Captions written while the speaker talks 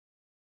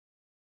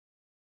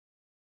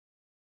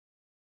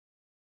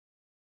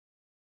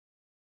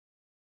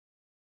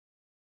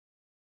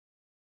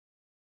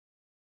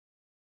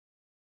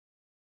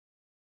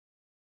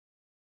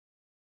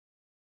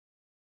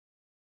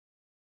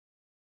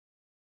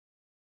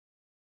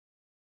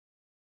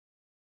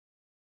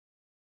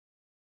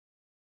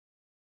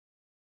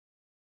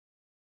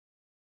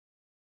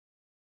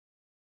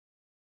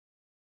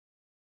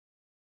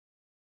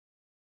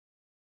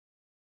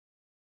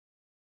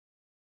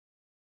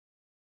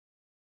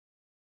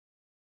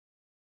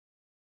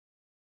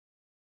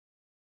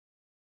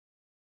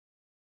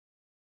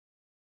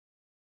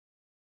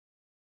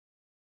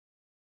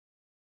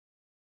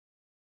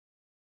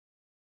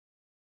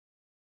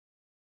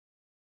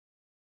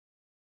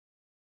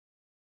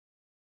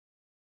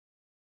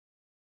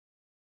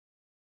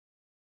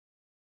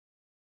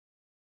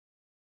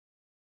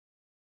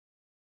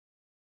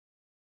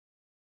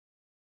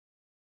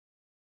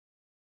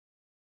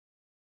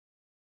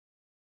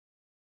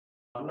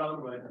Sir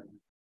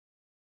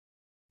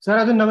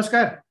हजुर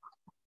नमस्कार।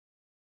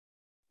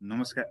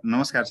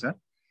 नमस्कार सर।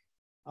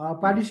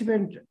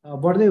 पार्टिसिपेन्ट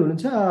बढ्दै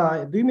हुनुहुन्छ,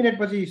 2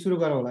 मिनेटपछि सुरु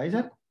गरौँ होला है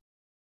सर।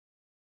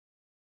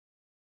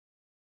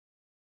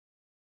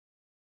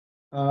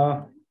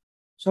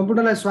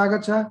 सम्पूर्णलाई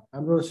स्वागत छ।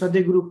 हाम्रो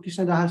सधैँ गुरु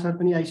कृष्ण दहाल सर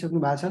पनि आइसक्नु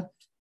भएको छ,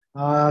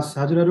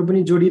 हजुरहरू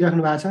पनि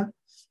जोडिराख्नु भएको छ।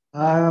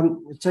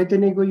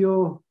 चैतन्यको यो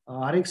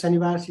हरेक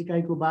शनिबार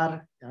सिकाइको बार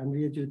हाम्रो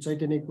यो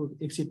चैतन्यको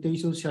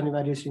 123औं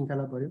शनिबार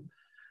श्रृङ्खला पर्यो।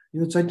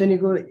 यो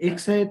चैतन्यको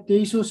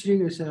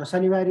 123औं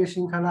शनिबार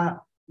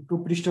श्रृङ्खलाको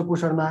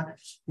पृष्ठपोषणमा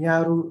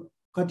यहाँहरू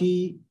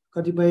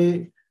कतिपय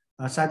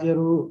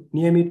साथीहरू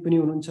नियमित पनि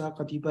हुनुहुन्छ,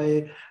 कतिपय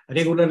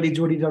रेगुलरली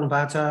जोडिरहनु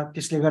भएको छ।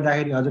 त्यसले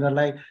गर्दाखेरि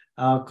हजुरहरूलाई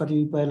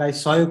कतिपयलाई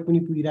सहयोग पनि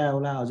पुगिरहेको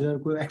होला,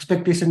 हजुरहरूको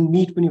एक्सपेक्टेसन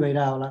मिट पनि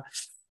भइरहेको होला।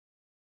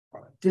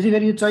 त्यसै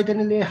गरी यो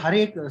चैतन्यले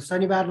हरेक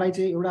शनिबारलाई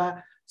चाहिँ एउटा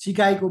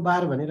सिकाइको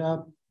बार भनेर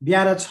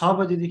बिहान 6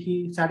 बजेदेखि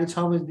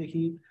 6:30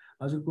 बजेदेखि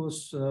हजुरको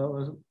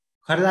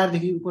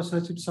खरिदारदेखि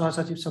उपसचिव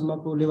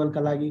सहसचिवसम्मको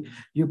लेभलका लागि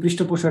यो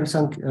पृष्ठपोषण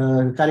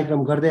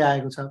कार्यक्रम गर्दै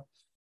आएको छ।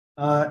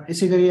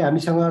 यसै गरी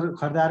हामीसँग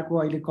खरिदारको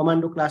अहिले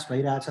कमान्डो क्लास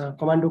भइरहेछ।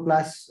 कमान्डो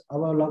क्लास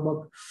अब लगभग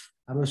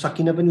हाम्रो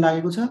सकिन पनि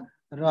लागेको छ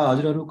र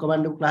हजुरहरू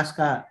कमान्डो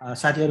क्लासका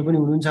साथीहरू पनि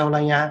हुनुहुन्छ होला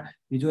यहाँ,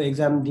 हिजो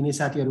एक्जाम दिने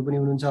साथीहरू पनि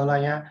हुनुहुन्छ होला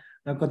यहाँ,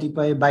 र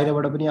कतिपय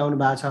बाहिरबाट पनि आउनु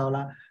भएको छ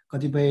होला,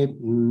 कतिपय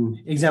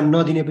एक्जाम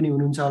नदिने पनि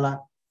हुनुहुन्छ होला।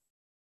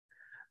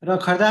 र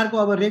खरिदारको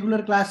अब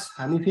रेगुलर क्लास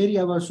हामी फेरि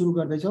अब सुरु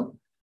गर्दैछौँ।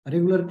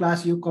 रेगुलर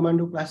क्लास यो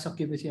कमान्डो क्लास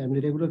सकिएपछि हामीले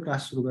रेगुलर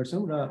क्लास सुरु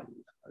गर्छौँ र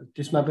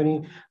त्यसमा पनि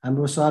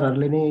हाम्रो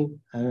सरहरूले नै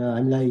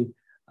हामीलाई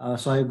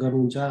सहयोग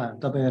गर्नुहुन्छ,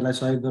 तपाईँहरूलाई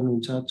सहयोग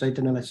गर्नुहुन्छ,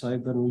 चैतन्यलाई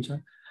सहयोग गर्नुहुन्छ।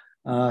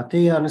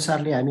 त्यही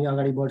अनुसारले हामी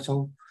अगाडि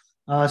बढ्छौँ।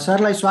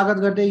 सरलाई स्वागत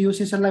गर्दै यो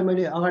सेसनलाई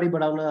मैले अगाडि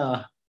बढाउन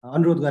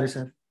अनुरोध गरेँ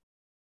सर।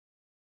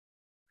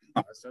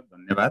 सर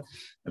धन्यवाद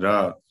र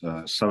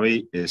सबै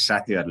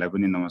साथीहरूलाई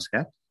पनि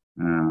नमस्कार।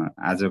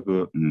 आजको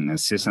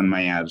सेसनमा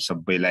यहाँहरू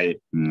सबैलाई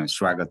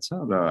स्वागत छ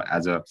र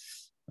आज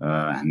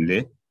हामीले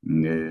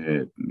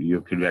यो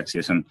फिडब्याक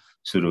सेसन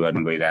सुरु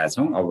गर्न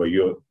गइरहेछौँ। अब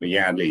यो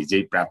यहाँहरूले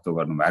हिजै प्राप्त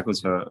गर्नुभएको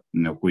छ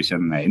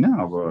क्वेसन होइन।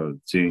 अब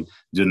चाहिँ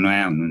जो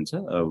नयाँ हुनुहुन्छ,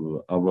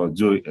 अब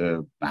जो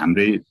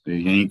हाम्रै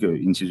यहीँको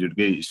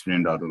इन्स्टिच्युटकै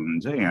स्टुडेन्टहरू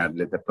हुनुहुन्छ,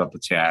 यहाँहरूले त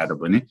प्रत्यक्ष आएर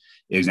पनि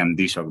एक्जाम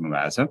दिइसक्नु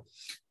भएको छ।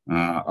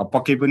 अब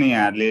पक्कै पनि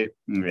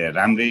यहाँहरूले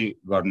राम्रै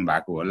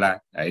गर्नुभएको होला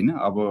होइन।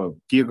 अब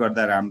के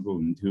गर्दा राम्रो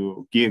हुन्थ्यो,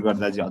 के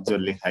गर्दा चाहिँ अझ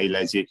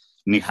लेखाइलाई चाहिँ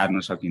निखार्न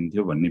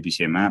सकिन्थ्यो भन्ने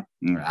विषयमा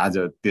आज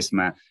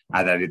त्यसमा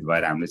आधारित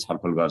भएर हामीले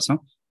छलफल गर्छौँ।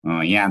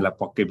 यहाँहरूलाई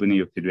पक्कै पनि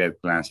यो फिडब्याक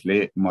क्लासले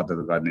मद्दत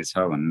गर्नेछ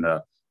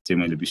भनेर चाहिँ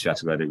मैले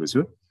विश्वास गरेको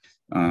छु।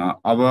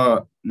 अब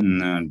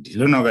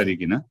ढिलो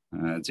नगरिकन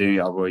चाहिँ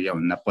अब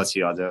योभन्दा पछि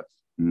अझ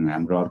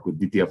हाम्रो अर्को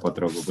द्वितीय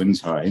पत्रको पनि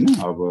छ होइन।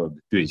 अब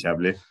त्यो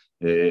हिसाबले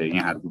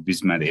यहाँहरूको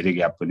बिचमा धेरै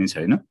ग्याप पनि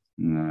छैन।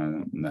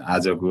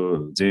 आजको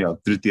चाहिँ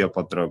तृतीय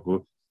पत्रको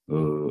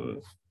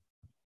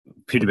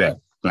फिडब्याक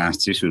क्लास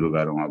चाहिँ सुरु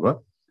गरौँ। अब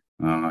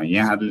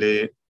यहाँहरूले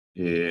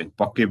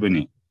पक्कै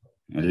पनि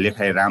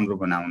लेखाइ राम्रो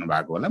बनाउनु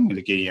भएको होला।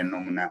 मैले केही यहाँ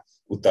नमुना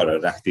उत्तरहरू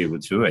राखिदिएको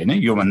छु होइन।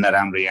 योभन्दा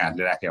राम्रो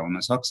यहाँहरूले राखे हुन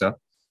सक्छ,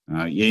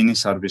 यही नै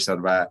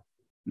सर्वेसर्वा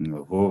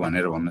हो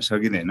भनेर भन्न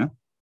सकिँदैन।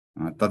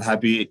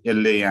 तथापि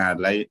यसले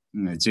यहाँहरूलाई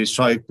चाहिँ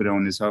सहयोग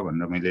पुर्याउनेछ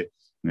भनेर मैले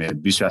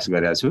विश्वास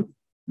गरेको छु।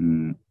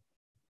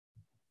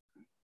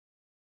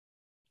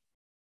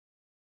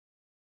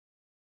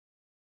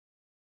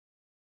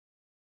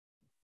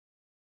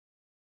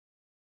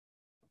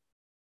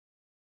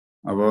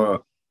 अब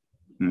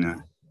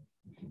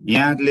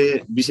यहाँहरूले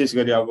विशेष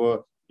गरी अब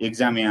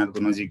एक्जाम यहाँहरूको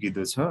नजिकै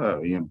छ,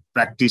 यहाँ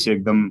प्र्याक्टिस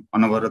एकदम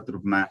अनवरत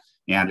रूपमा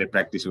यहाँहरूले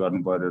प्र्याक्टिस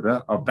गर्नु पर्यो र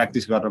अब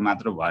प्र्याक्टिस गरेर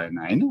मात्र भएन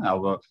होइन।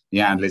 अब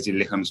यहाँहरूले चाहिँ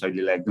लेखन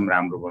शैलीलाई एकदम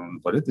राम्रो बनाउनु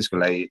पर्यो। त्यसको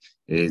लागि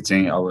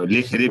चाहिँ अब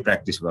लेखेरै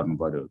प्र्याक्टिस गर्नु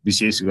पर्यो।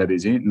 विशेष गरी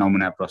चाहिँ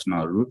नमुना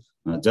प्रश्नहरू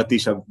जति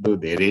सक्दो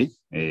धेरै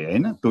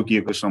होइन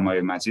तोकिएको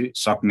समयमा चाहिँ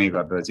सक्ने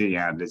गरेर चाहिँ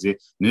यहाँहरूले चाहिँ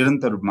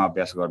निरन्तर रूपमा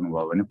अभ्यास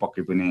गर्नुभयो भने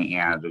पक्कै पनि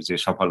यहाँहरू चाहिँ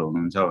सफल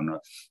हुनुहुन्छ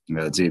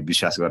भनेर चाहिँ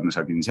विश्वास गर्न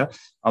सकिन्छ।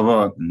 अब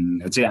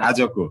चाहिँ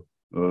आजको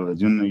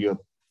जुन यो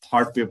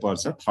थर्ड पेपर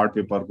छ, थर्ड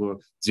पेपरको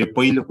चाहिँ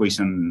पहिलो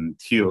क्वेसन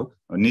थियो,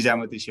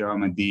 निजामती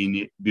सेवामा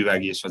दिइने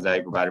विभागीय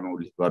सजायको बारेमा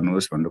उल्लेख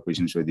गर्नुहोस् भनेर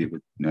क्वेसन सोधिएको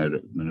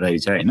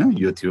रहेछ होइन।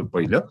 यो थियो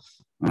पहिलो।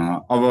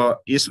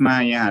 अब यसमा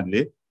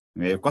यहाँहरूले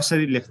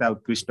कसरी लेख्दा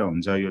उत्कृष्ट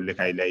हुन्छ यो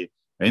लेखाइलाई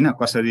होइन,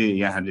 कसरी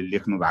यहाँहरूले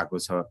लेख्नु भएको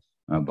छ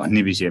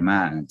भन्ने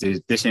विषयमा चाहिँ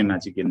त्यसैमा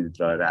चाहिँ केन्द्रित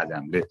रहेर आज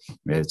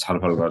हामीले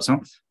छलफल गर्छौँ।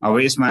 अब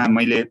यसमा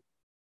मैले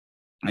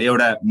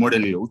एउटा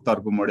मोडेल, यो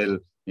उत्तरको मोडेल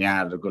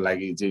यहाँहरूको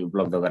लागि चाहिँ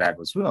उपलब्ध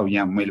गराएको छु। अब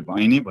यहाँ मैले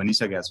नै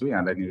भनिसकेको छु,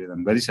 यहाँलाई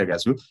निवेदन गरिसकेको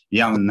छु,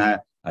 यहाँभन्दा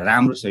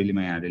राम्रो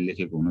शैलीमा यहाँले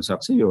लेखेको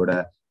हुनसक्छ। यो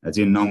एउटा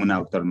चाहिँ नमुना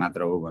उत्तर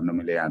मात्र हो भनेर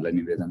मैले यहाँलाई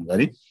निवेदन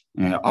गरेँ।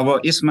 अब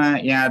यसमा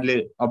यहाँहरूले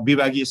अब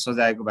विभागीय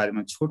सजायको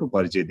बारेमा छोटो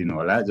परिचय दिनु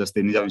होला।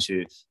 जस्तै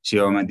निजामती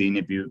सेवामा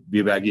दिइने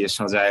विभागीय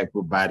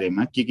सजायको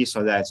बारेमा के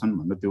सजाय छन्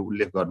भनेर त्यो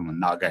उल्लेख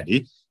गर्नुभन्दा अगाडि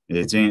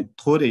चाहिँ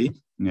थोरै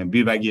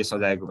विभागीय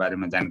सजायको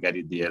बारेमा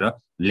जानकारी दिएर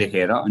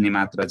लेखेर अनि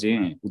मात्र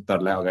चाहिँ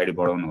उत्तरलाई अगाडि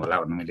बढाउनु होला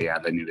भन्ने मैले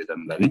यहाँलाई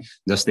निवेदन गरेँ।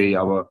 जस्तै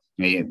अब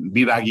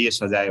विभागीय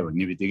सजाय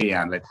भन्ने बित्तिकै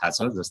यहाँलाई थाहा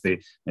छ, जस्तै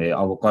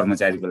अब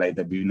कर्मचारीको लागि त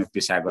विभिन्न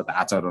पेशागत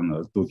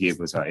आचरणहरू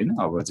तोकिएको छ होइन।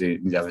 अब चाहिँ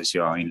निजामती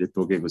सेवा ऐनले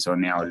तोकेको छ,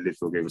 न्यायावलीले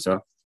तोकेको छ।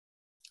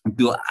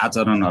 त्यो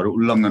आचरणहरू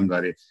उल्लङ्घन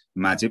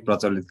गरेमा चाहिँ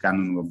प्रचलित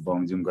कानुनको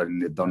बमोजिम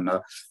गरिने दण्ड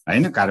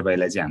होइन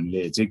कारबाहीलाई चाहिँ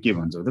हामीले चाहिँ के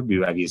भन्छौँ त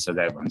विभागीय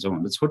सजाय भन्छौँ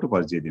भनेर छोटो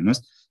परिचय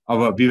दिनुहोस्। अब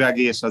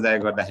विभागीय सजाय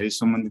गर्दाखेरि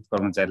सम्बन्धित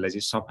कर्मचारीलाई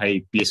चाहिँ सफाई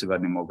पेश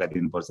गर्ने मौका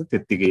दिनुपर्छ,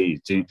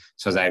 त्यत्तिकै चाहिँ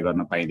सजाय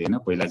गर्न पाइँदैन।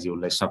 पहिला चाहिँ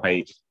उसलाई सफाई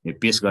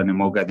पेश गर्ने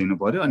मौका दिनु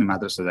पर्यो अनि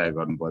मात्र सजाय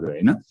गर्नु पर्यो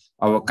होइन।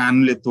 अब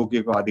कानुनले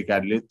तोकेको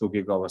अधिकारीले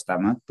तोकेको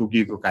अवस्थामा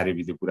तोकिएको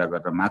कार्यविधि पुरा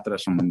गरेर मात्र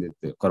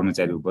सम्बन्धित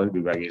कर्मचारी उप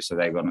विभागीय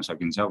सजाय गर्न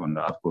सकिन्छ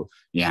भनेर अर्को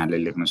यहाँले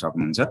लेख्न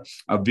सक्नुहुन्छ।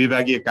 अब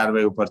विभागीय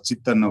कारबाही उप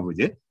चित्त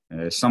नबुझे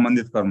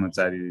सम्बन्धित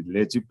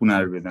कर्मचारीले चाहिँ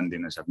पुनरावेदन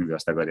दिन सक्ने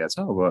व्यवस्था गरिएको छ।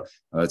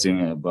 अब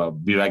चाहिँ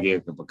विभागीय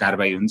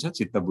कारबाही हुन्छ,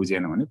 चित्त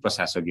बुझेन भने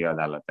प्रशासकीय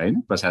अदालत होइन,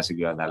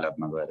 प्रशासकीय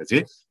अदालतमा गएर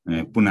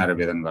चाहिँ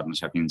पुनरावेदन गर्न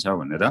सकिन्छ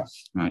भनेर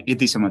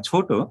यतिसम्म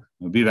छोटो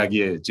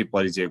विभागीय चाहिँ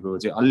परिचयको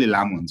चाहिँ अलि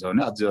लामो हुन्छ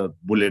भने अझ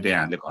बुलेट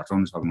यहाँहरूले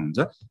घटाउन सक्नुहुन्छ,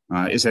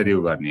 यसरी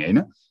उ गर्ने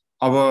होइन।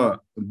 अब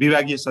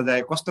विभागीय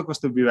सजाय कस्तो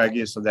कस्तो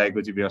विभागीय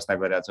सजायको चाहिँ व्यवस्था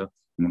गरेको छ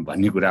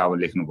भन्ने कुरा अब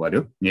लेख्नु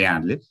पर्यो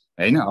यहाँहरूले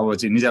होइन। अब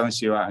चाहिँ निजामती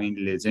सेवा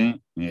ऐनले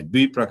चाहिँ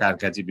दुई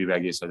प्रकारका चाहिँ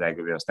विभागीय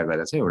सजायको व्यवस्था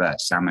गरेको छ, एउटा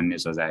सामान्य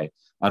सजाय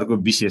अर्को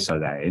विशेष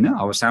सजाय होइन।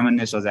 अब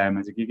सामान्य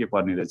सजायमा चाहिँ के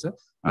पर्ने रहेछ,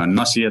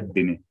 नसिहत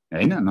दिने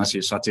होइन,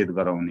 नसिहत सचेत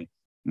गराउने,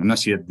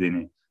 नसिहत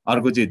दिने।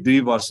 अर्को चाहिँ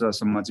 2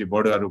 वर्षसम्म चाहिँ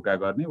बढुवा रोका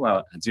गर्ने वा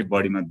चाहिँ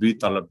बढीमा 2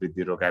 तलब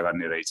वृद्धि रोका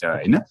गर्ने रहेछ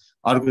होइन।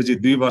 अर्को चाहिँ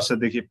 2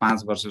 वर्षदेखि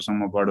 5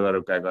 वर्षसम्म बढुवा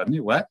रोका गर्ने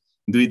वा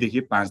 2 देखि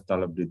 5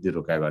 तलब वृद्धि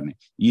रोका गर्ने,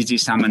 यी चाहिँ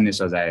सामान्य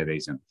सजाय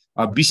रहेछन्।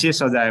 अब विशेष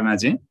सजायमा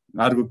चाहिँ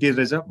अर्को के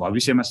रहेछ,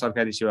 भविष्यमा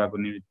सरकारी सेवाको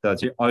निमित्त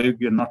चाहिँ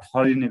अयोग्य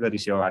नठहरिने गरी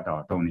सेवाबाट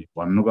हटाउने,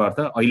 भन्नुको अर्थ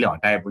अहिले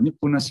हटाए पनि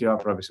पुनः सेवा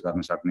प्रवेश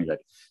गर्न सक्ने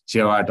गरी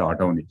सेवाबाट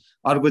हटाउने।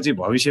 अर्को चाहिँ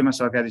भविष्यमा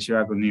सरकारी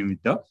सेवाको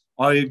निमित्त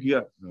अयोग्य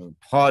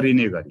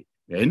ठहरिने गरी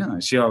होइन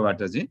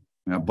सेवाबाट चाहिँ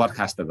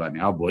बर्खास्त गर्ने।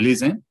 अब भोलि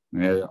चाहिँ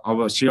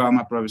अब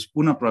सेवामा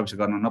पुनः प्रवेश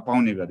गर्न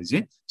नपाउने गरी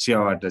चाहिँ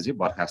सेवाबाट चाहिँ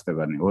बर्खास्त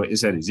गर्ने हो।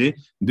 यसरी चाहिँ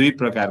 2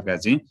 प्रकारका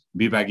चाहिँ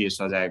विभागीय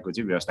सजायको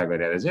चाहिँ व्यवस्था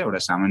गरेर चाहिँ एउटा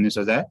सामान्य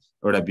सजाय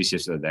एउटा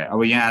विशेष सजाय।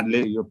 अब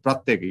यहाँहरूले यो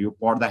प्रत्येक यो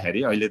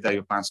पढ्दाखेरि अहिले त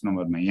यो 5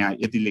 नम्बरमा यहाँ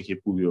यति लेखे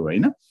पुग्यो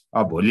होइन।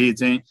 अब भोलि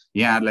चाहिँ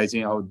यहाँहरूलाई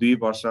चाहिँ अब 2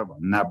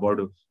 वर्षभन्दा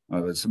बढो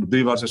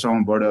 2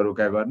 वर्षसम्म बढुवा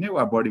रोका गर्ने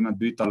वा बढीमा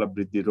 2 तलब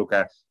वृद्धि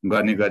रोका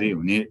गर्ने गरी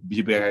हुने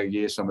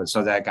विभागीय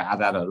सजायका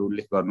आधारहरू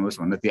उल्लेख गर्नुहोस्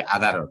भनेर त्यो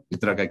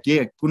आधारहरूभित्रका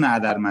कुन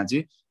आधारमा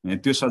चाहिँ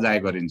त्यो सजाय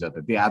गरिन्छ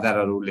त त्यो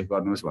आधारहरू उल्लेख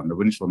गर्नुहोस् भनेर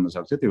पनि सोध्न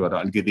सक्छ। त्यही भएर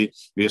अलिकति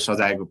यो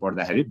सजायको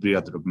पढ्दाखेरि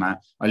बृहत रूपमा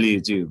अलि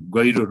चाहिँ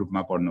गहिरो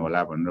रूपमा पढ्नु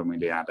होला भनेर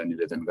मैले यहाँलाई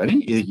निवेदन गरेँ।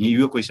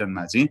 यो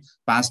क्वेसनमा चाहिँ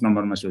 5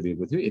 नम्बरमा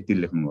सोधिएको थियो, यति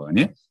लेख्नुभयो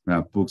भने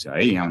पुग्छ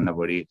है, यहाँभन्दा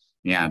बढी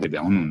यहाँहरूले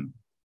भ्याउनुहुन्न।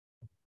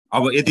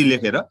 अब यति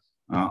लेखेर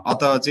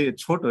अत चाहिँ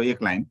छोटो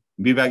 1 लाइन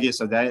विभागीय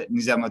सजाय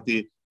निजामती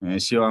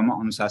सेवामा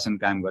अनुशासन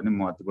कायम गर्ने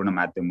महत्त्वपूर्ण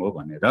माध्यम हो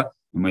भनेर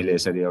मैले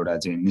यसरी एउटा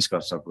चाहिँ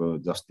निष्कर्षको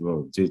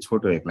जस्तो चाहिँ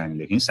छोटो 1 लाइन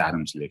लेखेँ,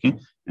 सारांश लेखेँ।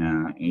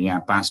 यहाँ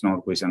 5 नम्बर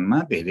क्वेसनमा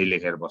धेरै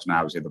लेखेर बस्न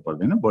आवश्यकता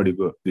पर्दैन,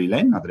 बढीको 2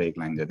 लाइन नत्र 1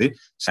 लाइन जति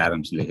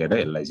सारांश लेखेर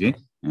यसलाई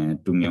चाहिँ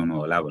टुङ्ग्याउनु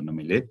होला भनेर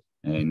मैले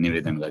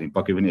निवेदन गरेँ।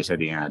 पक्कै पनि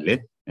यसरी यहाँहरूले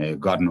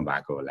गर्नु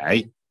भएको होला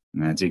है।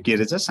 चाहिँ के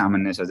रहेछ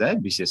सामान्य सजाय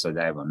विशेष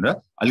सजाय भनेर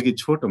अलिकति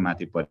छोटो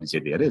माथि परिचय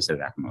दिएर यसरी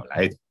राख्नु होला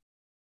है।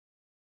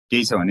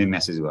 केही छ भने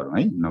मेसेज गरौँ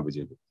है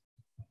नबुझेको।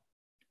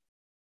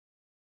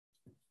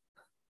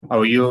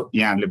 अब यो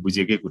यहाँहरूले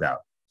बुझेकै कुरा हो।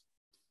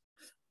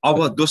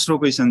 अब दोस्रो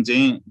क्वेसन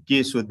चाहिँ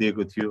के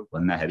सोधिएको थियो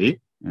भन्दाखेरि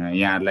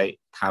यहाँहरूलाई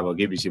थाहा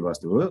भएकै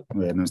विषयवस्तु हो।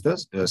 हेर्नुहोस्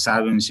त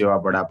सार्वजनिक सेवा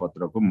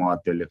बडापत्रको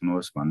महत्त्व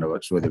लेख्नुहोस् भनेर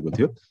सोधेको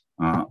थियो।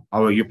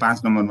 अब यो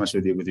 5 नम्बरमा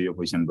सोधिएको थियो यो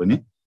क्वेसन पनि।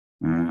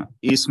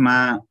 यसमा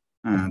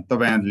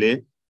तपाईँहरूले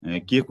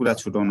के कुरा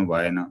छुटाउनु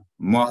भएन,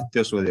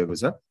 महत्त्व सोधेको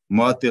छ।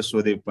 महत्त्व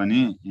सोधे पनि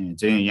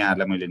चाहिँ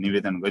यहाँहरूलाई मैले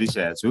निवेदन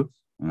गरिसकेको छु।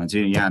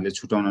 चाहिँ यहाँहरूले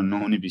छुटाउन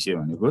नहुने विषय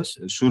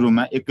भनेको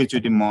सुरुमा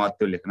एकैचोटि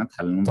महत्त्व लेख्न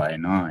थाल्नु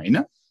भएन होइन।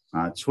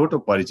 छोटो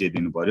परिचय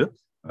दिनु पर्यो।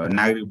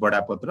 नागरिक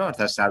बडापत्र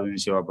अर्थात् सार्वजनिक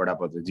सेवा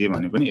बडापत्र जे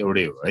भने पनि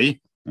एउटै हो है।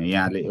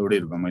 यहाँले एउटै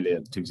रूपमा मैले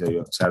ठिक छ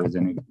यो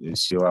सार्वजनिक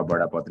सेवा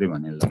बडापत्रै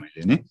भनेर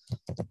मैले नि।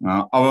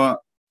 अब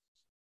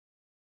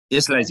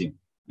यसलाई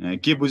चाहिँ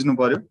के बुझ्नु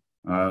पर्यो,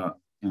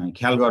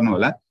 ख्याल गर्नु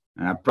होला।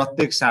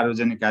 प्रत्येक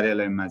सार्वजनिक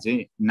कार्यालयमा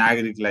चाहिँ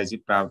नागरिकलाई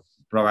चाहिँ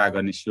प्रवाह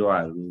गर्ने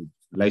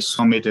सेवाहरूलाई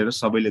समेटेर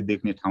सबैले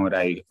देख्ने ठाउँ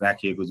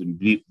राखिएको जुन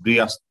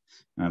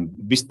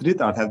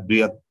विस्तृत अर्थात्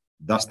बृहत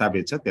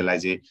दस्तावेज छ त्यसलाई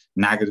चाहिँ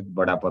नागरिक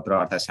बडापत्र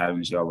अर्थात्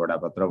सार्वजनिक सेवा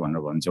बडापत्र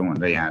भनेर भन्छौँ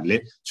भनेर यहाँहरूले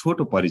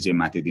छोटो परिचय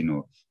माथि दिनु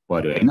हो।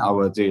 पर्यो होइन। अब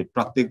चाहिँ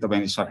प्रत्येक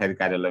तपाईँले सरकारी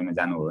कार्यालयमा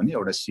जानुभयो भने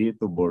एउटा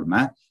सेतो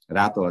बोर्डमा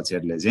रातो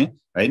अक्षरले चाहिँ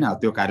होइन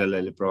त्यो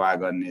कार्यालयले प्रवाह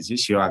गर्ने चाहिँ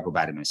सेवाको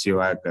बारेमा,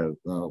 सेवा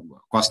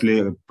कसले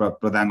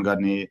प्रदान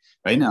गर्ने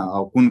होइन,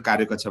 अब कुन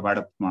कार्यकक्षबाट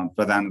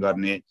प्रदान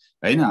गर्ने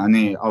होइन,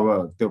 अनि अब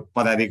त्यो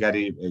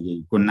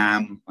पदाधिकारीको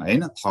नाम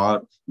होइन, थर,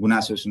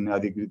 गुनासो सुन्ने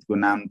अधिकृतको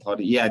नाम, थर,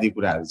 यी आदि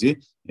कुराहरू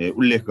चाहिँ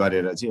उल्लेख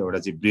गरेर चाहिँ एउटा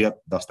चाहिँ बृहत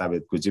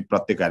दस्तावेजको चाहिँ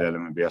प्रत्येक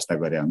कार्यालयमा व्यवस्था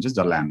गरे हुन्छ,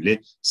 जसलाई हामीले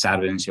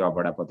सार्वजनिक सेवा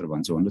बडापत्र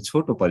भन्छौँ। भनेर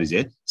छोटो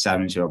परिचय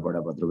सार्वजनिक सेवा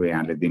बडापत्रको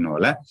यहाँले दिनु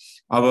होला।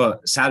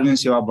 अब सार्वजनिक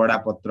सेवा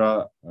बडापत्र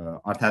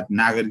अर्थात्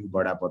नागरिक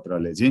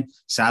बडापत्रले चाहिँ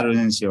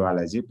सार्वजनिक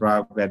सेवालाई चाहिँ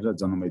प्रभावकारी र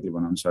जनमैत्री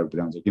बनाउन सहयोग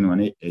पुर्याउँछ।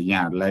 किनभने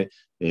यहाँहरूलाई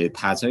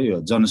थाहा छ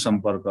यो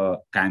जनसम्पर्क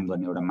कायम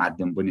गर्ने एउटा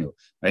माध्यम पनि हो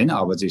होइन।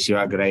 अब चाहिँ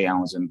सेवाग्राही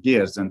आउँछन्, के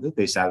हेर्छन् त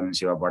त्यही सार्वजनिक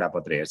सेवा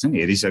बडापत्र हेर्छन्,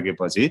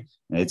 हेरिसकेपछि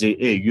चाहिँ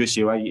यो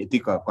सेवा यति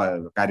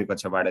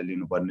कार्यकक्षबाट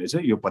लिनुपर्ने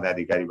रहेछ, यो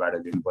पदाधिकारीबाट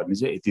लिनुपर्ने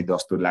चाहिँ यति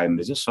दस्तुर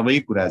लाग्ने रहेछ, सबै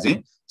कुरा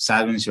चाहिँ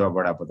सार्वजनिक सेवा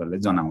बडापत्रले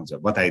जनाउँछ,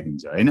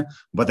 बताइदिन्छ होइन।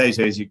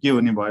 बताइसकेपछि के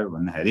हुने भयो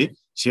भन्दाखेरि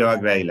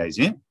सेवाग्राहीलाई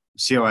चाहिँ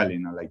सेवा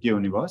लिनलाई के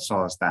हुने भयो,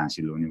 सहजता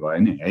हासिल हुने भयो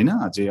नि होइन।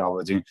 चाहिँ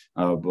अब चाहिँ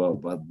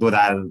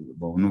दोधार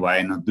हुनु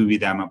भएन,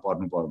 दुविधामा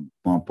पर्नु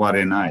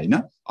परेन होइन,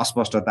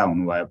 अस्पष्टता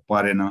हुनु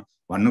परेन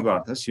भन्नुको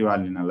अर्थ सेवा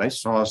लिनलाई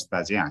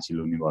सहजता चाहिँ हासिल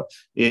हुने भयो।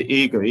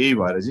 यही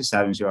भएर चाहिँ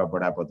सार्वजनिक सेवा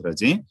बडापत्र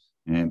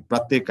चाहिँ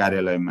प्रत्येक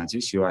कार्यालयमा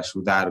चाहिँ सेवा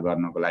सुधार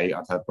गर्नको लागि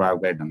अर्थात्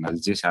प्रभावकारी ढङ्गले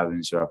चाहिँ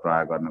सार्वजनिक सेवा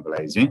प्रवाह गर्नको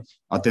लागि चाहिँ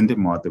अत्यन्तै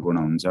महत्त्वपूर्ण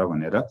हुन्छ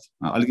भनेर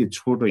अलिकति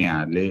छोटो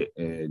यहाँहरूले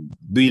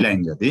 2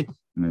 लाइन जति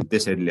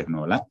त्यसरी लेख्नु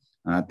होला।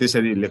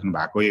 त्यसरी लेख्नु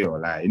भएकै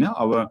होला होइन।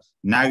 अब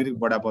नागरिक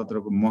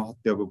बडापत्रको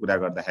महत्त्वको कुरा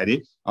गर्दाखेरि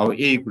अब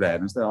यही कुरा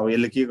हेर्नुहोस् त, अब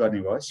यसले के गर्ने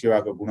भयो,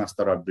 सेवाको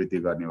गुणस्तर अभिवृद्धि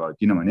गर्ने भयो।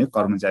 किनभने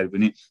कर्मचारी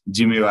पनि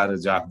जिम्मेवार र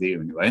जवाफदेही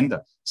हुने भयो नि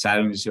त।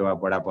 सार्वजनिक सेवा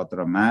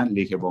बडापत्रमा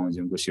लेखे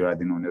बमोजिमको सेवा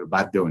दिनु उनीहरू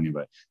बाध्य हुने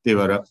भयो। त्यही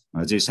भएर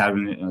चाहिँ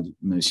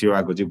सार्वजनिक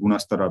सेवाको चाहिँ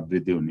गुणस्तर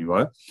अभिवृद्धि हुने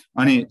भयो।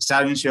 अनि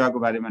सार्वजनिक सेवाको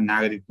बारेमा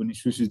नागरिक पनि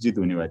सुसूचित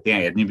हुने भयो। त्यहाँ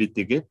हेर्ने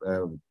बित्तिकै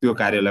त्यो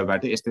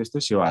कार्यालयबाट यस्तो यस्तो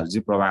सेवाहरू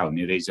चाहिँ प्रवाह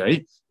हुने रहेछ है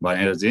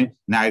भनेर चाहिँ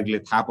नागरिकले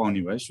थाहा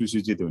पाउने भयो,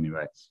 सुसूचित हुने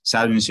भयो।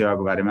 सार्वजनिक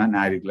सेवाको बारेमा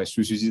नागरिकलाई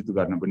सुसूचित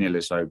गर्न पनि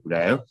यसले सहयोग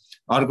पुर्यायो।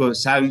 अर्को,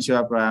 सार्वजनिक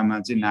सेवा प्रवाहमा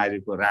चाहिँ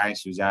नागरिकको राय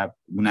सुझाव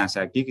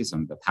गुनासा के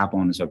छन् त थाहा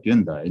पाउन सक्यो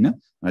नि त होइन।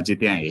 चाहिँ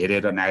त्यहाँ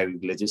हेरेर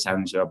नागरिकले चाहिँ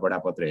सार्वजनिक सेवा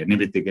बडापत्र हेर्ने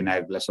बित्तिकै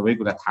नागरिकलाई सबै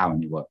कुरा थाहा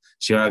हुने भयो,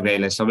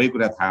 सेवाग्राहीलाई सबै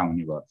कुरा थाहा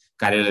हुने भयो,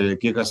 कार्यालयले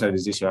के कसरी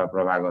चाहिँ सेवा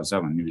प्रवाह गर्छ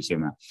भन्ने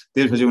विषयमा।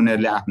 त्यसपछि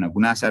उनीहरूले आफ्ना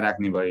गुनासा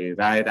राख्ने भए,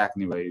 राय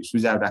राख्ने भए,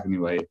 सुझाव राख्ने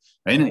भए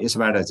होइन।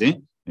 यसबाट चाहिँ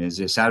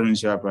सार्वजनिक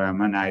सेवा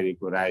प्रवाहमा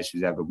नागरिकको राय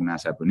सुझावको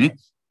गुनासा पनि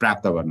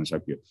प्राप्त गर्न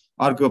सक्यो।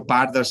 अर्को,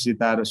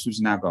 पारदर्शिता र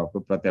सूचनाको हकको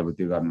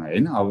प्रत्याभूति गर्नु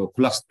होइन। अब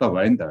खुलस्त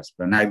भयो नि त,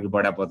 नागरिक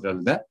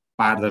बडापत्रले त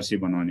पारदर्शी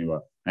बनाउने भयो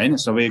होइन,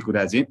 सबै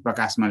कुरा चाहिँ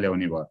प्रकाशमा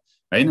ल्याउने भयो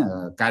होइन।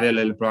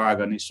 कार्यालयले प्रवाह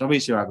गर्ने सबै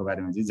सेवाको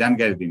बारेमा चाहिँ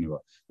जानकारी दिने भयो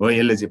हो।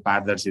 यसले चाहिँ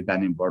पारदर्शिता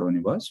नै बढाउने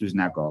भयो,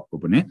 सूचनाको हकको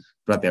पनि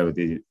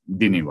प्रत्याभूति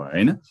दिने भयो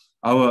होइन।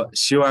 अब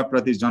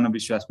सेवाप्रति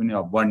जनविश्वास पनि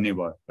अब बढ्ने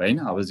भयो होइन।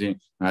 अब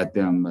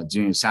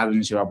चाहिँ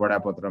सार्वजनिक सेवा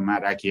बडापत्रमा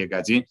राखिएका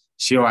चाहिँ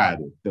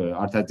सेवाहरू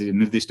अर्थात्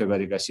निर्दिष्ट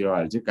गरेका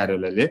सेवाहरू चाहिँ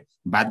कार्यालयले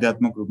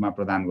बाध्यात्मक रूपमा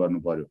प्रदान गर्नु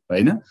पर्यो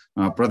होइन।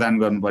 प्रदान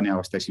गर्नुपर्ने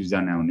अवस्था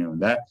सिर्जना हुने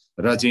हुँदा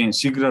र चाहिँ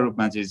शीघ्र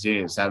रूपमा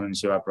चाहिँ सार्वजनिक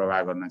सेवा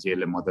प्रवाह गर्न चाहिँ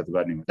यसले मद्दत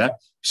गर्ने हुँदा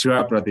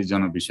सेवाप्रति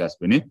जनविश्वास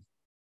पनि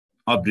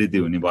अभिवृद्धि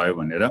हुने भयो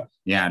भनेर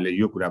यहाँहरूले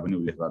यो कुरा पनि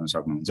उल्लेख गर्न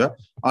सक्नुहुन्छ।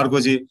 अर्को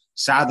चाहिँ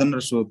साधन र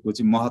स्रोतको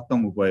चाहिँ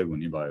महत्तम उपयोग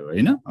हुने भयो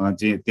होइन।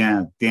 चाहिँ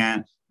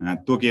त्यहाँ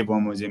तोके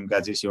बमोजिमका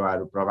चाहिँ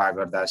सेवाहरू प्रवाह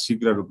गर्दा,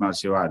 शीघ्र रूपमा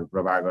सेवाहरू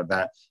प्रवाह गर्दा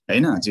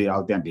होइन, चाहिँ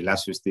अब त्यहाँ ढिला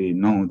सुस्ती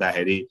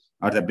नहुँदाखेरि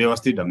अर्थात्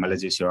व्यवस्थित ढङ्गले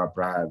चाहिँ सेवा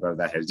प्रवाह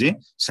गर्दाखेरि चाहिँ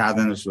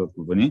साधन र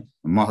स्रोतको पनि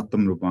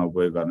महत्तम रूपमा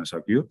उपयोग गर्न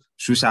सकियो।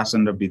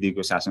 सुशासन र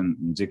विधिको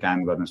शासन चाहिँ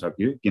कायम गर्न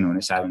सकियो।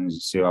 किनभने सार्वजनिक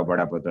सेवा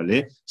बडापत्रले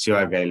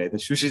सेवाग्राहीलाई त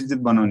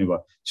सुसूचित बनाउने भयो।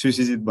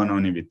 सुसूचित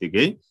बनाउने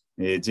बित्तिकै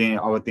चाहिँ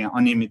अब त्यहाँ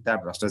अनियमितता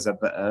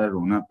भ्रष्टाचार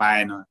हुन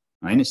पाएन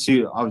होइन।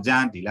 अब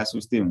जहाँ ढिला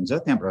सुस्ती हुन्छ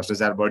त्यहाँ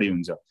भ्रष्टाचार बढी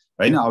हुन्छ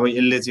होइन। अब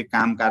यसले चाहिँ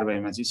काम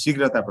कारबाहीमा चाहिँ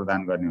शीघ्रता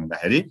प्रदान गर्ने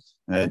हुँदाखेरि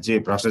चाहिँ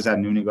भ्रष्टाचार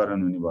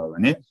न्यूनीकरण हुने भयो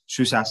भने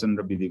सुशासन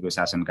र विधिको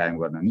शासन कायम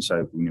गर्न पनि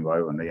सहयोग पुग्ने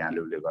भयो भनेर यहाँले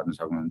उल्लेख गर्न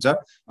सक्नुहुन्छ।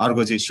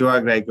 अर्को चाहिँ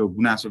सेवाग्राहीको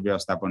गुनासो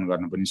व्यवस्थापन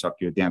गर्न पनि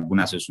सकियो। त्यहाँ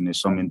गुनासो सुन्ने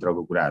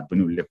संयन्त्रको कुराहरू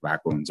पनि उल्लेख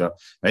भएको हुन्छ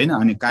होइन।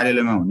 अनि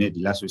कार्यालयमा हुने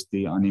ढिला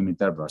सुस्ती,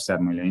 अनियमितता, भ्रष्टाचार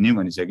मैले नै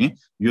भनिसकेँ,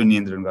 यो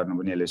नियन्त्रण गर्न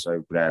पनि यसले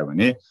सहयोग पुर्यायो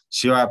भने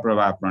सेवा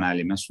प्रवाह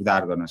प्रणालीमा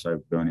सुधार गर्न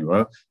सहयोग पुर्याउने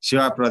भयो।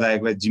 सेवा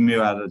प्रदायकलाई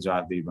जिम्मेवार र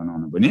जवाफदेही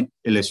बनाउन पनि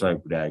यसले सहयोग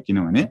पुर्यायो।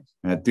 किनभने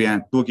त्यहाँ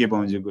तोके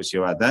बमोजिमको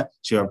सेवा त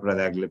सेवा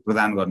प्रदायकले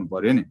प्रदान गर्नु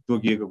पर्यो नि।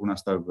 तोकिएको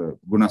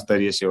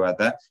गुणस्तरीय सेवा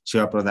त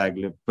सेवा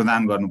प्रदायकले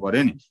प्रदान गर्नु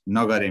पर्यो नि,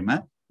 नगरेमा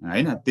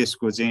होइन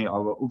त्यसको चाहिँ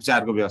अब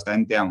उपचारको व्यवस्था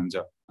पनि त्यहाँ हुन्छ।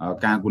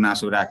 कहाँ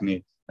गुनासो राख्ने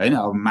होइन।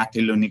 अब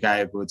माथिल्लो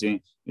निकायको चाहिँ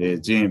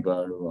चाहिँ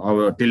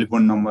अब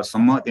टेलिफोन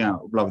नम्बरसम्म त्यहाँ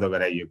उपलब्ध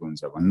गराइएको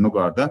हुन्छ भन्नुको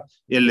अर्थ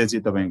यसले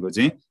चाहिँ तपाईँको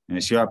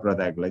चाहिँ सेवा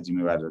प्रदायकलाई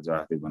जिम्मेवार र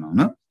जवाफदेही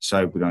बनाउन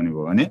सहयोग पुर्याउने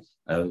भयो भने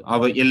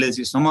अब यसले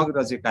चाहिँ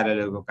समग्र चाहिँ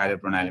कार्यालयको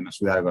कार्यप्रणालीमा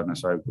सुधार गर्न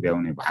सहयोग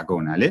पुर्याउने भएको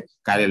हुनाले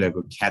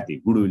कार्यालयको ख्याति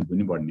गुडविल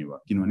पनि बढ्ने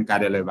भयो किनभने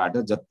कार्यालयबाट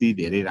जति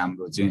धेरै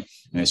राम्रो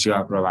चाहिँ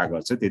सेवा प्रवाह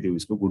गर्छ त्यति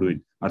उसको गुडविल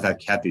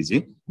अर्थात् ख्याति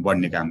चाहिँ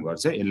बढ्ने काम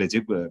गर्छ यसले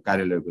चाहिँ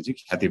कार्यालयको चाहिँ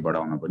ख्याति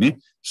बढाउन पनि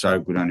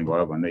सहयोग पुर्याउने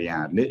भयो भनेर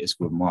यहाँहरूले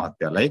यसको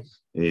महत्त्वलाई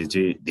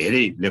चाहिँ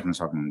धेरै लेख्न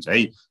सक्नुहुन्छ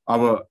है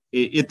अब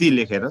यति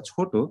लेखेर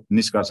छोटो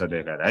निष्कर्ष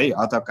लेखेर है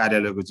अथवा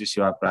कार्यालयको चाहिँ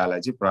सेवा प्रवाहलाई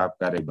चाहिँ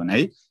प्रभावकारी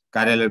बनाई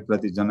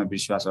कार्यालयप्रति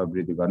जनविश्वास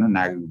अभिवृद्धि गर्न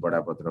नागरिक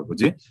बडापत्रको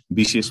चाहिँ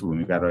विशेष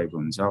भूमिका रहेको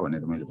हुन्छ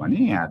भनेर मैले भने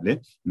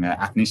यहाँहरूले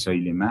आफ्नै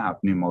शैलीमा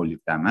आफ्नै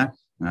मौलिकतामा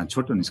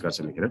छोटो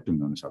निष्कर्ष लेखेर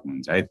टुङ्गाउन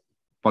सक्नुहुन्छ है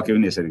पक्कै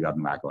पनि यसरी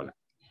गर्नु भएको होला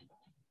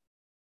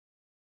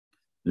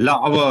ल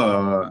अब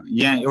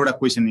यहाँ एउटा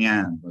क्वेसन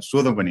यहाँ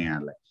सोधौँ पनि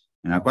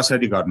यहाँलाई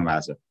कसरी गर्नु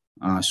भएको छ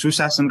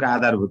सुशासनका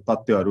आधारभूत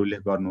तत्त्वहरू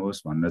उल्लेख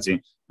गर्नुहोस् भनेर चाहिँ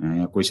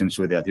क्वेसन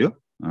सोधेको थियो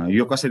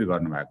यो कसरी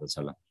गर्नु भएको छ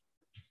ल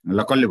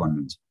कसले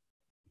भन्नुहुन्छ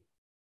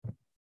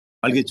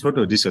अलिकति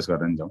छोटो डिस्कस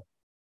गरेर नि जाउँ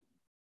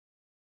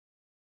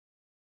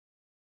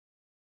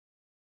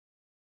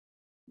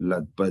ल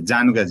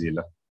जानुकाजी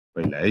ल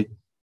पहिला है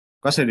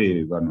कसरी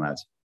गर्नु भएको छ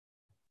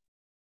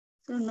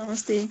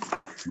नमस्ते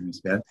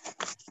नमस्कार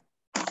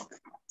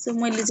सो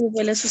मैले चाहिँ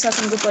पहिला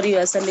सुशासनको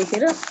परिभाषा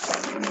लेखेर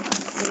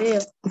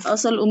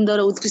असल उम्दा र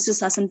उत्कृष्ट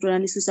शासन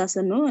प्रणाली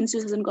सुशासन हो अनि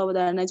सुशासनको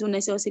अवधारणा चाहिँ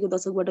 1980 को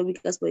दशकबाट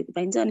विकास भएको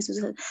पाइन्छ अनि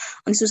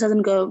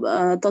सुशासनका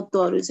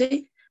तत्त्वहरू चाहिँ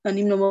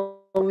निम्न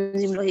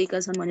बमोजिम रहेका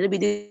छन् भनेर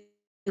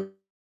विधिको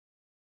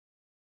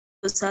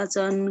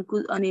शासन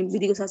अनि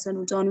विधिको शासन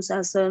हुन्छ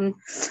अनुशासन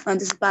अनि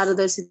त्यसपछि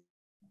पारदर्शिता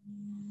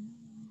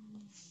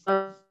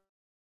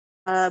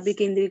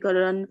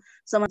विकेन्द्रीकरण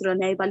समाज र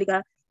न्यायपालिका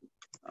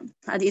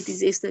आदि यति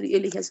चाहिँ यसरी यो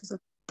लेखेको छ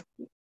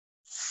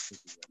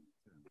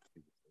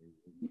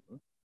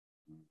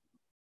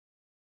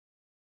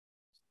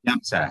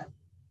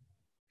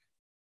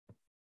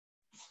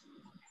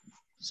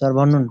सर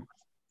भन्नु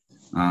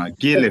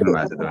के लेख्नु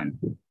भएको छ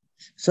तपाईले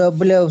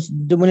सबले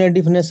जो मैले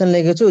डेफिनेसन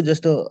लेखेको छु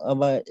जस्तो अब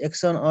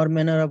action or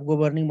manner of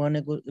governing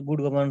भनेको गुड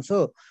गभर्नेन्स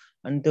हो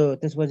अनि त्यो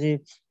त्यसपछि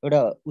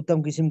एउटा उत्तम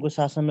किसिमको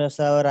शासन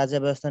व्यवस्था वा राज्य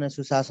व्यवस्था नै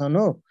सुशासन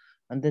हो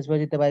अनि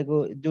त्यसपछि तपाईको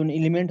जुन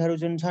इलिमेन्टहरु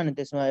जुन छ नि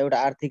त्यसमा एउटा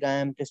आर्थिक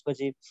आयाम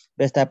त्यसपछि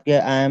व्यवस्थापकीय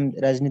आयाम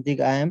राजनीतिक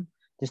आयाम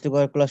त्यस्तो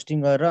गरेर क्लस्टरिङ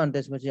गरेर अनि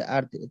त्यसपछि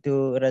त्यो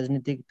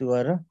राजनीतिक त्यो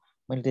गरेर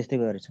मैले त्यस्तै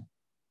गरेछु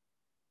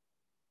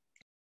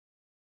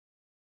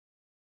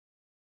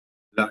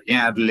ल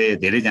यहाँहरुले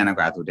धेरै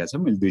जनाको हात उठाएको छ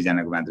मैले दुई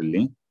जनाको मात्र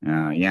लिएँ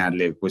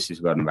यहाँहरुले कोसिस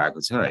गर्नु भएको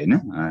छ हैन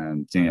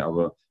चाहिँ अब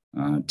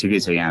ठिकै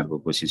छ यहाँहरुको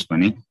कोसिस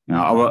पनि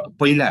अब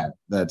पहिला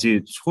चाहिँ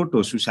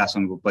छोटो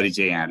सुशासनको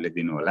परिचय यहाँहरुले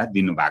दिनु होला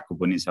दिनु भएको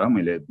पनि छ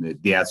मैले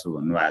दिएको छु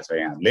भन्नु भएको छ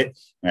यहाँहरुले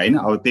हैन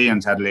अब त्यही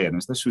अनुसारले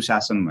हेर्नुस् त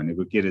सुशासन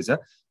भनेको के रहेछ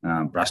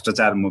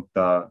भ्रष्टाचार मुक्त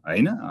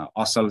हैन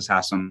असल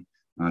शासन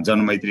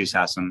जनमैत्री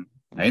शासन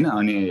हैन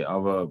अनि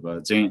अब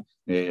चाहिँ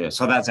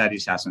सदाचारी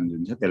शासन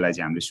जुन छ त्यसलाई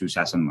चाहिँ हामीले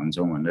सुशासन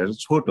भन्छौं भनेर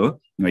छोटो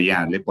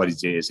यहाँहरुले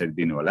परिचय यसरी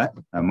दिनु होला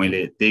मैले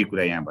त्यही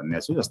कुरा यहाँ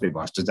भनिरहेको छु जस्तै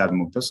भ्रष्टाचार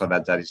मुक्त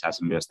सदाचारी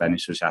शासन व्यवस्था नै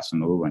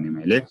सुशासन हो भने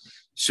मैले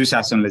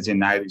सुशासनले चाहिँ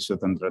नागरिक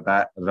स्वतन्त्रता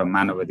र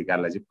मानव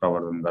अधिकारलाई चाहिँ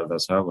प्रवर्धन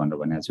गर्दछ भनेर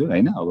भनेको छु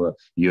हैन अब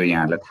यो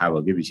यहाँहरुलाई थाहा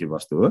भएकै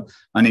विषयवस्तु हो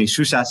अनि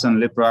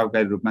सुशासनले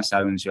प्रभावकारी रूपमा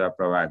सार्वजनिक सेवा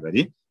प्रवाह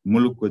गरी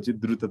मुलुकको चाहिँ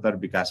द्रुततर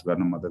विकास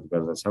गर्न मद्दत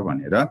गर्दछ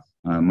भनेर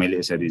मैले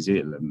यसरी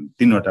चाहिँ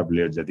तीनवटा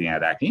बुलेट जति यहाँ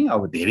राखेँ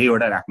अब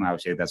धेरैवटा राख्नु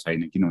आवश्यकता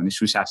छैन किनभने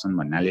सुशासन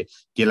भन्नाले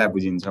केलाई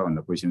बुझिन्छ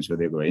भनेर क्वेसन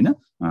सोधेको हैन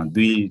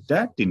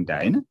दुईटा तीनटा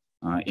हैन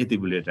यति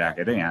बुलेट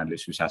राखेर यहाँहरुले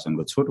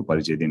सुशासनको छोटो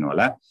परिचय दिनु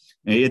होला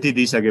यति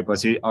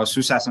दिइसकेपछि अब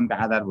सुशासनका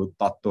आधारभूत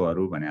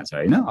तत्त्वहरू भनेको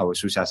छ हैन अब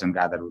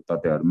सुशासनका आधारभूत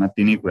तत्त्वहरूमा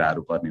तिनै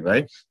कुराहरू पर्ने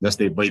भए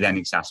जस्तै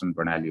वैधानिक शासन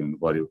प्रणाली हुनु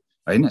पर्यो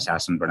हैन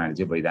शासन प्रणाली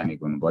चाहिँ वैधानिक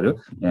हुनु पर्यो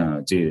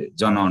चाहिँ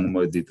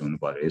जनअनुमोदित हुनु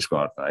पर्यो यसको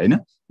अर्थ हैन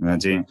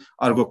चाहिँ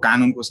अर्को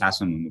कानुनको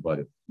शासन हुनु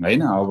पर्यो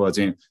हैन अब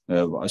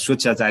चाहिँ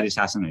स्वेच्छाचारी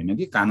शासन हैन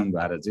कि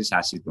कानुनद्वारा चाहिँ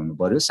शासित हुनु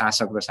पर्यो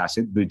शासक र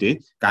शासित दुईटै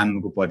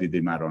कानुनको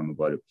परिधिमा रहनु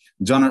पर्यो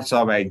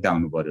जनसहभागिता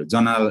हुनु पर्यो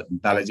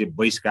जनतालाई चाहिँ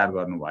बहिष्कार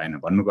गर्नु भएन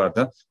भन्नुको अर्थ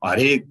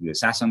हरेक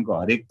शासनको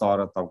हरेक तह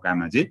र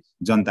तबकामा चाहिँ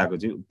जनताको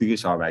चाहिँ उत्तिकै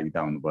सहभागिता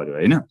हुनु पर्यो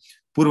हैन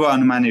पूर्व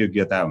अनुमान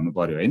योग्यता हुनु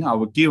पर्यो हैन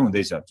अब के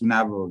हुँदैछ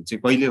चुनाव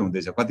चाहिँ कहिले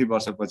हुँदैछ कति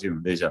वर्षपछि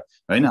हुँदैछ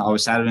हैन अब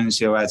सार्वजनिक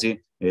सेवा चाहिँ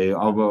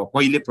अब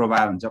कहिले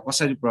प्रभाव हुन्छ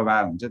कसरी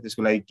प्रभाव हुन्छ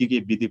त्यसको लागि के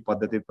विधि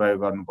पद्धति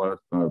प्रयोग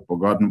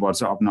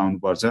गर्नुपर्छ अपनाउनु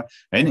पर्छ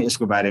हैन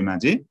यसको बारेमा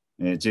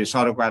चाहिँ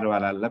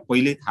सरकारवालालाई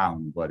पहिल्यै थाहा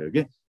हुनु पर्यो के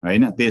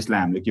हैन त्यसलाई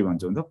हामीले के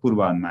भन्छौँ त पूर्व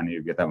अनुमान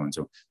योग्यता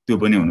भन्छौँ त्यो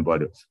पनि हुनु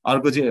पर्यो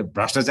अर्को चाहिँ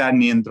भ्रष्टाचार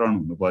नियन्त्रण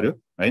हुनु पर्यो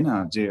हैन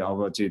चाहिँ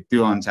अब चाहिँ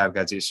त्यो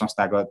अनुसारका चाहिँ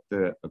संस्थागत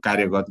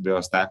कार्यगत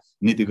व्यवस्था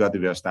नीतिगत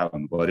व्यवस्था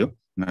हुनु पर्यो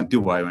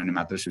त्यो भयो भने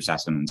मात्र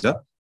सुशासन हुन्छ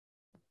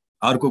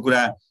अर्को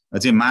कुरा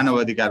चाहिँ मानव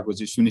अधिकारको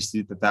चाहिँ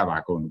सुनिश्चितता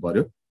भएको हुनु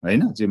पर्यो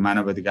हैन चाहिँ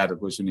मानव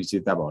अधिकारको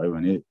सुनिश्चितता भयो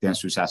भने त्यहाँ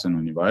सुशासन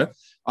हुने भयो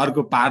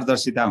अर्को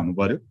पारदर्शिता हुनु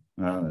पर्यो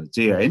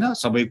चाहिँ हैन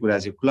सबै कुरा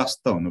चाहिँ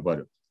खुलस्त हुनु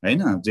पर्यो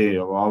हैन चाहिँ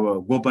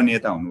अब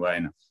गोपनीयता हुनु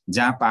भएन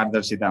जहाँ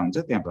पारदर्शिता हुन्छ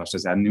त्यहाँ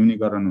भ्रष्टाचार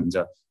न्यूनीकरण हुन्छ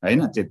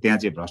हैन, त्यहाँ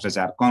चाहिँ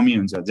भ्रष्टाचार कमी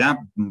हुन्छ। जहाँ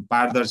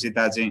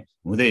पारदर्शिता चाहिँ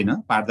हुँदैन,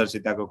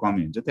 पारदर्शिताको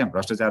कमी हुन्छ, त्यहाँ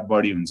भ्रष्टाचार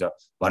बढी हुन्छ।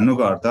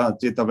 भन्नुको अर्थ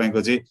चाहिँ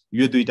तपाईको चाहिँ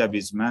यो दुईटा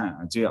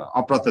बीचमा चाहिँ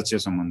अप्रत्यक्ष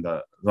सम्बन्ध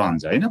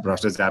रहन्छ हैन,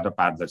 भ्रष्टाचार र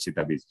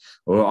पारदर्शिता बीच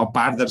हो। अब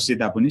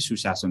पारदर्शिता पनि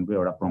सुशासनको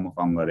एउटा प्रमुख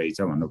अङ्ग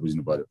रहेछ भनेर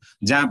बुझ्नु पर्यो।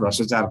 जहाँ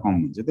भ्रष्टाचार कम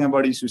हुन्छ त्यहाँ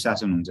बढी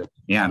सुशासन हुन्छ,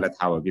 यहाँहरूलाई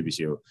थाहा भएको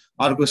विषय हो।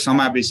 अर्को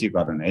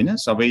समावेशीकरण हैन,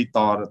 सबै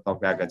तह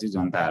तबकाका चाहिँ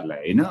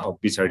जनताहरूलाई हैन, अब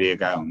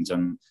पिछडिएका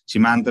हुन्छन्,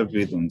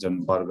 सीमान्तकृत हुन्छन्,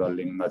 वर्ग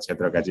लिङ्ग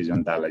क्षेत्रका चाहिँ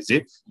जनतालाई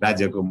चाहिँ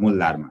राज्यको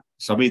मूलधारमा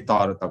सबै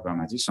तह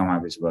तबकामा चाहिँ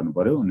समावेश गर्नु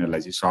पर्यो,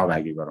 उनीहरूलाई चाहिँ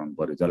सहभागी गराउनु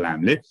पर्यो, जसलाई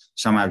हामीले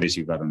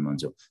समावेशीकरण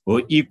भन्छौँ हो।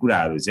 यी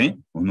कुराहरू चाहिँ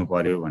हुनु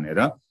पर्यो भनेर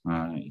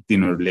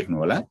तिनीहरू लेख्नु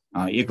होला।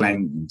 एक लाइन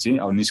चाहिँ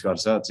अब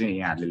निष्कर्ष चाहिँ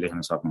यहाँहरूले लेख्न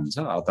सक्नुहुन्छ।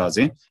 अथवा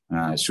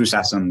चाहिँ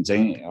सुशासन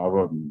चाहिँ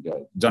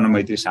अब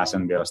जनमैत्री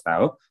शासन व्यवस्था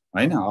हो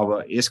हैन।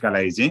 अब यसका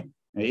लागि चाहिँ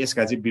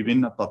यसका चाहिँ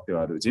विभिन्न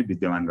तत्त्वहरू चाहिँ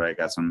विद्यमान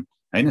रहेका छन्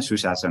हैन,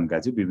 सुशासनका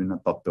चाहिँ विभिन्न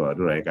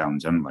तत्त्वहरू रहेका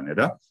हुन्छन्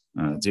भनेर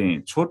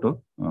चाहिँ छोटो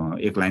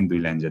एक लाइन दुई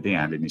लाइन जति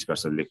यहाँले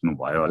निष्कर्ष लेख्नु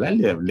भयो होला,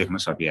 लेख्न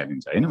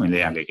सकिहालिन्छ हैन। मैले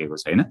यहाँ लेखेको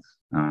छैन,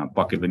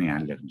 पक्कै पनि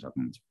यहाँले लेख्न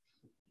सक्नुहुन्छ।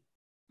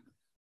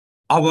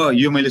 अब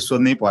यो मैले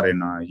सोध्नै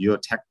परेन, यो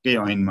ठ्याक्कै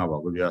ऐनमा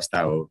भएको व्यवस्था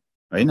हो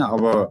हैन।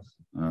 अब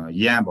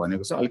यहाँ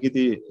भनेको छ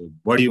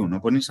अलिकति बढी हुन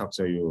पनि सक्छ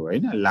यो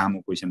हैन, लामो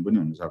क्वेसन पनि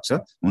हुन सक्छ।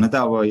 हुन त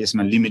अब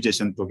यसमा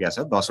लिमिटेसन तोक्या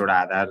छ, 10 वटा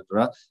आधार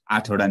र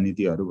 8 वटा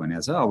नीतिहरू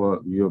भनेको छ।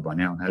 अब यो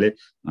भने हुनाले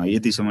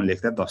यतिसम्म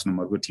लेख्दा 10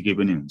 नम्बरको ठिकै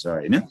पनि हुन्छ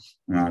हैन।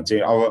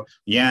 चाहिँ अब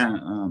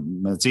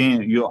यहाँ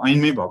चाहिँ यो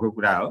ऐनमै भएको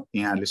कुरा हो,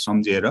 यहाँहरूले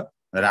सम्झेर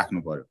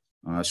राख्नु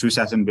पर्यो।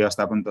 सुशासन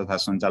व्यवस्थापन तथा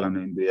सञ्चालन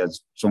ऐन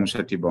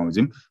 2064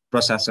 बमोजिम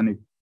प्रशासनिक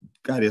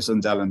कार्य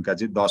सञ्चालनका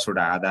चाहिँ 10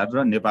 वटा आधार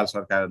र नेपाल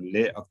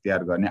सरकारले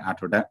अख्तियार गर्ने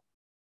 8 वटा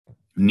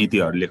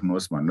नीतिहरू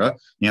लेख्नुहोस् भनेर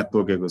यहाँ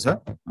तोकेको छ।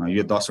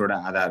 यो 10 वटा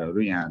आधारहरू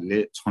यहाँहरूले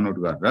छनौट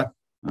गरेर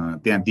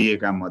त्यहाँ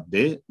दिएका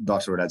मध्ये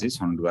 10 वटा चाहिँ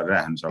छनौट गरेर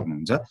राख्न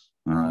सक्नुहुन्छ।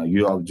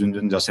 यो अब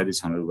जुन जसरी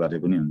छनौट गरे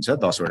पनि हुन्छ,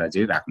 10 वटा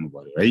चाहिँ राख्नु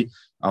पर्यो है।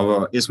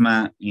 अब यसमा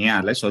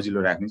यहाँहरूलाई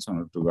सजिलो राख्ने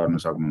छनौट गर्न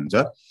सक्नुहुन्छ।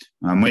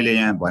 मैले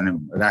यहाँ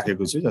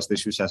राखेको छु, जस्तै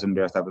सुशासन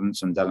व्यवस्थापन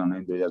सञ्चालन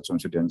ऐन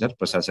 2064 अनुसार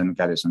प्रशासनिक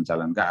कार्य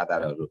सञ्चालनका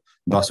आधारहरू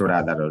 10 वटा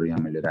आधारहरू यहाँ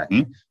मैले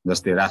राखेँ।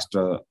 जस्तै राष्ट्र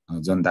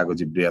जनताको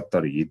चाहिँ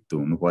बृहत्तर हित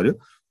हुनु पर्यो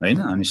हैन,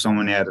 अनि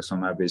समन्वय र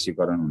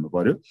समावेशीकरण हुनु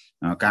पर्यो,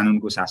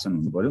 कानुनको शासन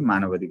हुनु पर्यो,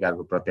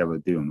 मानवाधिकारको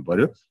प्रत्याभूति हुनु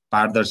पर्यो,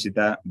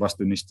 पारदर्शिता,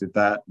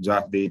 वस्तुनिष्ठता,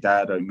 जवाफदेहिता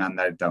र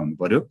इमानदारिता हुनु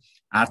पर्यो,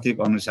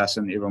 आर्थिक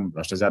अनुशासन एवं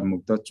भ्रष्टाचार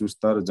मुक्त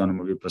चुस्त र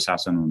जनमुखी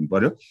प्रशासन हुनु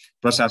पर्यो,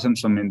 प्रशासन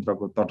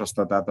संयन्त्रको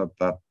तटस्थता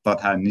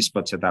तथा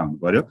निष्पक्षता हुनु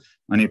पर्यो,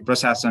 अनि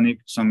प्रशासनिक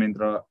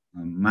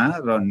संयन्त्रमा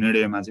र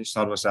निर्णयमा चाहिँ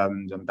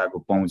सर्वसाधारण जनताको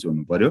पहुँच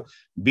हुनु पर्यो,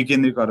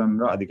 विकेन्द्रीकरण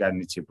र अधिकार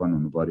निक्षेपण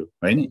हुनु पर्यो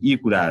हैन। यी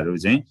कुराहरू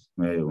चाहिँ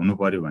हुनु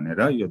पर्यो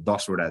भनेर यो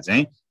 10 वटा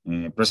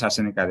चाहिँ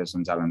प्रशासनिक कार्य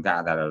सञ्चालनका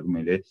आधारहरू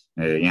मैले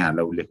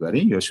यहाँहरूलाई उल्लेख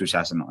गरेँ। यो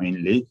सुशासन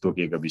ऐनले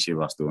तोकेका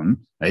विषयवस्तु हुन्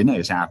हैन।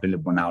 यसमा आफैले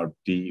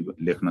बनावटी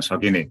लेख्न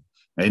सकिने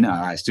हैन,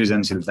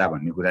 सृजनशीलता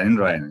भन्ने कुरा पनि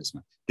रहेन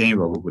यसमा। त्यही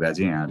भएको कुरा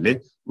चाहिँ यहाँहरूले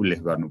उल्लेख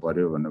गर्नु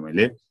पर्यो भनेर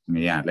मैले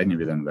यहाँहरूलाई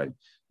निवेदन गरेँ।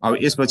 अब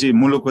यसपछि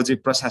मुलुकको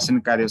चाहिँ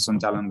प्रशासनिक कार्य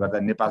सञ्चालन गर्दा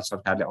नेपाल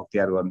सरकारले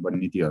अख्तियार गर्नुपर्ने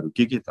नीतिहरू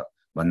के त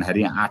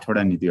भन्दाखेरि 8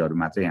 वटा नीतिहरू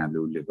मात्र यहाँले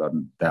उल्लेख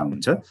गर्दा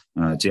हुन्छ।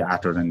 चाहिँ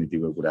 8 वटा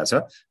नीतिको कुरा छ।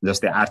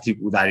 जस्तै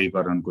आर्थिक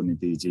उदारीकरणको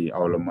नीति चाहिँ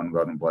अवलम्बन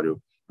गर्नु पर्यो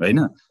हैन।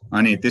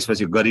 अनि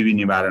त्यसपछि गरिबी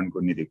निवारणको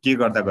नीति, के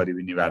गर्दा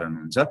गरिबी निवारण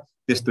हुन्छ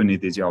त्यस्तो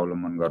नीति चाहिँ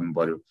अवलम्बन गर्नु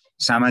पर्यो।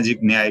 सामाजिक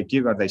न्याय के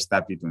गर्दा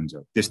स्थापित हुन्छ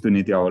त्यस्तो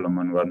नीति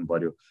अवलम्बन गर्नु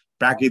पर्यो।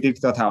 प्राकृतिक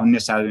तथा अन्य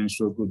सार्वजनिक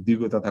स्रोतको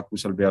दिगो तथा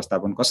कुशल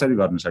व्यवस्थापन कसरी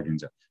गर्न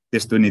सकिन्छ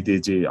त्यस्तो नीति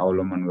चाहिँ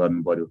अवलम्बन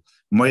गर्नु पर्यो।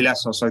 महिला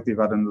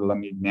सशक्तिकरण र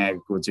लैङ्गिक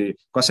न्यायको चाहिँ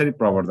कसरी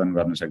प्रवर्धन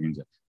गर्न सकिन्छ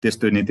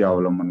त्यस्तो नीति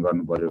अवलम्बन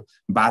गर्नु पर्यो।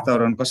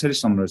 वातावरण कसरी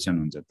संरक्षण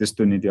हुन्छ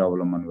त्यस्तो नीति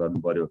अवलम्बन गर्नु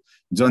पर्यो।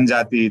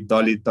 जनजाति,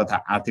 दलित तथा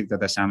आर्थिक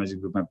तथा सामाजिक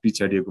रूपमा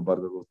पिछडिएको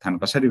वर्गको उत्थान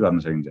कसरी गर्न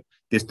सकिन्छ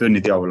त्यस्तो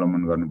नीति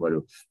अवलम्बन गर्नु पर्यो।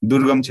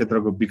 दुर्गम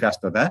क्षेत्रको विकास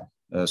तथा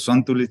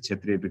सन्तुलित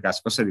क्षेत्रीय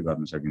विकास कसरी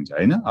गर्न सकिन्छ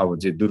हैन। अब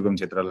चाहिँ दुर्गम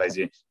क्षेत्रलाई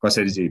चाहिँ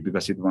कसरी चाहिँ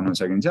विकसित बनाउन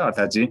सकिन्छ,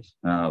 अर्थात् चाहिँ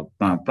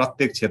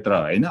प्रत्येक क्षेत्र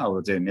हैन।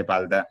 अब चाहिँ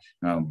नेपाल त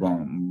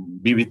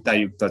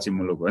विविधतायुक्त चाहिँ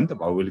मुलुक हो नि त,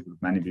 भौगोलिक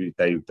रूपमा नि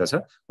विविधतायुक्त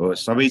छ हो।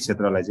 सबै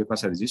क्षेत्रलाई चाहिँ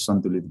कसरी चाहिँ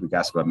सन्तुलित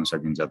विकास गर्न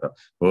सकिन्छ त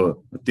हो,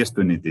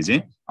 त्यस्तो नीति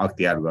चाहिँ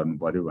अख्तियार गर्नु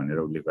पर्यो भनेर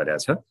उल्लेख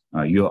गरेको छ।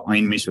 यो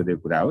ऐनमै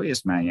सोधेको कुरा हो।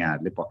 यसमा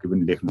यहाँहरूले पक्कै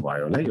पनि लेख्नु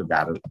भयो होला, यो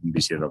गाह्रो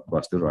विषय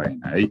वस्तु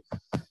रहेन है।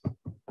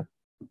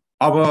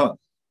 अब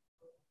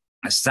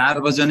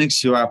सार्वजनिक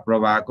सेवा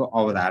प्रवाहको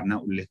अवधारणा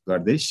उल्लेख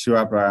गर्दै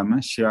सेवा प्रवाहमा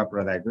सेवा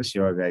प्रदायक र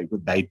सेवाग्राहीको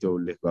दायित्व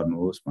उल्लेख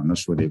गर्नुहोस् भनेर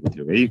सोधेको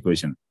थियो है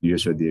क्वेसन। यो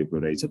सोधिएको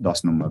रहेछ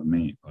 10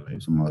 नम्बरमै होला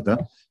सम्भवतः।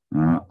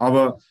 अब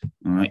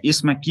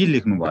यसमा के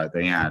लेख्नु भयो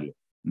त यहाँहरूले,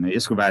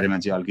 यसको बारेमा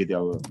चाहिँ अलिकति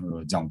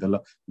अब जाउँ त ल।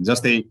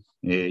 जस्तै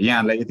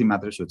यहाँहरूलाई यति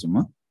मात्र सोध्छु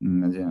म,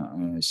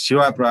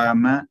 सेवा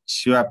प्रवाहमा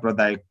सेवा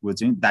प्रदायकको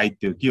चाहिँ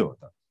दायित्व के हो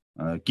त,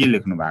 के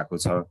लेख्नु भएको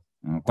छ,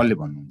 कसले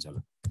भन्नुहुन्छ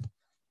ल।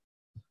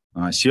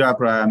 सेवा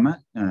प्रवाहमा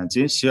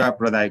चाहिँ सेवा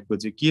प्रदायकको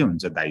चाहिँ के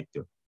हुन्छ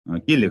दायित्व,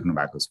 के लेख्नु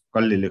भएको छ,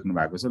 कसले लेख्नु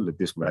भएको छ ल,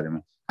 त्यसको बारेमा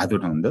हात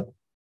उठाउनु त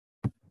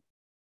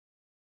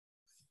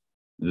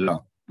ल।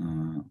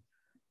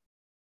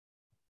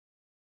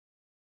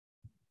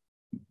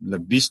 ल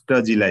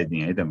विष्टजीलाई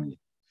दिएँ है त मैले,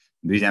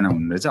 दुईजना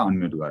हुनुहुँदैछ,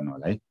 अनम्युट गर्नु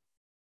होला है।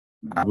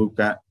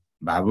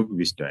 भावुक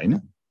विष्ट होइन,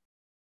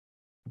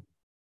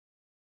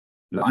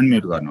 ल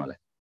अनम्युट गर्नु होला।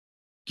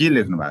 के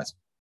लेख्नु भएको छ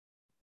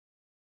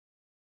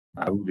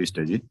भावुक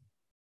विष्टजी?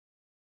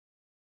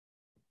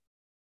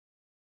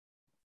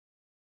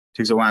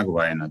 ठिक छ, उहाँको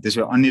भएन।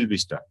 त्यसो अनिल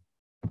विष्ट,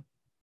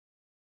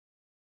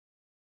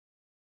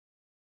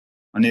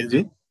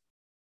 अनिलजी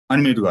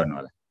अनम्युट गर्नु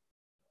होला।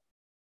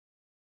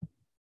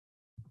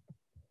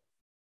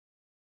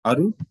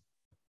 अरू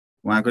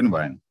उहाँको नि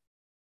भएन।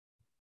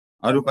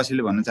 अरू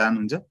कसैले भन्न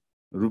चाहनुहुन्छ?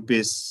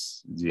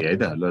 रूपेशजी है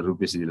त, ल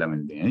रूपेशजीलाई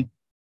मैले दिएँ है।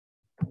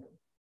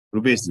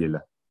 रूपेशजी ल।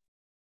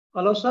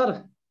 Hello sir.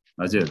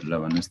 हजुर, ल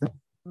भन्नुहोस् त।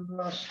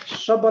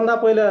 सबभन्दा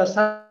पहिला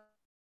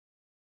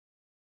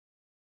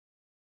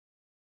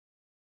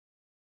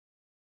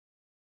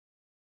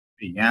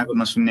यहाँको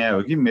नसुन्ने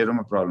हो कि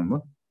मेरोमा प्रब्लम हो?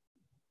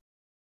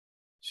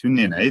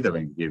 सुन्नेन है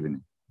तपाईँको केही पनि?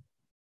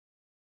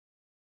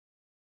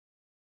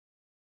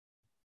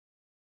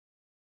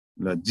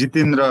 ल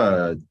जितेन्द्र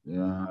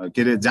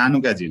के अरे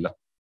जानुकाजी, ल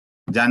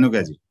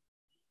जानुकाजी।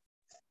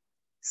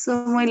 सो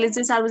मैले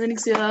चाहिँ सार्वजनिक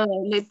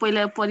सेवाले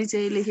पहिला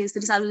परिचय लेखेँ।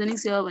 यसरी सार्वजनिक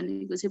सेवा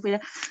भनेको चाहिँ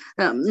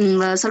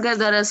पहिला सरकार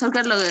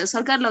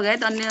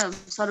लगायत अन्य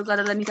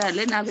सरकार र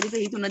निकायहरूले नागरिकको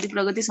हित, उन्नति,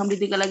 प्रगति,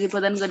 समृद्धिका लागि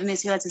प्रदान गरिने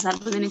सेवा चाहिँ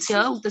सार्वजनिक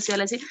सेवा। उक्त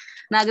सेवालाई चाहिँ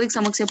नागरिक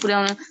समक्ष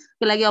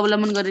पुर्याउनको लागि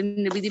अवलम्बन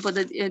गरिने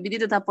विधि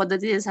तथा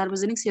पद्धति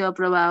सार्वजनिक सेवा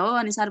प्रवाह हो।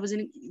 अनि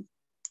सार्वजनिक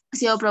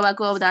सेवा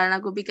प्रवाहको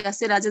अवधारणाको विकास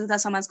चाहिँ राज्य तथा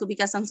समाजको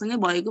विकास सँगसँगै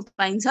भएको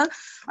पाइन्छ।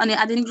 अनि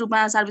आधुनिक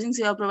रूपमा सार्वजनिक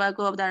सेवा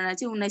प्रवाहको अवधारणा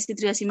चाहिँ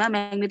 1983 मा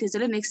म्याग्नेट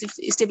थेचरले नेक्स्ट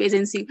स्टेप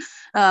एजेन्सी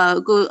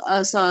को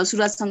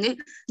सुरुवातसँगै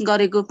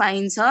गरेको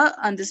पाइन्छ।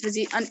 अनि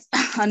त्यसपछि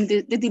अनि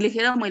त्यति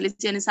लेखेर मैले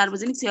चाहिँ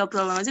सार्वजनिक सेवा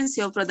प्रवाहमा चाहिँ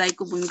सेवा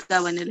प्रदायकको भूमिका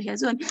भनेर लेखेको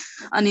छु।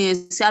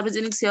 अनि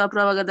सार्वजनिक सेवा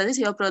प्रवाह गर्दा चाहिँ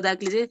सेवा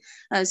प्रदायकले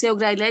चाहिँ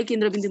सेवाग्राहीलाई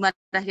केन्द्रबिन्दुमा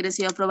राखेर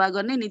सेवा प्रवाह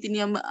गर्ने, नीति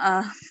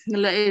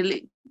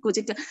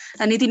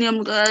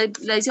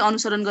नियमलाई चाहिँ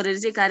अनुसरण गरेर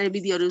चाहिँ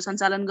कार्यविधिहरू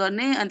सञ्चालन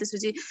गर्ने। अनि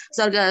त्यसपछि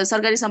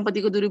सरकारी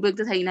सम्पत्तिको दुरुपयोग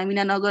तथा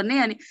हिनामिना नगर्ने,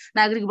 अनि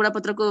नागरिक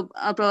बडापत्रको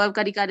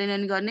प्रभावकारी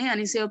कार्यान्वयन गर्ने।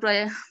 अनि सेवा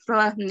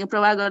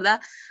प्रवाह गर्दा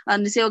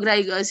अनि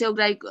सेवाग्राहीलाई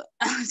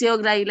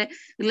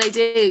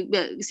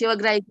चाहिँ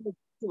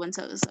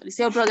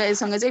सेवा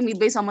प्रदायकसँग चाहिँ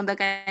मितव्ययी सम्बन्ध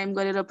कायम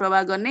गरेर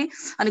प्रवाह गर्ने।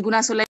 अनि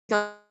गुनासोलाई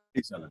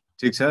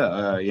ठिक छ,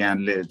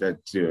 यहाँले त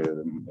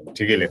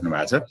ठिकै लेख्नु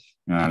भएको छ।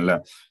 ल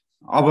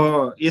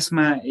अब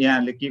यसमा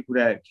यहाँले के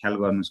कुरा ख्याल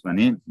गर्नुहोस्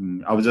भने,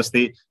 अब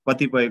जस्तै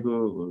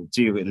कतिपयको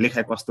चाहिँ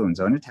लेखाइ कस्तो हुन्छ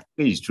भने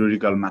ठ्याक्कै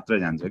हिस्टोरिकल मात्र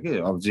जान्छ कि,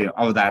 अब चाहिँ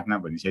अवधारणा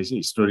भनिसकेपछि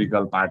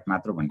हिस्टोरिकल पार्ट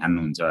मात्र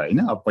भन्नुहुन्छ होइन।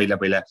 अब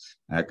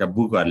पहिलाका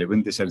बुकहरूले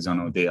पनि त्यसरी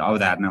जनाउँथे,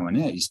 अवधारणा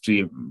भने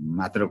हिस्ट्री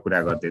मात्र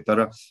कुरा गर्थे।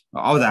 तर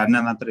अवधारणा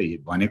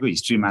मात्र भनेको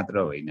हिस्ट्री मात्र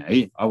होइन है।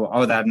 अब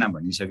अवधारणा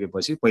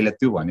भनिसकेपछि पहिला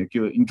त्यो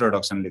भनेको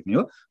इन्ट्रोडक्सन लेख्ने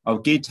हो। अब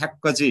केही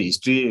ठ्याक्क चाहिँ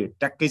हिस्ट्री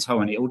ट्याक्कै छ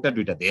भने एउटा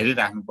दुइटा धेरै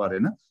राख्नु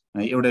परेन,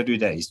 एउटा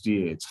दुइटा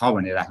हिस्ट्री छ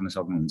भने राख्न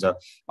सक्नुहुन्छ।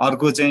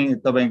 अर्को चाहिँ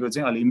तपाईँको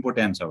चाहिँ अलिक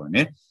इम्पोर्टेन्ट छ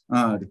भने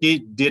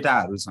केही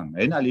डेटाहरू छन्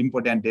होइन, अलिक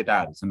इम्पोर्टेन्ट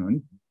डेटाहरू छन् भने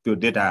त्यो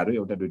डेटाहरू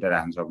एउटा दुइटा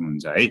राख्न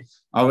सक्नुहुन्छ है।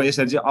 अब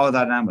यसरी चाहिँ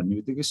अवधारणा भन्ने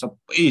बित्तिकै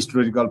सबै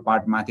हिस्टोरिकल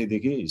पार्ट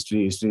माथिदेखि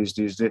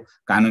हिस्ट्री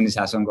कानुनी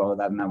शासनको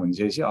अवधारणा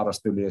भनिसकेपछि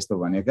अरस्तोले यस्तो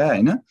भनेका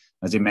होइन,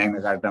 चाहिँ म्याग्ना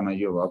कार्टामा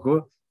यो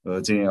भएको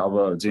चाहिँ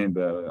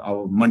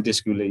अब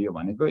मन्टेस्क्यूले यो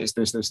भनेको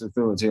यस्तो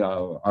चाहिँ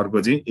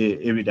अर्को चाहिँ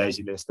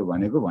एभिडाइसीले यस्तो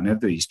भनेको भनेर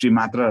त्यो हिस्ट्री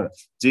मात्र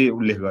चाहिँ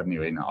उल्लेख गर्ने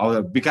होइन।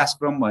 अब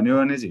विकासक्रम भन्यो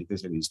भने चाहिँ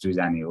त्यसरी हिस्ट्री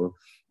जाने हो,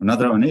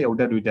 नत्र भने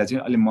एउटा दुइटा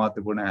चाहिँ अलिक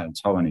महत्त्वपूर्ण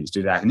छ भने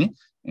हिस्ट्री राख्ने,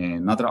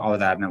 नत्र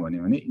अवधारणा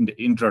भन्यो भने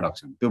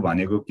इन्ट्रोडक्सन त्यो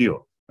भनेको के हो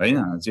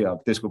होइन, चाहिँ अब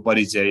त्यसको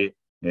परिचय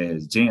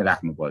चाहिँ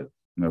राख्नु पर्यो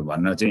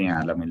भन्न चाहिँ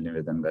यहाँलाई मैले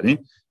निवेदन गरेँ।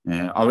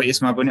 अब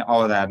यसमा पनि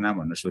अवधारणा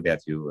भन्न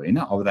सोधेको थियो होइन।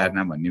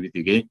 अवधारणा भन्ने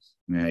बित्तिकै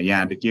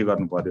यहाँले के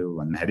गर्नु पर्यो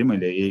भन्दाखेरि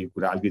मैले यही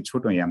कुरा अलिकति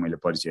छोटो यहाँ मैले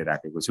परिचय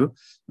राखेको छु।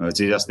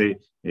 चाहिँ जस्तै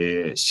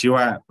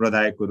सेवा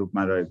प्रदायकको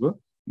रूपमा रहेको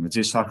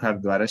चाहिँ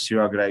सरकारद्वारा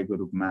सेवाग्राहीको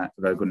रूपमा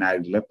रहेको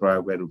नागरिकलाई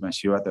प्रभावकारी रूपमा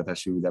सेवा तथा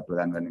सुविधा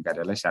प्रदान गर्ने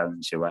कार्यलाई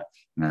सार्वजनिक सेवा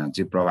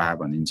चाहिँ प्रवाह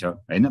भनिन्छ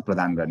होइन।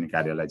 प्रदान गर्ने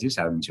कार्यलाई चाहिँ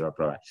सार्वजनिक सेवा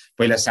प्रवाह।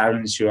 पहिला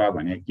सार्वजनिक सेवा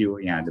भनेको के हो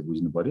यहाँले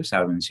बुझ्नु पर्यो।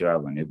 सार्वजनिक सेवा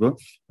भनेको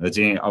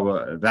चाहिँ अब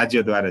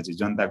राज्यद्वारा चाहिँ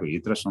जनताको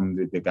हित र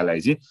समृद्धिका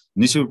लागि चाहिँ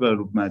निःशुल्क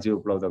रूपमा चाहिँ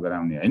उपलब्ध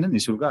गराउने होइन,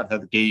 निःशुल्क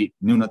अर्थात् केही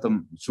न्यूनतम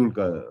शुल्क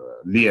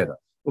लिएर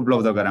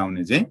उपलब्ध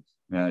गराउने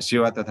चाहिँ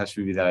सेवा तथा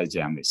सुविधालाई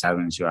चाहिँ हामीले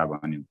सार्वजनिक सेवा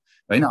भन्यौँ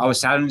होइन। अब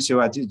सार्वजनिक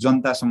सेवा चाहिँ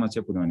जनता समक्ष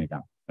पुर्याउने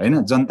काम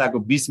होइन, जनताको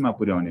बिचमा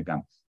पुर्याउने काम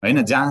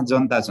होइन। जहाँ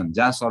जनता छन्,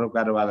 जहाँ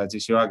सरकारवाला चाहिँ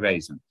सेवाग्राही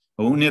छन्,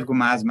 उनीहरूको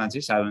माझमा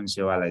चाहिँ सार्वजनिक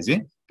सेवालाई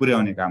चाहिँ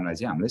पुर्याउने कामलाई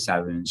चाहिँ हामीले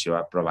सार्वजनिक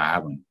सेवा प्रवाह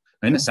भन्छौँ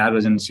होइन।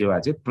 सार्वजनिक सेवा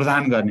चाहिँ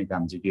प्रदान गर्ने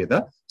काम चाहिँ के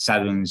त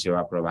सार्वजनिक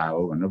सेवा प्रवाह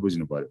हो भनेर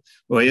बुझ्नु पर्यो।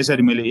 हो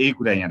यसरी मैले यही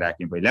कुरा यहाँ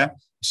राखेँ। पहिला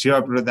सेवा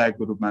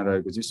प्रदायकको रूपमा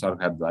रहेको चाहिँ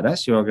सरकारद्वारा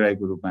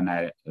सेवाग्राहीको रूपमा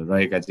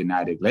रहेका चाहिँ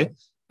नागरिकलाई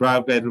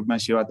प्रभावकारी रूपमा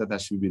सेवा तथा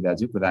सुविधा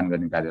चाहिँ प्रदान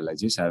गर्ने कार्यलाई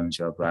चाहिँ सार्वजनिक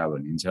सेवा प्रवाह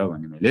भनिन्छ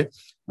भने मैले।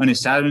 अनि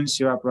सार्वजनिक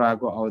सेवा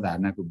प्रवाहको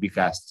अवधारणाको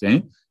विकास चाहिँ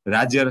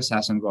राज्य र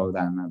शासनको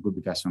अवधारणाको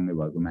विकाससँगै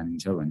भएको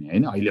मानिन्छ भने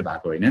होइन। अहिले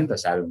भएको होइन नि त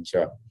सार्वजनिक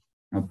सेवा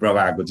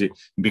प्रवाहको चाहिँ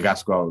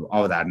विकासको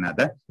अवधारणा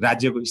त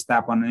राज्यको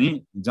स्थापना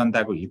नै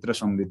जनताको हित र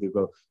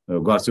समृद्धिको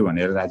गर्छु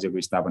भनेर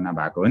राज्यको स्थापना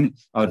भएको हो नि।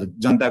 अब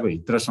जनताको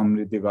हित र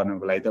समृद्धि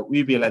गर्नको लागि त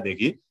उही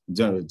बेलादेखि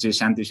चाहिँ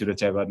शान्ति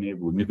सुरक्षा गर्ने,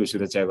 भूमिको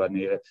सुरक्षा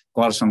गर्ने,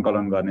 कर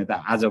सङ्कलन गर्ने त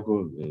आजको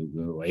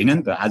होइन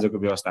नि त, आजको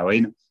व्यवस्था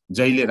होइन।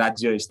 जहिले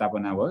राज्य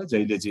स्थापना भयो,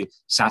 जहिले चाहिँ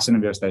शासन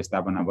व्यवस्था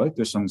स्थापना भयो,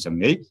 त्यो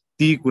सँगसँगै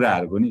ती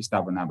कुराहरूको नि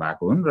स्थापना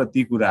भएको हुन् र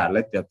ती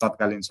कुराहरूलाई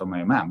तत्कालीन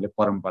समयमा हामीले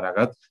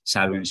परम्परागत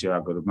सार्वजनिक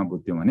सेवाको रूपमा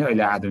बुझ्थ्यौँ भने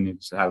अहिले आधुनिक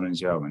सार्वजनिक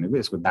सेवा भनेको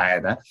यसको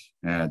दायरा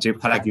चाहिँ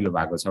फराकिलो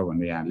भएको छ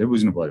भन्ने यहाँले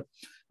बुझ्नु पर्यो।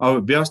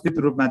 अब व्यवस्थित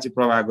रूपमा चाहिँ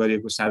प्रवाह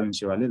गरिएको सार्वजनिक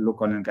सेवाले लोक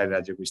कल्याणकारी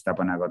राज्यको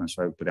स्थापना गर्न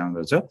सहयोग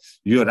पुर्याउँदछ।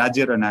 यो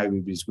राज्य र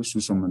नागरिक बीचको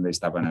सुसम्बन्ध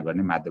स्थापना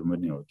गर्ने माध्यम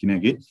पनि हो,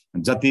 किनकि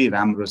जति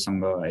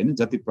राम्रोसँग होइन,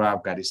 जति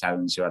प्रभावकारी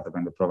सार्वजनिक सेवा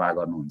तपाईँले प्रवाह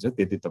गर्नुहुन्छ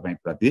त्यति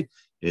तपाईँप्रति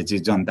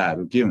चाहिँ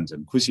जनताहरू के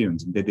हुन्छन्, खुसी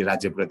हुन्छन्, त्यति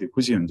राज्यप्रति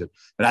खुसी हुन्छन्।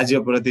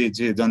 राज्यप्रति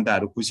चाहिँ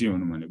जनताहरू खुसी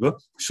हुनु भनेको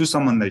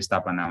सुसम्बन्ध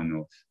स्थापना हुनु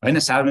हो होइन।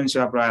 सार्वजनिक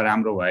सेवा प्रवाह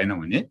राम्रो भएन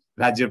भने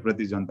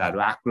राज्यप्रति जनताहरू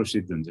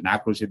आक्रोशित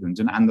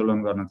हुन्छन्,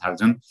 आन्दोलन गर्न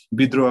थाल्छन्,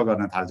 विद्रोह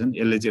गर्न थाल्छन्।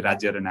 यसले चाहिँ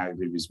राज्य र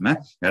नागरिक बीचमा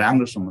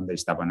राम्रो सम्बन्ध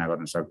स्थापना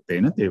गर्न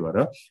सक्दैन। त्यही भएर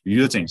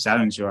यो चाहिँ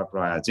सार्वजनिक सेवा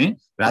प्रवाह चाहिँ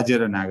राज्य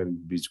र नागरिक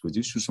बीचको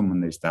चाहिँ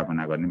सुसम्बन्ध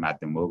स्थापना गर्ने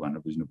माध्यम हो भनेर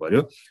बुझ्नु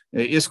पर्यो।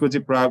 यसको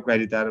चाहिँ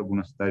प्रभावकारिता र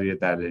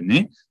गुणस्तरीयताले नै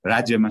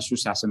राज्यमा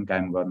सुशासन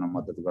कायम गर्न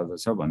मद्दत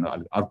गर्दछ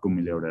भनेर अर्को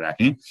मैले एउटा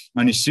राखेँ।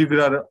 अनि शीघ्र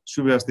र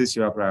सुव्यवस्थित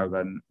सेवा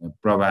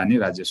प्रवाह नै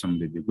राज्य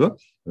समृद्धिको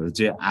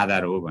चाहिँ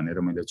आधार हो भनेर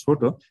मैले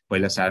छोटो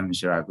पहिला सार्वजनिक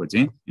सेवाको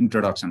चाहिँ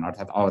इन्ट्रोडक्सन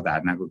अर्थात्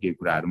अवधारणाको केही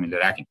कुराहरू मैले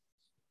राखेँ।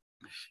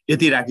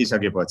 यति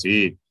राखिसकेपछि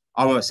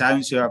अब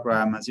सार्वजनिक सेवा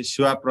प्रवाहमा चाहिँ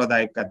सेवा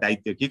प्रदायकका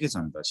दायित्व के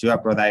छन् त? सेवा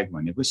प्रदायक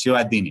भनेको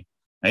सेवा दिने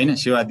होइन,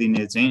 सेवा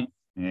दिने चाहिँ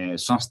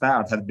संस्था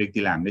अर्थात्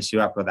व्यक्तिलाई हामीले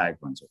सेवा प्रदायक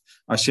भन्छौँ।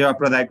 अब सेवा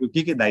प्रदायकको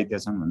के दायित्व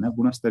छन् भन्दा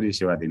गुणस्तरीय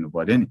सेवा दिनु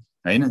पर्यो नि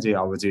होइन। चाहिँ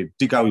अब चाहिँ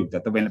टिकाउयुक्त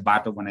तपाईँले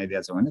बाटो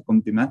बनाइदिएको छ भने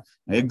कम्तीमा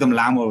एकदम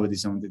लामो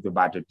अवधिसम्म त्यो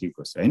बाटो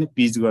टिकोस् होइन।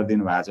 पिच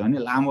गरिदिनु भएको छ भने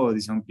लामो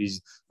अवधिसम्म पिच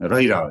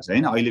रहिरहोस्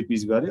होइन। अहिले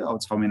पिच गर्यो, अब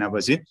 6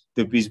 महिनापछि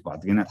त्यो पिच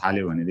भत्किन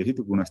थाल्यो भनेदेखि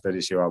त्यो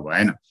गुणस्तरीय सेवा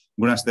भएन।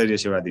 गुणस्तरीय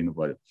सेवा दिनु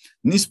पर्यो।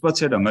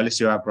 निष्पक्ष ढङ्गले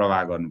सेवा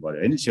प्रवाह गर्नु पर्यो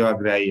होइन।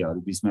 सेवाग्राहीहरू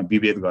बिचमा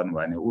विभेद गर्नु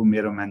भएन। ऊ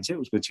मेरो मान्छे,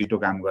 उसको छिटो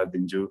काम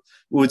गरिदिन्छु,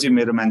 ऊ चाहिँ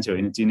मेरो मान्छे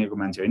होइन, चिनेको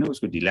मान्छे होइन,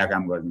 उसको ढिला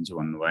काम गरिदिन्छु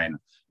भन्नु भएन।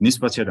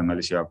 निष्पक्ष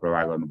ढङ्गले सेवा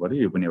प्रवाह गर्नु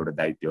पर्यो, यो पनि एउटा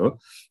दायित्व हो।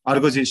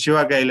 अर्को चाहिँ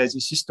सेवाग्राहीलाई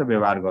चाहिँ शिष्ट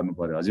व्यवहार गर्नु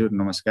पर्यो। हजुर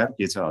नमस्कार,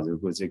 के छ,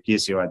 हजुरको चाहिँ के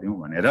सेवा दिउँ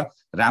भनेर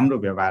राम्रो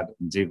व्यवहार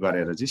चाहिँ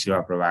गरेर चाहिँ सेवा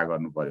प्रवाह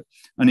गर्नु पर्यो।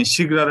 अनि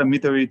शीघ्र र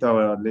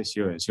मितव्ययितले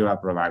सेवा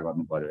प्रवाह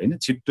गर्नु पर्यो होइन।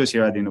 छिट्टो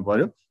सेवा दिनु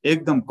पर्यो,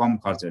 एकदम कम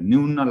खर्च,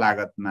 न्यून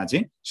लागतमा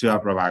चाहिँ सेवा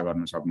प्रवाह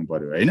गर्न सक्नु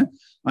पर्यो होइन।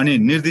 अनि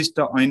निर्दिष्ट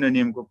ऐन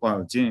नियमको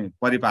चाहिँ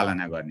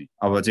परिपालना गर्ने।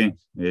 अब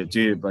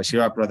चाहिँ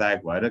सेवा प्रदायक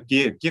भएर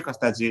के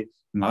कस्ता चाहिँ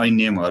ऐन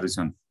नियमहरू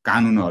छन्,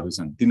 कानुनहरू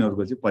छन्,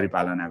 तिनीहरूको चाहिँ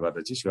परिपालना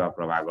गरेर चाहिँ सेवा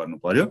प्रवाह गर्नु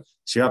पर्यो।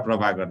 सेवा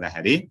प्रवाह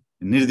गर्दाखेरि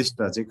निर्दिष्ट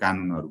चाहिँ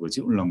कानुनहरूको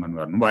चाहिँ उल्लङ्घन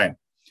गर्नु भएन।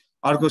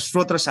 अर्को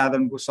स्रोत र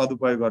साधनको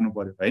सदुपयोग गर्नु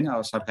पर्यो होइन।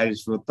 अब सरकारी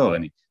स्रोत त हो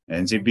नि,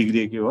 चाहिँ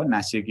बिग्रियो के भयो,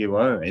 नासियो के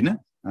भयो होइन,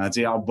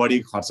 चाहिँ अब बढी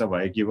खर्च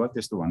भयो के भयो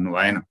त्यस्तो भन्नु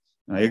भएन।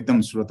 एकदम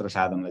स्रोत र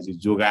साधनलाई चाहिँ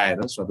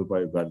जोगाएर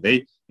सदुपयोग गर्दै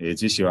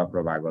चाहिँ सेवा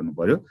प्रवाह गर्नु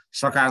पर्यो।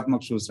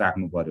 सकारात्मक सोच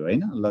राख्नु पर्यो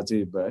होइन। ल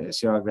चाहिँ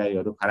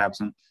सेवाग्राहीहरू खराब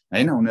छन्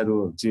होइन, उनीहरू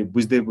चाहिँ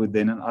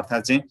बुझ्दैनन्,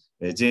 अर्थात्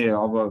चाहिँ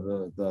अब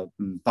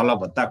तलब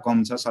भत्ता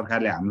कम छ,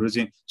 सरकारले हाम्रो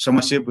चाहिँ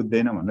समस्या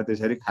बुझ्दैन भनेर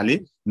त्यसरी खालि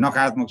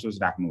नकारात्मक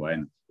सोच राख्नु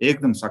भएन।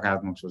 एकदम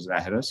सकारात्मक सोच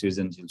राखेर,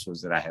 सृजनशील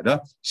सोच राखेर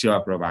सेवा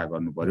प्रवाह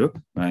गर्नु पर्यो।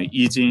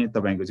 यी चाहिँ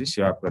तपाईँको चाहिँ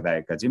सेवा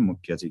प्रदायकका चाहिँ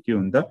मुख्य चाहिँ के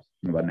हुन् त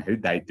भन्दाखेरि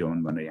दायित्व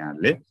हुन् भनेर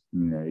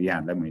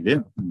यहाँहरूलाई मैले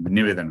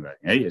निवेदन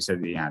गरेँ है।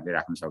 यसरी यहाँहरूले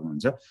राख्न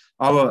सक्नुहुन्छ।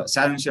 अब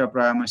सार्वजनिक सेवा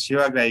प्रवाहमा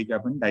सेवाग्राहीका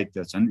पनि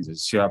दायित्व छन्।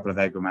 सेवा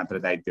प्रदायकको मात्र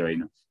दायित्व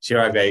होइन,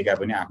 सेवाग्राहीका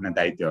पनि आफ्ना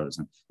दायित्वहरू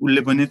छन्।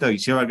 उसले पनि त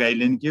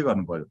सेवाग्राहीले नि के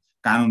गर्नु पर्यो,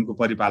 कानुनको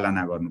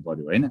परिपालना गर्नु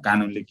पर्यो होइन।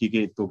 कानुनले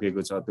के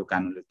तोकेको छ त्यो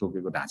कानुनले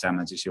तोकेको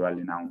ढाँचामा चाहिँ सेवा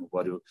लिन आउनु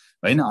पर्यो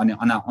होइन। अनि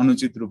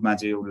अनुचित रूपमा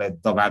चाहिँ उसलाई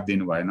दबाब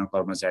दिनु भएन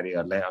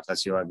कर्मचारीहरूलाई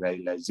अर्थात्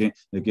सेवाग्राहीलाई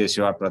चाहिँ के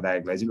सेवा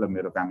प्रदायकलाई चाहिँ ल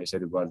मेरो काम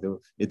यसरी गरिदेऊ,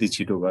 यति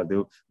छिटो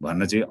गरिदेऊ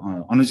भनेर चाहिँ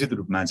अनुचित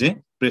रूपमा चाहिँ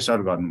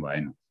प्रेसर गर्नु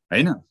भएन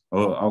होइन।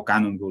 हो, अब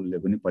कानुनको उसले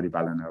पनि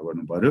परिपालना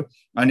गर्नु पर्यो।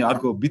 अनि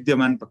अर्को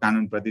विद्यमान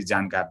कानुनप्रति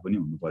जानकार पनि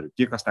हुनु पर्यो।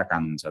 के कस्ता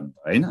कानुन छन्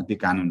त होइन, त्यो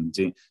कानुन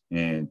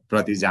चाहिँ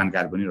प्रति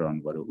जानकार पनि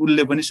रहनु पर्यो।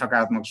 उसले पनि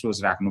सकारात्मक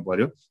सोच राख्नु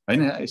पर्यो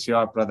होइन।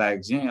 सेवा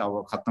प्रदायक चाहिँ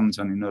अब खत्तम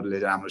छन्, यिनीहरूले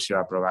राम्रो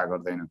सेवा प्रवाह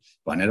गर्दैनन्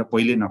भनेर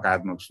पहिले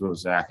नकारात्मक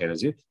सोच राखेर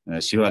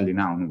चाहिँ सेवा लिन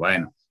आउनु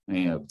भएन।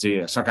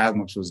 चाहिँ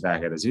सकारात्मक सोच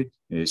राखेर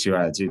चाहिँ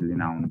सेवा चाहिँ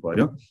लिन आउनु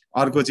पर्यो।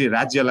 अर्को चाहिँ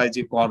राज्यलाई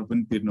चाहिँ कर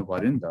पनि तिर्नु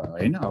पर्यो नि त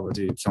होइन। अब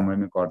चाहिँ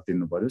समयमै कर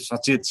तिर्नु पर्यो।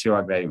 सचेत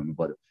सेवाग्राही हुनु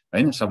पर्यो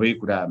होइन। सबै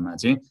कुरामा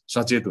चाहिँ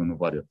सचेत हुनु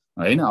पर्यो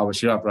होइन। अब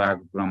सेवा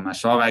प्रवाहको क्रममा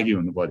सहभागी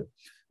हुनु पर्यो।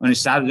 अनि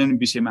सार्वजनिक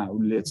विषयमा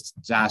उसले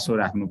चासो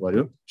राख्नु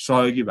पर्यो,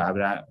 सहयोगी भाव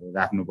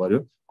राख्नु पर्यो,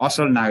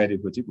 असल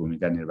नागरिकको चाहिँ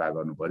भूमिका निर्वाह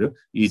गर्नु पर्यो।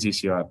 यी चाहिँ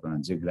सेवा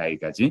चाहिँ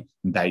ग्राहीका चाहिँ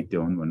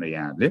दायित्व हुन् भनेर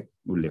यहाँहरूले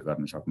उल्लेख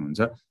गर्न सक्नुहुन्छ।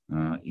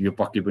 यो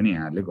पक्कै पनि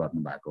यहाँहरूले गर्नु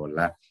भएको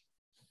होला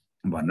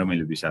भनेर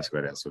मैले विश्वास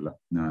गरेको छु। ल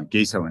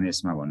केही छ भने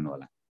यसमा भन्नु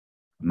होला,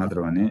 नत्र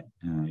भने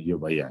यो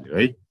भइहाल्यो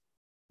है।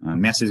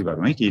 म्यासेज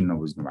गरौँ है केही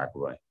नबुझ्नु भएको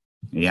भए।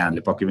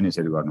 यहाँहरूले पक्कै पनि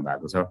यसरी गर्नु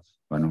भएको छ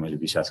भन्नु मैले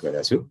विश्वास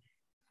गरेको छु।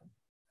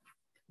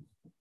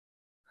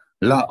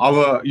 ल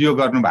अब यो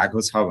गर्नु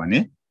भएको छ भने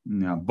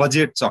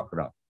बजेट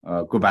चक्र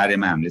को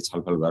बारेमा हामीले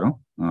छलफल गरौँ।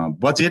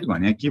 बजेट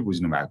भने के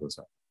बुझ्नु भएको छ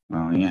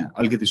यहाँ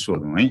अलिकति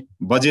सोधौँ है।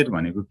 बजेट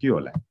भनेको के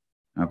होला?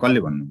 कसले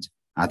भन्नुहुन्छ?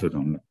 हात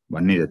उठाउनु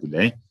भन्ने जतिले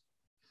है,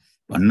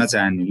 भन्न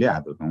चाहनेले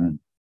हात उठाउँ।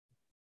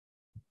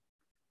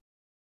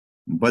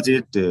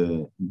 बजेट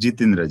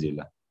जितेन्द्रजी,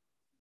 ल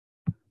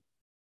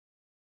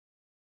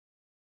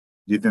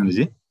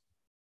जितेन्द्रजी।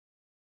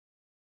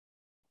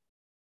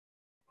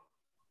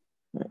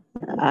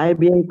 आय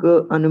व्ययको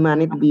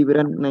अनुमानित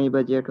विवरण नै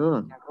बजेट हो।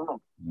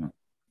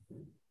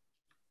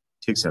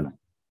 ठिक छ ल।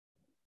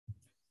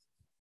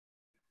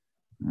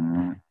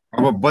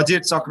 अब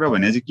बजेट चक्र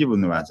भने चाहिँ के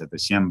बुझ्नु भएको छ त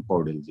श्याम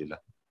पौडेलजी? ल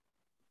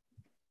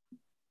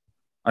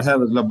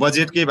अर्थात् ल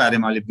बजेटकै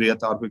बारेमा अलिक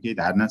बृहत अर्को केही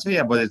धारणा छ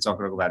या बजेट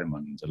चक्रको बारेमा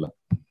भन्नुहुन्छ? ल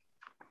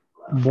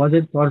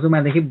बजेट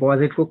तर्जुमादेखि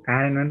बजेटको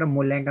कार्यान्वयन र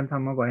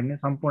मूल्याङ्कनसम्म गर्ने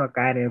सम्पूर्ण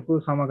कार्यहरूको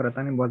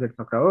समग्रता नै बजेट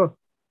चक्र हो।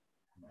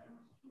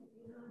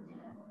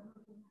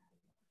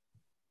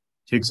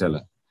 ठिक छ ल।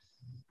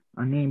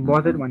 अनि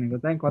बजेट भनेको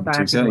चाहिँ कता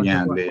ठिक छ,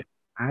 यहाँले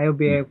आय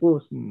व्ययको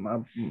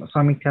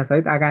समीक्षा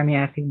सहित आगामी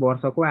आर्थिक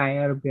वर्षको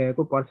आय र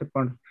व्ययको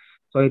प्रक्षेपण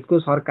सहितको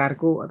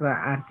सरकारको र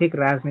आर्थिक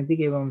राजनीतिक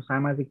एवं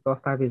सामाजिक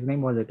दस्तावेज नै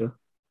बजेट हो।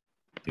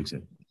 ठिक छ,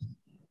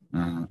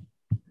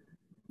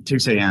 ठिक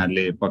छ,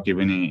 यहाँहरूले पक्कै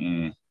पनि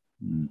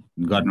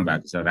गर्नु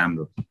भएको छ,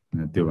 राम्रो।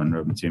 त्यो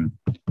भनेर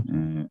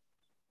चाहिँ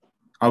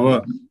अब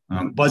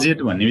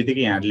बजेट भन्ने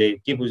बित्तिकै यहाँहरूले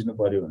के बुझ्नु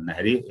पर्यो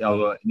भन्दाखेरि अब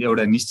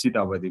एउटा निश्चित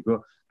अवधिको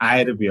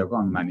आय र व्ययको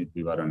अनुमानित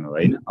विवरण हो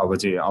होइन। अब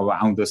चाहिँ अब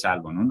आउँदो साल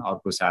भनौँ न,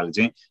 अर्को साल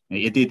चाहिँ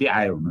यति यति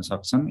आय हुन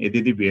सक्छन्, यति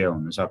यति व्यय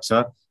हुन सक्छ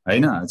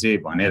होइन चाहिँ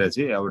भनेर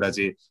चाहिँ एउटा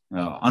चाहिँ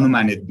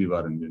अनुमानित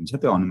विवरण जुन छ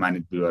त्यो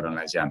अनुमानित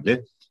विवरणलाई चाहिँ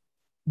हामीले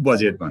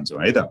बजेट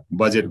भन्छौँ है त।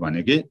 बजेट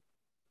भनेकै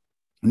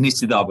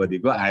निश्चित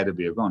अवधिको आय र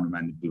व्ययको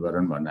अनुमानित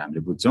विवरण भनेर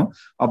हामीले बुझ्छौँ।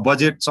 अब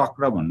बजेट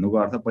चक्र भन्नुको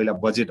अर्थ पहिला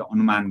बजेट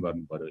अनुमान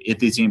गर्नु पर्यो।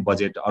 यति चाहिँ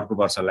बजेट अर्को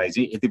वर्षलाई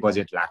चाहिँ यति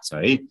बजेट लाग्छ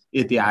है,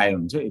 यति आय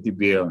हुन्छ, यति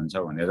व्यय हुन्छ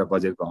भनेर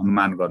बजेटको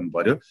अनुमान गर्नु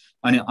पर्यो।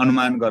 अनि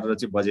अनुमान गरेर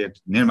चाहिँ बजेट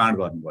निर्माण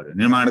गर्नु पर्यो।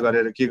 निर्माण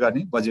गरेर के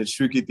गर्ने? बजेट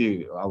स्वीकृति,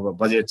 अब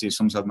बजेट चाहिँ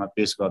संसदमा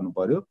पेश गर्नु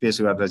पर्यो।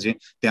 पेश गरेर चाहिँ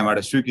त्यहाँबाट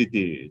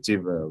स्वीकृति चाहिँ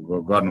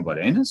गर्नु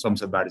पर्यो होइन,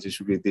 संसदबाट चाहिँ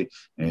स्वीकृति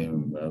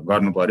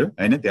गर्नु पर्यो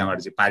होइन, त्यहाँबाट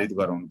चाहिँ पारित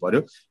गराउनु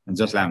पर्यो,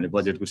 जसलाई हामीले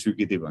बजेटको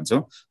स्वीकृति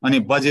भन्छौँ। अनि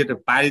बजेट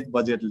पारित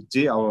बजेट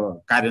चाहिँ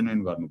अब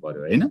कार्यान्वयन गर्नु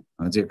पर्यो होइन,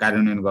 चाहिँ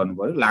कार्यान्वयन गर्नु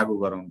पर्यो, लागू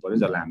गराउनु पर्यो,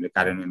 जसलाई हामीले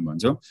कार्यान्वयन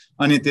भन्छौँ।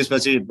 अनि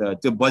त्यसपछि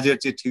त्यो बजेट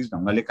चाहिँ ठिक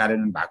ढङ्गले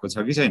कार्यान्वयन भएको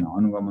छ कि छैन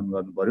अनुगमन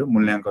गर्नु पर्यो,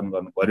 मूल्याङ्कन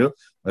गर्नु पर्यो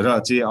र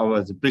चाहिँ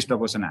अब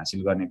पृष्ठपोषण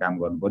हासिल गर्ने काम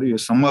गर्नु पर्यो। यो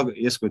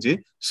यसको चाहिँ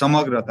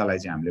समग्रतालाई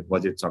चाहिँ हामीले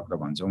बजेट चक्र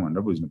भन्छौँ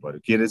भनेर बुझ्नु पर्यो।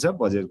 के रहेछ?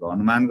 बजेटको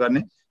अनुमान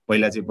गर्ने,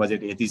 पहिला चाहिँ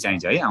बजेट यति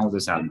चाहिन्छ है आउँदो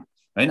सालमा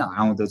होइन,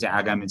 आउँदो चाहिँ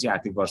आगामी चाहिँ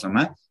आर्थिक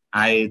वर्षमा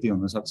आय यति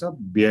हुनसक्छ,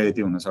 व्यय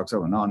यति हुनसक्छ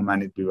भनेर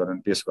अनुमानित विवरण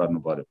पेश गर्नु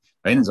पर्यो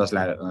होइन,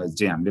 जसलाई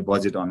चाहिँ हामीले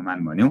बजेट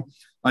अनुमान भन्यौँ।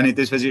 अनि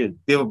त्यसपछि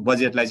त्यो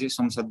बजेटलाई चाहिँ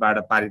संसदबाट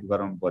पारित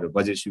गराउनु पर्यो,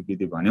 बजेट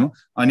स्वीकृति भन्यौँ।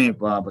 अनि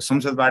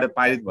संसदबाट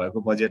पारित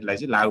भएको बजेटलाई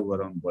चाहिँ लागू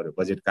गराउनु पर्यो,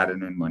 बजेट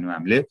कार्यान्वयन भन्यौँ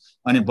हामीले।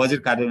 अनि बजेट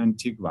कार्यान्वयन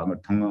ठिक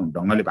भएको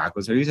ढङ्गले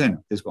भएको छ कि छैन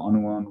त्यसको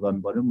अनुगमन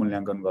गर्नु पर्यो,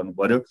 मूल्याङ्कन गर्नु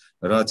पर्यो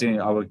र चाहिँ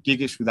अब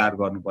के सुधार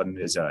गर्नुपर्ने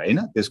रहेछ होइन,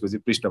 त्यसको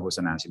चाहिँ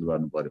पृष्ठपोषण हासिल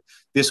गर्नु पर्यो।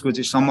 त्यसको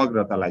चाहिँ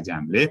समग्रतालाई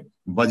चाहिँ हामीले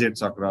बजेट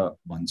चक्र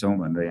भन्छौँ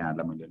भनेर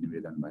यहाँहरूलाई मैले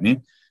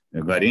निवेदन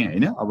गरेँ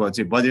होइन। अब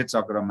चाहिँ बजेट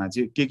चक्रमा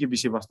चाहिँ के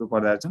विषयवस्तु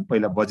पर्दा छन्?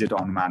 पहिला बजेट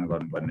अनुमान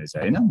गर्नुपर्ने छ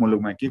होइन,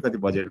 मुलुकमा के कति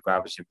बजेटको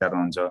आवश्यकता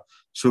रहन्छ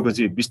सोको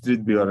चाहिँ विस्तृत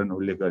विवरण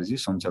उल्लेख गरी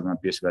चाहिँ संसदमा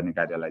पेश गर्ने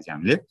कार्यलाई चाहिँ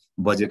हामीले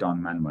बजेट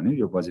अनुमान भन्यौँ।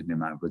 यो बजेट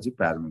निर्माणको चाहिँ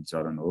प्रारम्भिक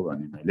चरण हो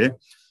भने मैले।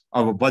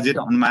 अब बजेट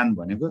अनुमान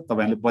भनेको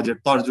तपाईँले बजेट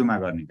तर्जुमा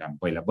गर्ने काम,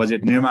 पहिला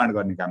बजेट निर्माण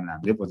गर्ने कामलाई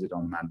हामीले बजेट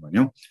अनुमान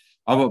भन्यौँ।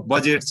 अब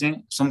बजेट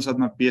चाहिँ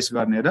संसदमा पेश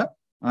गर्ने र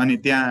अनि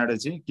त्यहाँबाट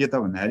चाहिँ के त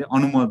भन्दाखेरि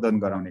अनुमोदन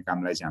गराउने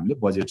कामलाई चाहिँ हामीले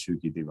बजेट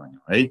स्वीकृति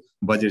भन्यौँ है।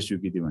 बजेट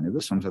स्वीकृति भनेको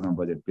संसदमा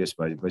बजेट पेश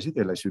भएपछि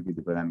त्यसलाई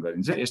स्वीकृति प्रदान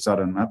गरिन्छ। यस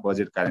चरणमा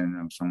बजेट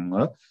कार्यान्वयनसँग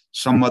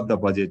सम्बद्ध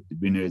बजेट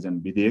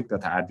विनियोजन विधेयक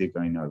तथा आर्थिक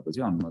ऐनहरूको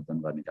चाहिँ अनुमोदन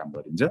गर्ने काम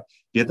गरिन्छ।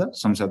 के त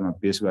संसदमा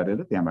पेश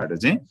गरेर त्यहाँबाट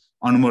चाहिँ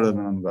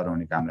अनुमोदन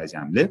गराउने कामलाई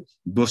चाहिँ हामीले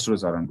दोस्रो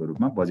चरणको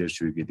रूपमा बजेट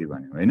स्वीकृति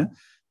भन्यौँ होइन।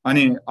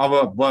 अनि अब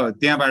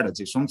त्यहाँबाट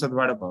चाहिँ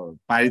संसदबाट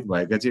पारित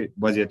भएका चाहिँ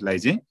बजेटलाई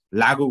चाहिँ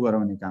लागू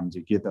गराउने काम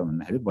चाहिँ के त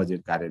भन्दाखेरि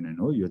बजेट कार्यान्वयन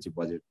हो। यो चाहिँ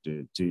बजेट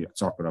चाहिँ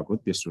चक्रको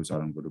तेस्रो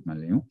चरणको रूपमा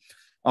ल्यायौँ।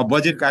 अब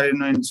बजेट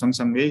कार्यान्वयन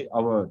सँगसँगै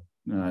अब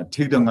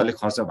ठिक ढङ्गले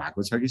खर्च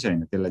भएको छ कि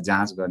छैन त्यसलाई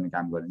जाँच गर्ने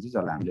काम गरिन्छ,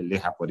 जसलाई हामीले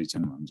लेखा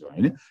परीक्षण भन्छौँ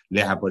होइन।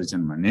 लेखा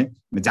परीक्षण भन्ने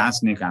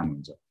जाँच्ने काम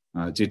हुन्छ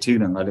चाहिँ ठिक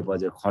ढङ्गले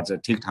बजेट खर्च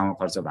ठिक ठाउँमा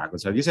खर्च भएको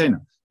छ कि छैन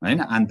होइन।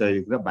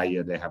 आन्तरिक र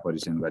बाह्य लेखा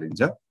परीक्षण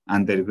गरिन्छ,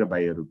 आन्तरिक र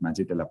बाह्य रूपमा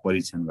चाहिँ त्यसलाई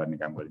परीक्षण गर्ने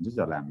काम गरिन्छ,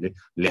 जसलाई हामीले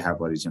लेखा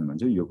परीक्षण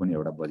भन्छौँ। यो पनि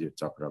एउटा बजेट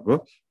चक्रको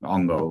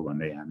अङ्ग हो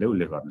भनेर यहाँले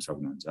उल्लेख गर्न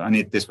सक्नुहुन्छ।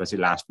 अनि त्यसपछि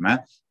लास्टमा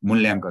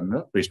मूल्याङ्कन र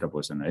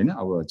पृष्ठपोषण होइन।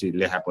 अब चाहिँ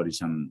लेखा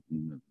परीक्षण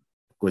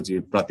को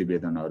चाहिँ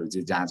प्रतिवेदनहरू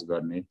चाहिँ जाँच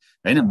गर्ने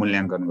हैन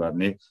मूल्याङ्कन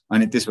गर्ने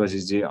अनि त्यसपछि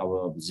चाहिँ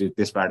अब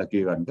त्यसबाट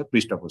के गर्ने त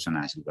पृष्ठपोषण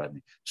हासिल गर्ने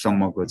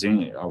सम्मको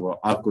चाहिँ अब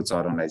अर्को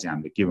चरणलाई चाहिँ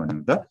हामीले के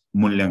भन्यौं त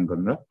मूल्याङ्कन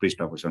र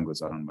पृष्ठपोषणको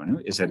चरण भन्यौं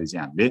यसरी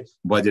चाहिँ हामीले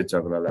बजेट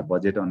चक्रलाई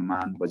बजेट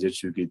अनुमान बजेट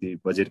स्वीकृति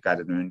बजेट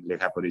कार्यान्वयन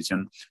लेखा परीक्षण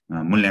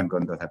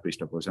मूल्याङ्कन तथा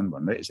पृष्ठपोषण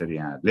भनेर यसरी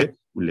यहाँहरूले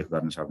उल्लेख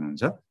गर्न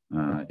सक्नुहुन्छ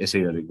यसै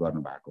गरी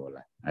गर्नु भएको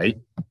होला है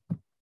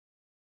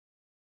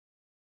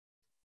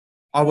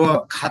अब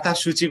खाता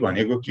सूची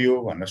भनेको के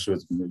हो भनेर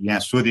यहाँ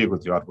सोधिएको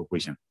थियो अर्को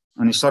क्वेशन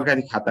अनि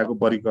सरकारी खाताको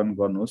वर्गीकरण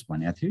गर्नुहोस्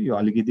भनेको थियो यो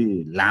अलिकति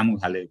लामो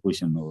खाले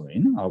क्वेशन हो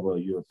हैन अब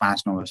यो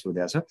 5 नम्बर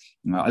सोधेको छ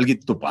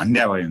अलिकति त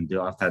भन्दा भयो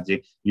हुन्थ्यो अर्थात्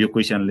चाहिँ यो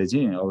क्वेशनले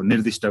चाहिँ अब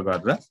निर्दिष्ट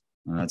गरेर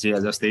चाहिँ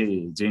जस्तै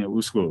चाहिँ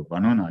उसको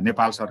भनौं न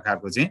नेपाल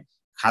सरकारको चाहिँ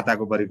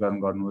खाताको वर्गीकरण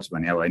गर्नुहोस्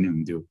भन्ने भए नि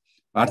हुन्थ्यो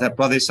अर्थात्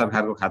प्रदेश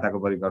सरकारको खाताको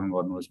वर्गीकरण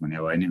गर्नुहोस् भन्ने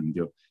भए नि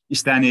हुन्थ्यो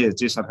स्थानीय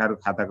चाहिँ सरकारको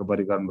खाताको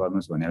वर्गीकरण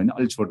गर्नुहोस् भन्ने भने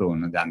अलि छोटो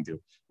हुन जान्थ्यो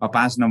अब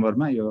 5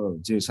 नम्बरमा यो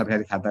चाहिँ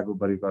सरकारी खाताको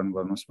वर्गीकरण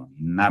गर्नुहोस्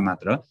भन्ना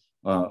मात्र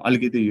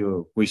अलिकति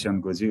यो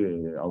क्वेशनको चाहिँ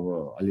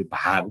अब अलि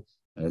भार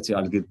चाहिँ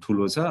अलिकति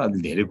ठुलो छ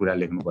अलि धेरै कुरा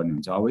लेख्नुपर्ने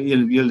हुन्छ अब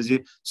यसले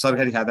चाहिँ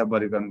सरकारी खाता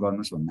वर्गीकरण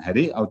गर्नुहोस्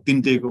भन्दाखेरि अब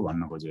तिनटैको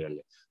भन्न खोज्यो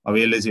यसले अब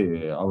यसले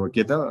चाहिँ अब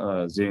के त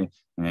चाहिँ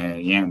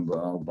यहाँ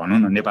भनौं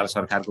न नेपाल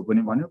सरकारको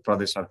पनि भन्यो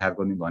प्रदेश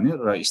सरकारको पनि भन्यो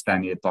र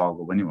स्थानीय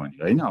तहको पनि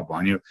भन्यो हैन अब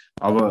भन्यो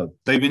अब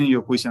तैपनि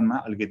यो क्वेशनमा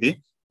अलिकति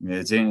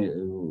चाहिँ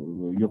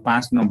यो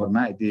 5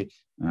 नम्बरमा यति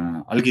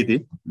अलिकति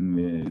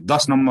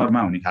 10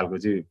 नम्बरमा हुने खालको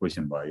चाहिँ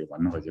क्वेशन भयो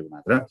भन्न खोजेको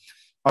मात्र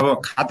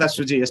अब खाता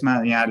सूची यसमा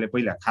यहाँहरूले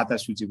पहिला खाता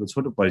सूचीको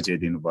छोटो परिचय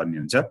दिनुपर्ने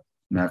हुन्छ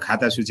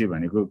खाता सूची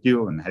भनेको के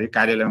हो भन्दाखेरि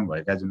कार्यालयमा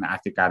भएका जुन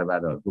आर्थिक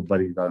कारोबारहरूको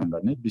वर्गीकरण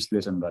गर्ने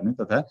विश्लेषण गर्ने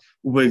तथा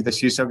उपयुक्त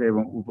शीर्षक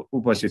एवं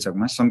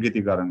उपशीर्षकमा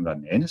सङ्केतीकरण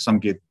गर्ने हैन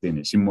सङ्केत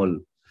दिने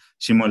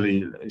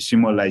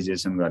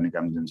सिम्बोलाइजेसन गर्ने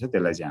काम जुन छ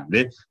त्यसलाई चाहिँ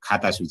हामीले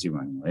खाता सूची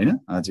भन्यौं हैन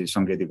चाहिँ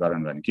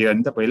सङ्केतीकरण गर्ने के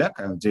गर्ने त पहिला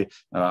चाहिँ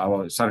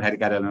अब सरकारी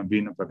कार्यालयमा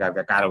विभिन्न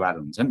प्रकारका कारोबार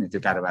हुन्छन् नि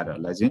त्यो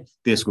कारोबारहरूलाई चाहिँ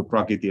त्यसको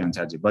प्रकृति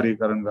अनुसार चाहिँ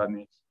वर्गीकरण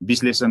गर्ने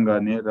विश्लेषण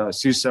गर्ने र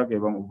शीर्षक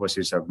एवं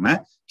उपशीर्षकमा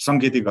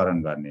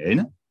सङ्केतीकरण गर्ने हैन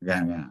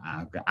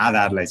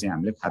आधारलाई चाहिँ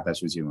हामीले खाता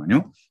सूची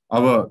भन्यौं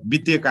अब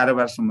वित्तीय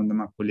कारोबार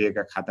सम्बन्धमा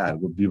खोलिएका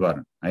खाताहरूको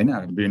विवरण हैन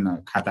विभिन्न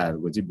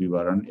खाताहरूको चाहिँ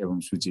विवरण एवं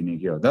सूची नै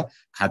के हो त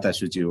खाता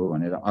सूची हो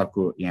भनेर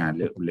अर्को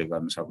यहाँहरूले उल्लेख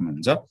गर्न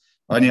सक्नुहुन्छ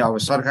अनि अब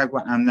सरकारको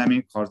आम्दानी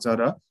खर्च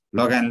र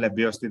लगानीलाई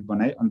व्यवस्थित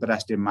बनाई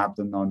अन्तर्राष्ट्रिय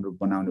मापदण्ड अनुरूप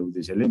बनाउने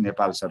उद्देश्यले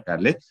नेपाल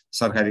सरकारले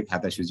सरकारी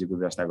खाता सूचीको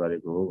व्यवस्था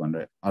गरेको हो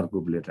भनेर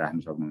अर्को बुलेट राख्न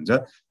सक्नुहुन्छ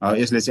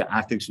यसले चाहिँ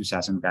आर्थिक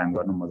सुशासन कायम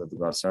गर्न मद्दत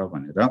गर्छ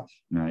भनेर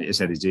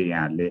यसरी चाहिँ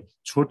यहाँहरूले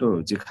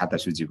छोटो चाहिँ खाता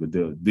सूचीको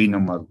 2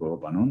 नम्बरको हो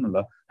भनौं न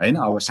ल हैन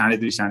अब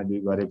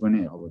 2.5 गरे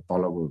पनि अब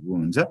तलको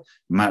हुन्छ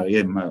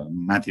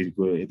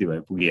माथिको यति भए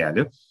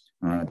पुगिहाल्यो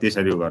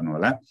त्यसरी गर्नु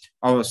होला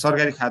अब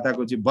सरकारी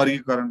खाताको चाहिँ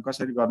वर्गीकरण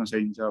कसरी गर्न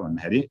सकिन्छ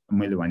भन्दाखेरि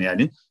मैले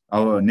भनिहालेँ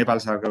अब नेपाल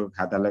सरकारको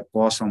खातालाई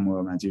क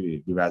समूहमा चाहिँ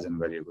विभाजन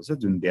गरिएको छ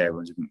जुन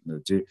द्याएको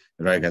चाहिँ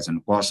रहेका छन्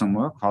क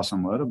समूह ख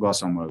समूह र ग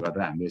समूह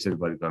गरेर हामीले यसरी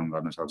वर्गीकरण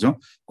गर्न सक्छौं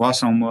क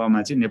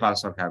समूहमा चाहिँ नेपाल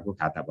सरकारको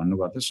खाता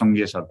भन्नुपर्छ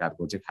संघीय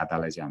सरकारको चाहिँ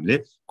खातालाई चाहिँ हामीले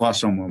क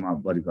समूहमा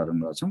वर्गीकरण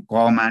गर्छौं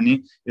क मानि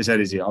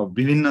यसरी चाहिँ अब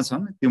विभिन्न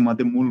छन् त्यो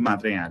मध्ये मूल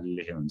मात्र यहाँले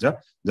लेखे हुन्छ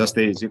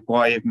जस्तै चाहिँ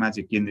क 1 मा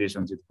चाहिँ केन्द्रीय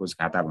सञ्चित कोष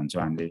खाता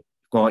भन्छौं हामीले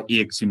क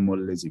 1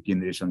 सिम्बोलले चाहिँ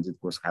केन्द्रीय सञ्चित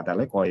कोष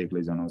खातालाई क 1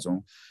 ले जनाउँछौं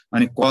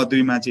अनि क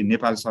 2 मा चाहिँ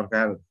नेपाल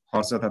सरकार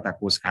खर्च तथा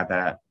कोष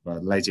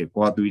खातालाई चाहिँ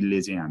क 2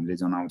 ले चाहिँ हामीले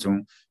जनाउँछौं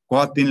क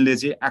 3 ले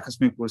चाहिँ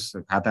आकस्मिक कोष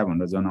खाता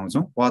भनेर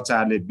जनाउँछौं क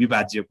 4 ले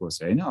विभाज्य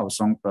कोष हैन अब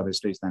संघ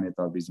प्रदेश र स्थानीय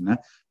तह बीचमा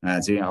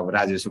चाहिँ अब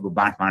राजस्वको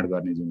बाँडफाँड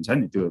गर्ने जुन छ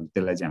नि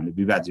त्यसलाई चाहिँ हामीले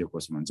विभाज्य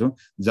कोष भन्छौं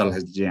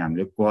जसलाई चाहिँ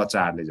हामीले क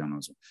 4 ले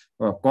जनाउँछौं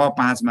क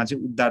 5 मा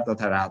चाहिँ उद्धार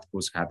तथा राहत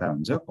कोष खाता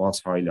हुन्छ क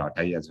 6 ले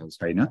हटाइएको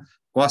छैन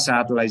क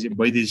 7 लाई चाहिँ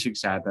वैदेशिक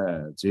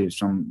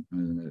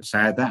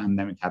सहायता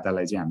आम्दानी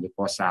खातालाई चाहिँ हामीले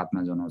क 7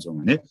 मा जनाउँछौं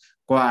भने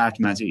क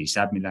 8 मा चाहिँ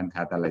हिसाब मिलान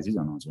खातालाई चाहिँ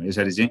जनाउँछौं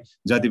यसरी चाहिँ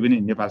जति पनि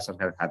नेपाल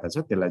सरकार खाता छ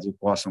त्यसलाई चाहिँ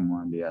क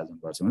समूहमा विभाजन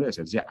गर्छौं र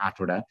यसरी चाहिँ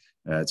 8 वटा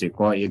चाहिँ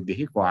क 1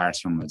 देखि क 8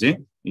 सम्म चाहिँ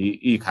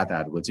यी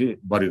खाताहरूको चाहिँ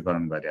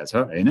वर्गीकरण गरिएको छ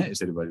हैन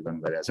यसरी वर्गीकरण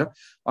गरिएको छ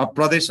अब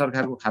प्रदेश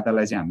सरकारको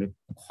खातालाई चाहिँ हामीले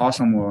ख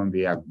समूहमा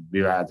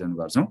विभाजन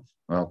गर्छौं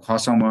ख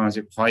समूहमा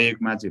चाहिँ ख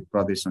 1 मा चाहिँ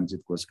प्रदेश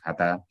सञ्चित कोष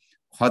खाता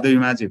ख 2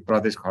 मा चाहिँ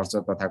प्रदेश खर्च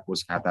तथा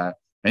कोष खाता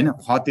हैन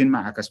ख 3 मा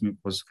आकस्मिक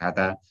कोष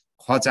खाता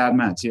ख 4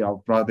 मा चाहिँ अब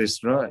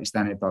प्रदेश र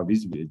स्थानीय तह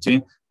बीच चाहिँ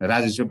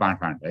राजस्व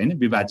बाँडफाँड हैन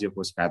विभाज्य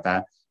कोष खाता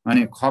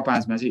अनि ख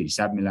 5 मा चाहिँ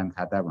हिसाब मिलान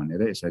खाता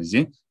भनेर यसरी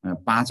चाहिँ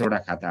 5 वटा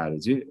खाताहरू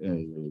चाहिँ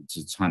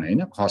छन्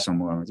हैन ख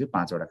समूहमा चाहिँ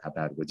 5 वटा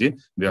खाताहरूको चाहिँ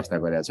व्यवस्था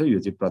गरेको छ यो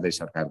चाहिँ प्रदेश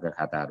सरकारका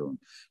खाताहरू हुन्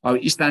अब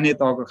स्थानीय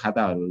तहको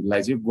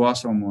खाताहरूलाई चाहिँ ग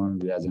समूहमा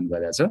विभाजन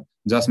गरेको छ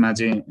जसमा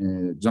चाहिँ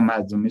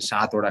जम्मै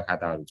 7 वटा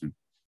खाताहरू छन्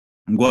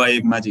ग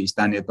 1 मा चाहिँ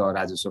स्थानीय तह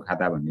राजस्व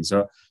खाता भन्ने छ,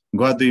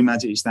 ग 2 मा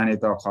चाहिँ स्थानीय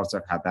तह खर्च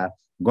खाता,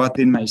 ग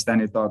 3 मा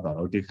स्थानीय तह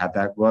धरौटी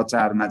खाता, ग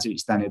 4 मा चाहिँ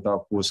स्थानीय तह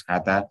कोष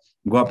खाता,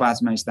 ग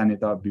 5 मा स्थानीय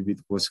तह विविध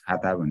कोष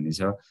खाता भन्ने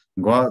छ,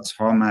 ग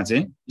 6 मा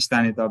चाहिँ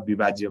स्थानीय तह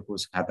विभाज्य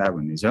कोष खाता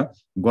भन्ने छ,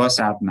 ग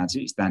 7 मा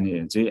चाहिँ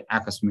स्थानीय चाहिँ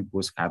आकस्मिक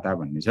कोष खाता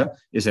भन्ने छ।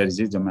 यसरी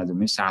चाहिँ जम्मा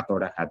जम्मी 7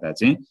 वटा खाता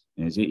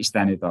चाहिँ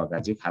स्थानीय तहका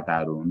चाहिँ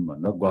खाताहरू हुन्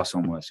भनेर ग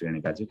समूह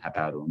श्रेणीका चाहिँ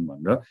खाताहरू हुन्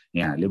भनेर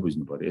यहाँहरूले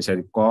बुझ्नु पर्यो।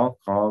 यसरी क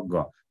ख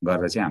ग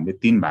गरेर चाहिँ हामीले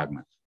 3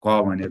 भागमा, क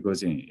भनेको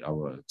चाहिँ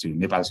अब चाहिँ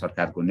नेपाल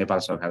सरकार भने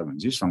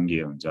चाहिँ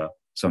सङ्घीय हुन्छ,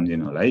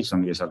 सम्झिनु होला है।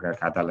 सङ्घीय सरकार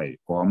खातालाई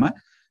क मा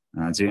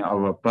चाहिँ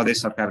अब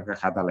प्रदेश सरकारका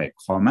खातालाई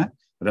ख मा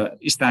र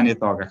स्थानीय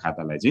तहका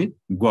खातालाई चाहिँ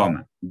ग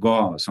मा,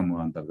 ग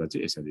समूह अन्तर्गत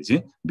चाहिँ यसरी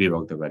चाहिँ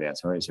विभक्त गरेका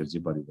छ, यसरी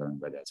चाहिँ वर्गीकरण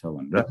गरेका छ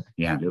भनेर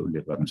यहाँले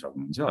उल्लेख गर्न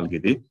सक्नुहुन्छ।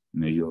 अलिकति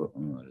यो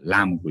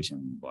लामो क्वेसन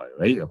भयो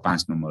है,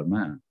 5 नम्बरमा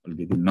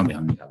अलिकति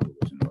नभ्याउने खालको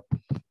क्वेसन हो।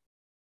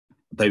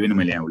 तैपनि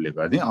मैले यहाँ उल्लेख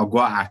गरिदिएँ। ग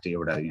 8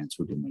 एउटा यहाँ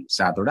छुट्यो मैले,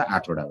 7 वटा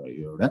 8 वटा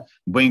भयो। एउटा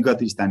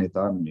बैंकगत स्थानीय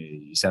तह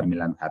हिसाब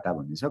मिलान खाता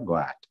भन्ने छ, ग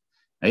 8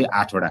 है,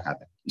 8 वटा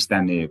खाता,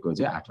 स्थानीयको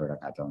चाहिँ 8 वटा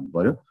खाता हुनु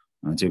पर्यो।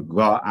 चाहिँ ग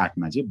 8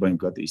 मा चाहिँ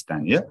बैंकगत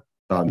स्थानीय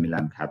तह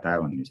मिलान खाता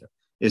भन्ने छ।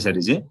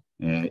 यसरी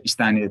चाहिँ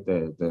स्थानीय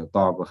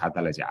तहको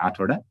खातालाई चाहिँ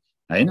 8 वटा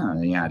हैन,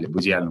 यहाँहरूले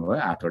बुझिहाल्नु भयो।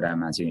 8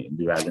 वटामा चाहिँ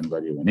विभाजन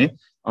गरियो भने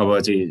अब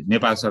चाहिँ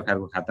नेपाल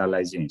सरकारको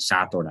खातालाई चाहिँ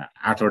 7 वटा,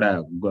 8 वटा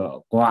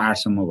क 8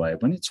 सम्म भए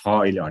पनि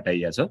 6 अहिले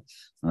हटाइया छ,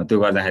 त्यो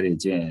गर्दाखेरि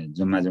चाहिँ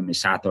जम्मा जम्मी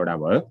 7 वटा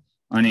भयो।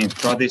 अनि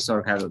प्रदेश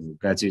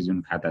सरकारका चाहिँ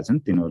जुन खाता छन्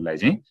तिनीहरूलाई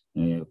चाहिँ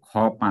ख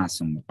 5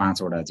 सम्म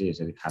 5 वटा चाहिँ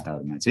यसरी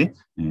खाताहरूमा चाहिँ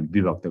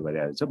विभक्त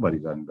गरिरहेको छ,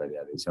 वर्गीकरण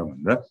गरिरहेको छ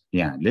भनेर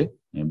यहाँहरूले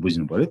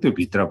बुझ्नु पर्यो। त्यो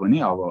भित्र पनि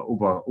अब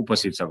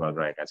उपशीर्षकहरू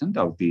रहेका छन्,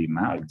 अब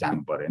तीमा अलिक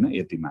जानु परेन,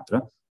 यति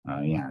मात्र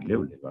यहाँहरूले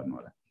उल्लेख गर्नु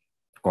होला।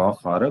 क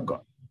ख र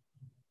ग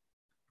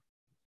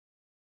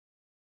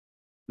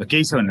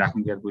केही छ भने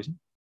राख्नु केही क्वेसन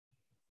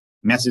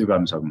म्यासेज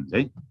गर्न सक्नुहुन्छ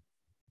है।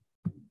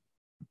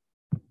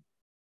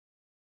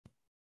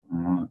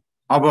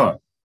 अब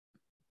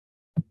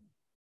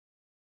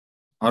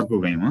अर्को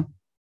गयौँ।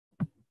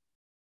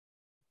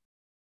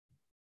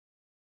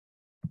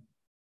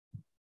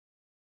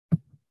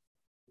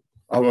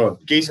 अब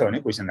केही छ भने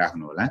क्वेसन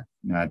राख्नु होला,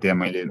 त्यहाँ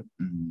मैले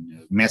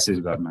मेसेज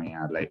गर्न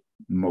यहाँहरूलाई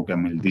मौका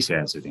मैले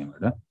दिइसकेको छु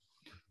त्यहाँबाट।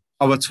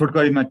 अब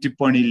छोटकरीमा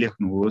टिप्पणी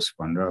लेख्नुहोस्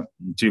भनेर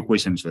चाहिँ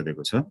क्वेसन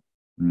सोधेको छ।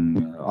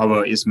 अब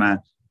यसमा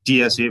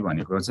टिएसए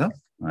भनेको छ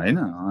हैन,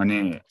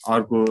 अनि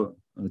अर्को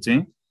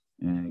चाहिँ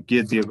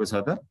के दिएको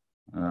छ त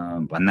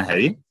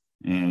भन्दाखेरि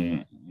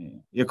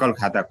एकल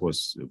खाता कोष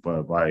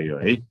भयो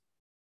है।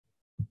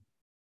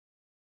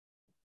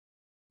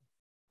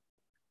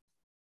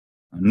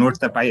 नोट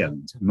त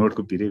पाइहाल्नुहुन्छ,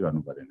 नोटको पिरै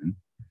गर्नु परेन नि।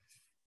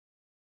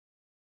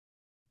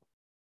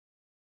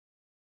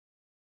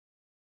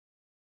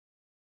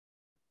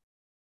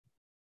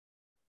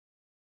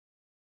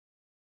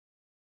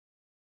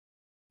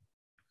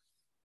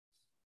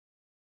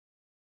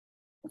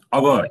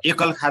 अब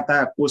एकल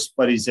खाता कोष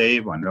परिचय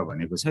भनेर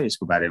भनेको छ,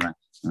 यसको बारेमा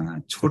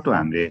छोटो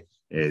हामीले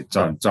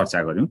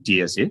चर्चा गर्यौं।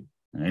 टिएसए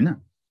हैन,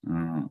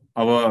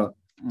 अब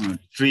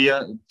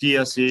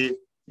टिएसए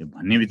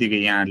भन्ने बित्तिकै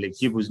यहाँहरूले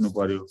के बुझ्नु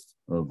पर्यो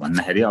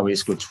भन्दाखेरि अब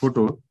यसको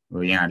छोटो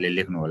यहाँहरूले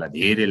लेख्नु होला,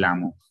 धेरै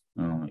लामो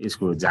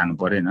यसको जानु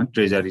परेन।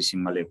 ट्रेजरी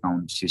सिंगल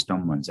एकाउन्ट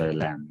सिस्टम भन्छ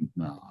यसलाई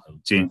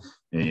चाहिँ,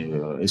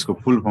 यसको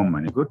फुल फर्म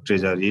भनेको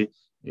ट्रेजरी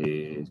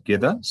के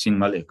त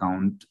सिंगल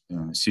एकाउन्ट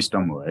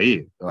सिस्टम हो है।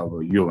 अब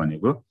यो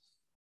भनेको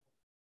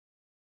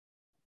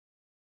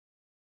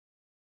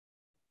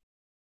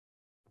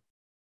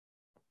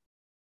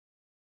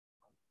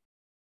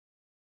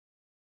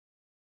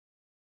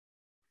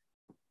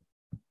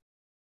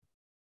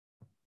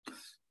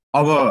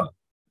अब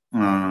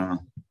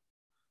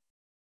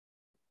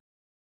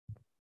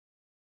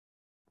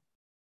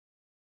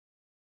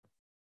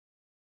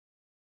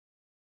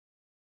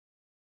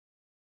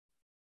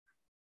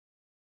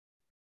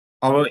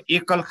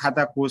एकल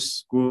खाता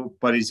कोषको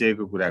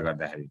परिचयको कुरा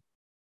गर्दाखेरि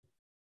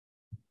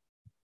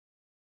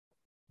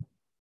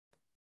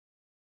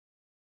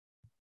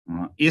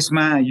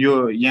यसमा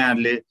यो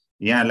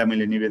यहाँहरूलाई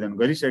मैले निवेदन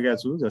गरिसकेको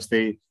छु।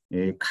 जस्तै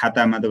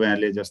खातामा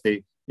तपाईहरुले जस्तै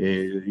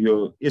यो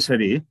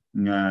यसरी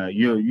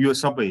यो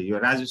सबै यो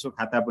राजस्व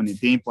खाता पनि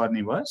त्यही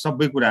पर्ने भयो,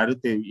 सबै कुराहरू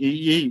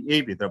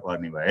यही भित्र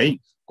पर्ने भयो है।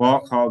 क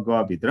ख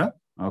ग भित्र,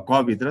 क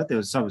भित्र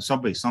त्यो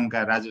सबै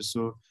सङ्घका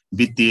राजस्व,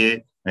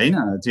 वित्तीय हैन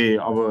चाहिँ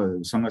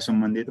अब सँग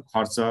सम्बन्धित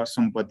खर्च,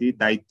 सम्पत्ति,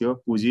 दायित्व,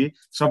 पुँजी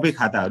सबै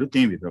खाताहरू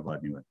त्यही भित्र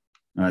पर्ने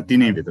भयो,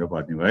 तिनै भित्र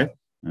पर्ने भयो।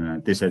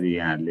 त्यसरी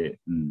यहाँहरूले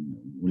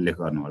उल्लेख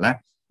गर्नु होला,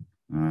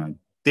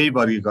 त्यही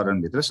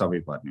वर्गीकरण भित्र सबै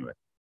पर्ने भयो।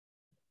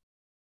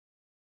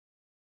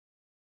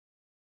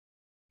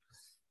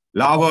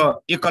 ल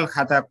अब एकल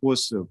खाता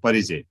कोष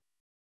परिचय,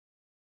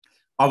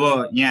 अब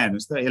यहाँ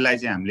हेर्नुस् त, यसलाई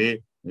चाहिँ हामीले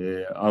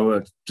अब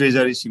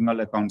ट्रेजरी सिंगल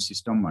एकाउन्ट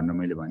सिस्टम भनेर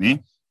मैले भने,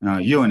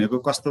 यो भनेको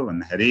कस्तो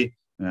भन्दाखेरि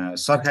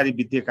सरकारी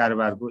वित्तीय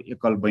कारोबारको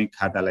एकल बैंक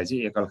खातालाई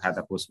चाहिँ एकल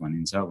खाता कोष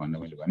भनिन्छ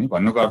भनेर मैले भने।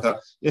 भन्नुको अर्थ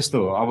यस्तो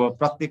हो, अब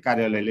प्रत्येक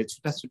कार्यालयले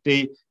छुट्टा छुट्टै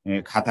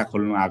खाता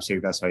खोल्नु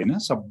आवश्यकता छैन।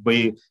 सबै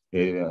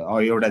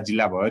एउटा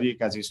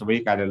जिल्लाभरिका चाहिँ सबै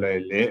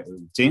कार्यालयले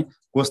चाहिँ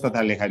कोष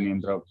तथा लेखा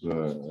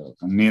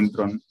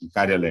नियन्त्रण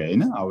कार्यालय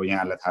होइन। अब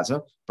यहाँलाई थाहा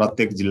छ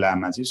प्रत्येक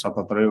जिल्लामा चाहिँ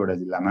 77वटा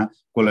जिल्लामा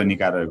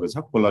कोलोनिका रहेको छ।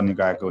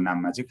 कोलोनिकाको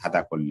नाममा चाहिँ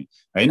खाता खोल्ने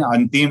होइन,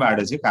 अनि त्यहीँबाट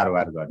चाहिँ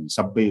कारोबार गर्ने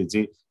सबै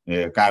चाहिँ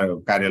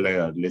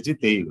कार्यालयहरूले चाहिँ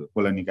त्यही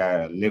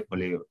कोलोनिकाले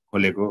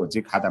खोलेको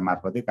चाहिँ खाता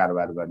मार्फतै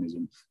कारोबार गर्ने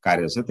जुन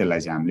कार्य छ त्यसलाई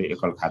चाहिँ हामीले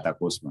एकल खाता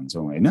कोष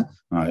भन्छौँ होइन,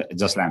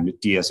 जसलाई हामीले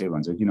टिएसए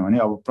भन्छौँ। किनभने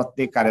अब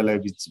प्रत्येक कार्यालय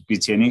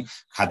पछि नै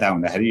खाता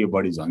हुँदाखेरि यो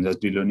बढी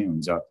झन्झटिलो नै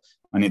हुन्छ,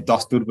 अनि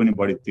दस्तुर पनि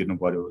बढी तिर्नु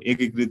पर्यो,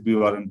 एकीकृत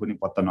विवरण पनि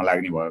पत्ता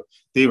नलाग्ने भयो।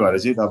 त्यही भएर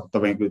चाहिँ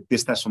तपाईँको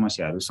त्यस्ता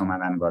समस्याहरू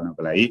समाधान गर्नको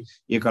लागि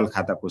एकल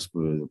खाता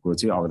कोषको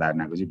चाहिँ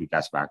अवधारणाको चाहिँ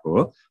विकास भएको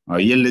हो।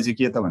 यसले चाहिँ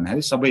के त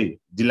भन्दाखेरि सबै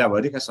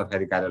जिल्लाभरिका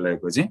सरकारी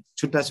कार्यालयको चाहिँ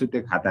छुट्टा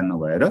छुट्टै खाता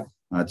नभएर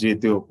चाहिँ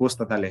त्यो कोष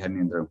तथा लेखा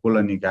नियन्त्रण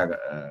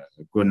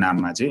कोलोनिकाको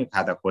नाममा चाहिँ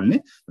खाता खोल्ने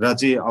र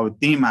चाहिँ अब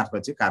त्यही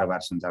मार्फत चाहिँ कारोबार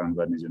सञ्चालन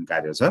गर्ने जुन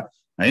कार्य छ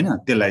होइन,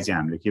 त्यसलाई चाहिँ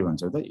हामीले के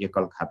भन्छौँ त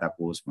एकल खाता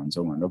कोष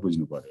भन्छौँ भनेर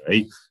बुझ्नु पर्यो है।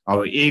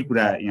 अब यही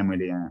कुरा यहाँ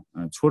मैले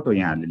छोटो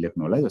यहाँहरूले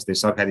लेख्नु होला। जस्तै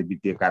सरकारी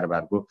वित्तीय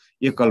कारोबारको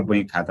एकल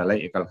बैंक खातालाई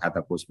एकल खाता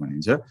कोष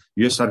भनिन्छ।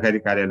 यो सरकारी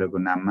कार्यालयको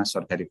नाममा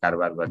सरकारी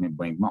कारोबार गर्ने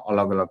बैंकमा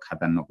अलग अलग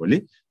खाता नखोली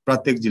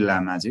प्रत्येक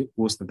जिल्लामा चाहिँ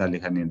कोष तथा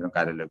लेखा नियन्त्रण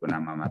कार्यालयको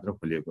नाममा मात्र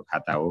खोलिएको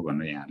खाता हो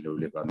भनेर यहाँहरूले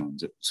उल्लेख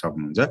गर्नुहुन्छ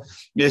सक्नुहुन्छ।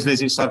 यसले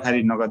चाहिँ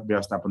सरकारी नगद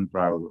व्यवस्थापन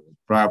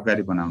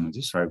प्रभावकारी बनाउन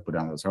चाहिँ सहयोग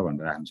पुर्याउँदछ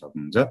भनेर राख्न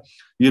सक्नुहुन्छ।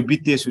 यो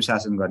वित्तीय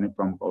सुशासन गर्ने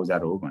प्रमुख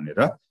औजार हो भनेर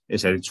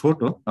यसरी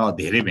छोटो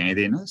धेरै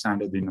भ्याइँदैन,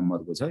 2.5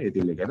 नम्बरको छ,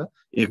 यति लेखेर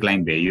एक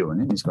लाइन भ्याइयो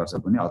भने निष्कर्ष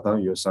पनि अत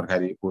यो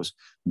सरकारी कोष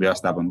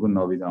व्यवस्थापनको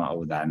नवीन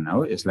अवधारणा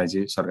हो। यसलाई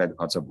चाहिँ सरकारी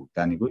खर्च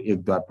भुक्तानीको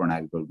एकद्वार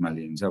प्रणालीको रूपमा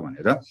लिइन्छ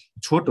भनेर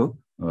छोटो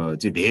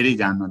चाहिँ धेरै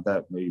जान्न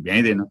त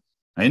भ्याइँदैन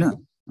होइन।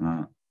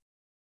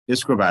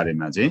 यसको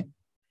बारेमा चाहिँ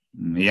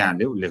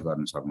यहाँले उल्लेख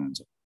गर्न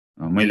सक्नुहुन्छ।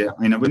 मैले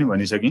ऐन पनि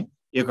भनिसकेँ।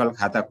 एकल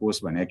खाता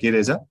कोष भने के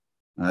रहेछ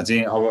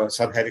चाहिँ अब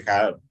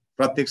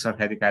प्रत्येक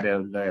सरकारी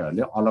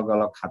कार्यालयहरूले अलग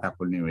अलग खाता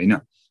खोल्ने होइन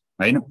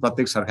होइन,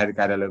 प्रत्येक सरकारी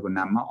कार्यालयको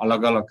नाममा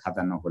अलग अलग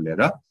खाता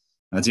नखोलेर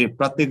चाहिँ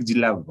प्रत्येक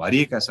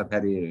जिल्लाभरिका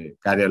सरकारी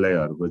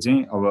कार्यालयहरूको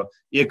चाहिँ अब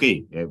एकै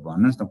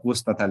भन्नुहोस् न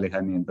कोष तथा लेखा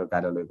नियन्त्रण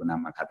कार्यालयको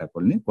नाममा खाता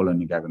खोल्ने,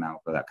 कोलोनिकाको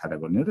नाममा खाता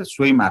खोल्ने र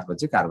सोही मार्फत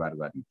चाहिँ कारोबार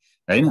गर्ने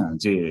होइन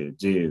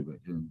चाहिँ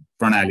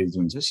प्रणाली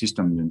जुन छ,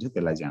 सिस्टम जुन छ,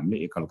 त्यसलाई चाहिँ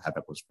हामीले एकल खाता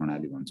कोष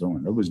प्रणाली भन्छौँ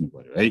भनेर बुझ्नु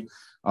पर्यो है।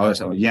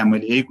 अब यहाँ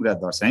मैले यही कुरा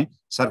दर्शाएँ,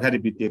 सरकारी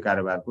वित्तीय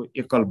कारोबारको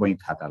एकल बैंक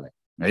खातालाई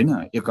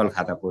होइन एकल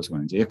खाता कोष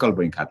भनिन्छ। एकल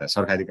बैंक खाता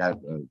सरकारी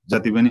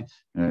जति पनि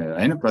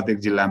होइन प्रत्येक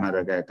जिल्लामा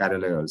रहेका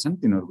कार्यालयहरू छन्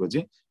तिनीहरूको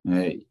चाहिँ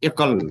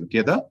एकल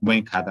के त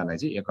बैंक खातालाई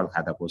चाहिँ एकल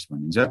खाता कोष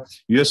भनिन्छ।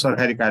 यो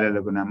सरकारी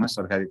कार्यालयको नाममा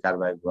सरकारी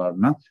कारबाही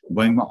गर्न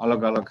बैंकमा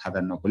अलग अलग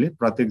खाता नखोली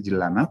प्रत्येक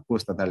जिल्लामा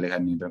कोष तथा लेखा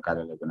नियन्त्रण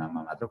कार्यालयको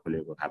नाममा मात्र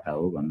खोलिएको खाता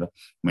हो भनेर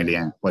मैले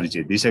यहाँ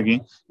परिचय दिइसकेँ।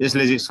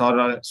 यसले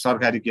चाहिँ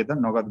सरकारी के त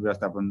नगद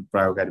व्यवस्थापन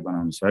प्रभावकारी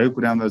बनाउन सहयोग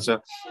पुर्याउँदछ।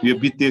 यो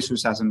वित्तीय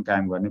सुशासन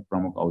कायम गर्ने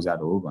प्रमुख औजार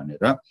हो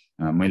भनेर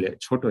मैले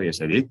छोटो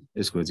यसरी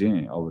यसको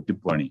चाहिँ अब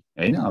टिप्पणी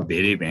होइन, अब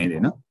धेरै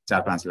भ्याइँदैन,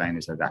 4-5 लाइन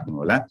यसरी राख्नु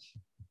होला।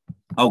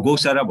 अब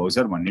गौसा र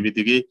भौसर भन्ने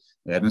बित्तिकै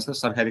हेर्नुहोस् त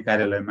सरकारी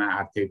कार्यालयमा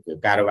आर्थिक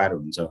कारोबार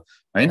हुन्छ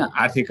होइन,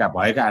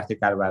 भएका आर्थिक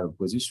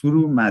कारोबारहरूको चाहिँ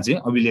सुरुमा चाहिँ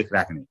अभिलेख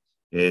राख्ने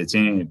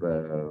चाहिँ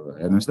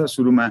हेर्नुहोस् त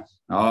सुरुमा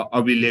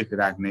अभिलेख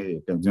राख्ने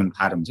जुन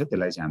फारम छ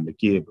त्यसलाई चाहिँ हामीले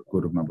के को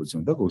रूपमा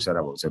बुझ्छौँ त गौसा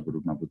र भौसरको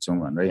रूपमा बुझ्छौँ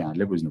भनेर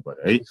यहाँले बुझ्नु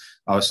पर्यो है।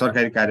 अब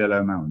सरकारी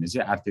कार्यालयमा हुने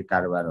चाहिँ आर्थिक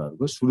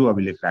कारोबारहरूको सुरु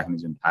अभिलेख राख्ने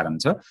जुन फारम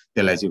छ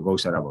त्यसलाई चाहिँ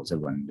गौसा र भौसर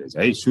भनिँदैछ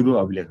है। सुरु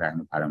अभिलेख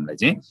राख्ने फारमलाई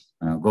चाहिँ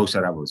गौसा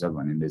र भौसर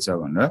भनिँदैछ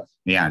भनेर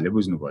यहाँले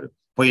बुझ्नु पर्यो।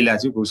 पहिला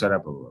चाहिँ गौसा र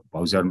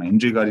भौसरमा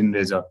इन्ट्री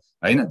गरिँदैछ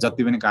होइन,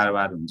 जति पनि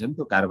कारोबार हुन्छ नि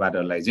त्यो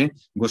कारोबारहरूलाई चाहिँ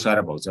गौसा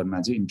र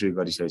भौसरमा चाहिँ इन्ट्री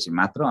गरिसकेपछि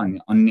मात्र अनि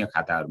अन्य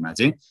खाताहरूमा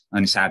चाहिँ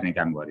अनि सार्ने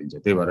काम गरिन्छ।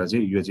 त्यही भएर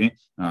चाहिँ यो चाहिँ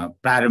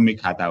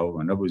प्रारम्भिक खाता हो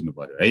भनेर बुझ्नु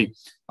पर्यो है।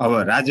 अब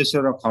राजस्व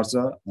र खर्च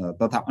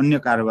तथा अन्य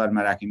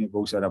कारोबारमा राखिने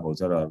गौसा र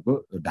भौसरहरूको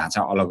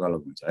ढाँचा अलग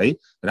अलग हुन्छ है।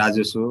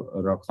 राजस्व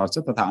र खर्च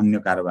तथा अन्य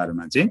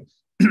कारोबारमा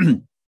चाहिँ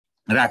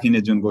राखिने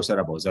जुन गौसा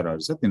र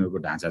भौसरहरू छ तिनीहरूको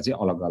ढाँचा चाहिँ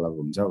अलग अलग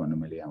हुन्छ भनेर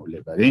मैले यहाँ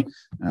उल्लेख गरेँ।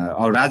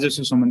 अब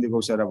राजस्व सम्बन्धी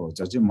गौसा र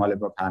भौसर चाहिँ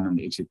मलेप कानुन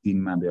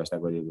 103 मा व्यवस्था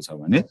गरिएको छ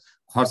भने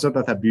खर्च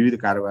तथा विविध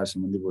कारोबार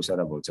सम्बन्धी गौसा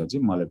र भौसर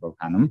चाहिँ मलेप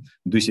कानुन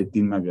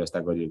 203 मा व्यवस्था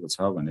गरिएको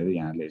छ भनेर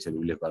यहाँले यसरी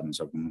उल्लेख गर्न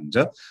सक्नुहुन्छ।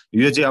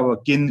 यो चाहिँ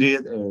अब केन्द्रीय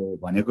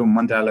भनेको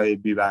मन्त्रालय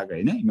विभाग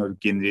होइन, यिनीहरू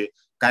केन्द्रीय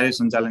कार्य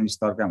सञ्चालन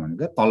स्तरका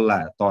भनेको तल्ला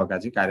तहका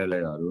चाहिँ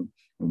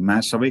कार्यालयहरूमा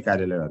सबै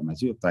कार्यालयहरूमा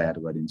चाहिँ तयार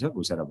गरिन्छ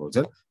गौसा र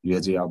भौसर। यो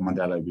चाहिँ अब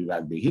मन्त्रालय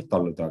विभागदेखि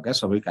तल्लो तहका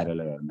सबै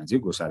कार्यालयहरूमा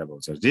चाहिँ गौसा र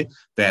भौसर चाहिँ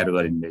तयार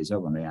गरिँदैछ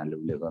भनेर यहाँले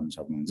उल्लेख गर्न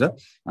सक्नुहुन्छ।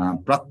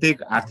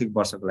 प्रत्येक आर्थिक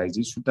वर्षको लागि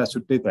चाहिँ छुट्टा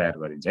छुट्टै तयार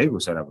गरिन्छ है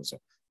गौसा र भौसर।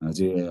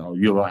 चाहिँ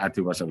यो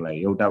आर्थिक वर्षको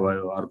लागि एउटा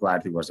भयो, अर्को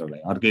आर्थिक वर्षको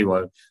लागि अर्कै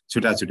भयो,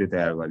 छुट्टा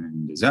तयार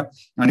गरिनेछ।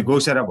 अनि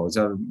गौशाला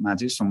भौचरमा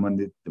चाहिँ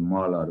सम्बन्धित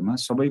महलहरूमा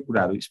सबै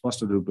कुराहरू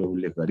स्पष्ट रूपले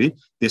उल्लेख गरी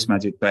त्यसमा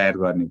चाहिँ तयार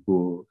गर्ने को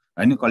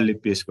होइन, कसले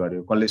पेश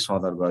गर्यो, कसले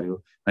सदर गर्यो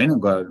होइन,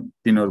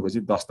 तिनीहरूको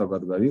चाहिँ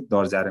दस्तखत गरी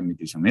दर्जा र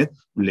मिति समेत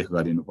उल्लेख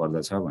गरिनु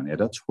पर्दछ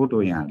भनेर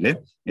छोटो यहाँहरूले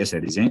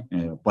यसरी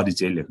चाहिँ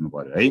परिचय लेख्नु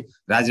पर्यो है।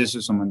 राजस्व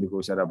सम्बन्धी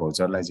गौशाला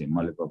भौचरलाई चाहिँ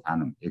मलेको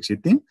फानम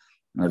 103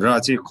 र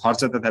चाहिँ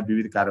खर्च तथा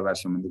विविध कारोबार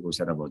सम्बन्धी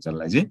गौशाला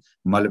भौचरलाई चाहिँ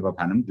मलेको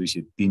फानम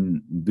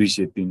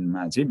 203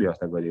 मा चाहिँ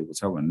व्यवस्था गरिएको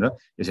छ भनेर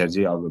यसरी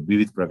चाहिँ अब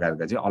विविध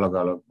प्रकारका चाहिँ अलग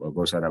अलग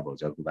गौशाला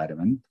भौचरको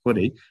बारेमा पनि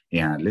थोरै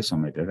यहाँहरूले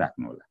समेटेर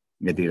राख्नु होला,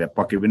 यतिखेर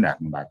पक्कै पनि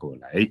राख्नु भएको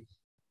होला है।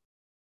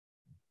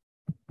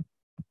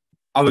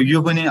 अब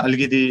यो पनि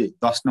अलिकति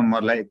 10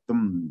 नम्बरलाई एकदम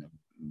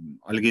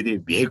अलिकति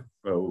भेग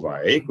भयो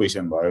है,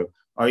 क्वेसन भयो।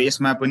 अब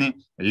यसमा पनि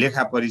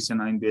लेखा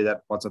परीक्षण ऐन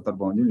 2075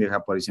 बमोजिम लेखा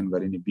परीक्षण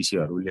गरिने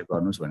विषयहरू उल्लेख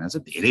गर्नुहोस् भनेर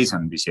चाहिँ धेरै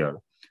छन् विषयहरू।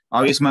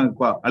 अब यसमा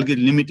अलिकति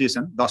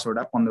लिमिटेसन 10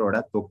 वटा 15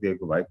 वटा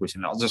तोकिदिएको भए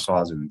क्वेसनलाई अझ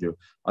सहज हुन्थ्यो।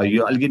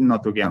 यो अलिकति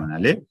नतोकिया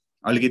हुनाले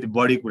अलिकति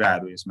बढी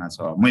कुराहरू यसमा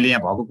छ। मैले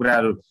यहाँ भएको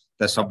कुराहरू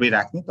त सबै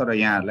राख्ने, तर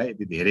यहाँहरूलाई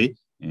यति धेरै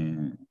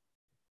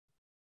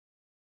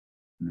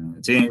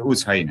चाहिँ ऊ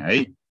छैन है,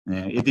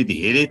 यति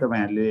धेरै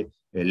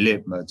तपाईँहरूले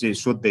चाहिँ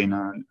सोध्दैन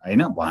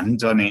होइन,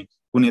 भन्छ नै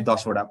कुनै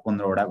 10 वटा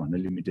 15 वटा भनेर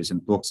लिमिटेसन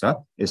तोक्छ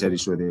यसरी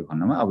सोधेको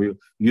खण्डमा। अब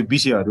यो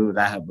विषयहरू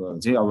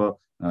चाहिँ अब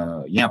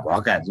यहाँ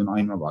भएका जुन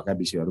ऐनमा भएका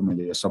विषयहरू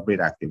मैले सबै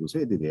राखिदिएको छु।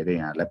 यति धेरै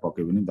यहाँहरूलाई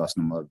पक्कै पनि 10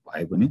 नम्बर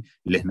भए पनि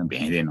लेख्न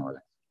भ्याइँदैन होला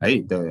है।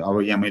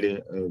 अब यहाँ मैले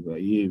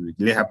यी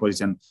लेखा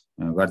परीक्षण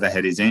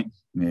गर्दाखेरि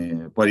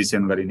चाहिँ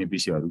परीक्षण गरिने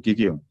विषयहरू के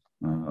हुन्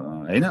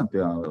होइन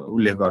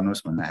उल्लेख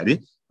गर्नुहोस् भन्दाखेरि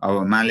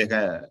अब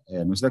महालेखा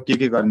हेर्नुहोस् त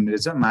के गर्ने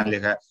रहेछ।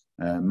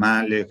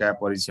 महालेखा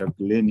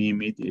परीक्षकले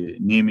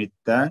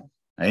नियमितता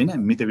होइन,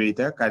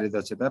 मितव्ययिता,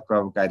 कार्यदक्षता,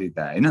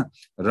 प्रभावकारिता होइन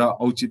र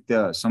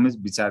औचित्य समेत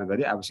विचार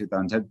गरी आवश्यकता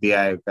अनुसार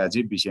दिएका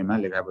चाहिँ विषयमा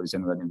लेखा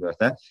परीक्षण गर्ने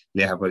व्यवस्था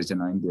लेखा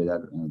परीक्षण ऐन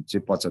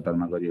 2075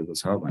 मा गरिएको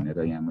छ भनेर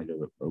यहाँ मैले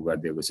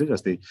गरिदिएको छु।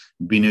 जस्तै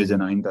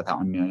विनियोजन ऐन तथा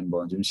अन्य ऐन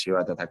बमोजिम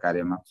सेवा तथा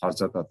कार्यमा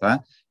खर्च तथा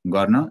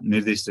गर्न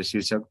निर्दिष्ट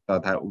शीर्षक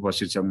तथा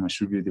उपशीर्षकमा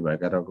स्वीकृति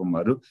भएका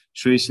रकमहरू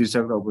सोही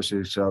शीर्षक र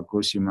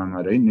उपशीर्षकको सीमामा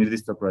रही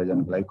निर्दिष्ट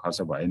प्रयोजनको लागि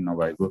खर्च भए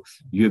नभएको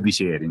यो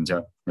विषय हेरिन्छ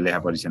लेखा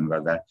परीक्षण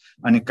गर्दा।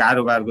 अनि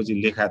कारोबारको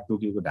चाहिँ लेखा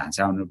तोकिएको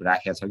ढाँचा अनुरूप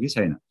राखेको छ कि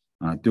छैन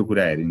त्यो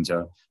कुरा हेरिन्छ।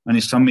 अनि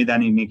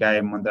संवैधानिक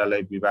निकाय,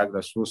 मन्त्रालय, विभाग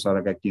र सो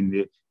सरका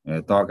केन्द्रीय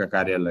तहका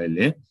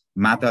कार्यालयले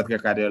मातहतका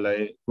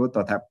कार्यालयको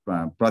तथा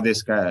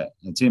प्रदेशका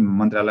चाहिँ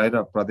मन्त्रालय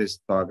र प्रदेश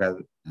तहका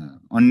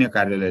अन्य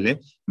कार्यालयले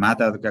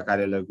मातहतका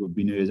कार्यालयको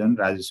विनियोजन,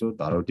 राजस्व,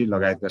 धरोहरी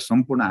लगायतका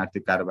सम्पूर्ण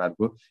आर्थिक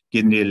कारोबारको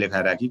केन्द्रीय लेखा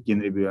राखी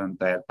केन्द्रीय विवरण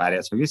तयार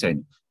पारेको छ कि छैन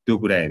त्यो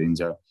कुरा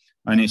हेरिन्छ।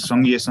 अनि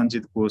सङ्घीय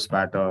सञ्चित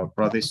कोषबाट,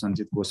 प्रदेश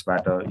सञ्चित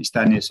कोषबाट,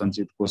 स्थानीय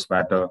सञ्चित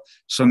कोषबाट,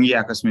 सङ्घीय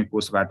आकस्मिक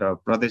कोषबाट,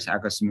 प्रदेश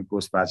आकस्मिक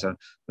कोषबाट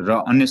र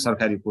अन्य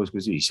सरकारी कोषको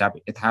चाहिँ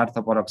हिसाब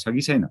यथार्थपरक छ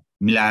कि छैन,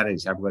 मिलाएर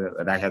हिसाब गरेर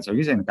राखेको छ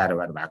कि छैन,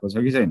 कारोबार भएको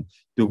छ कि छैन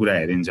त्यो कुरा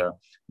हेरिन्छ।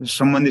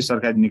 सम्बन्धित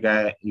सरकारी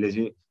निकायले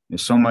चाहिँ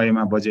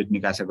समयमा बजेट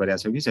निकासा गरेको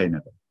छ कि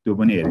छैन त त्यो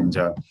पनि हेरिन्छ।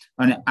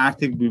 अनि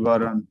आर्थिक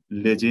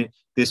विवरणले चाहिँ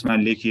त्यसमा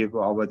लेखिएको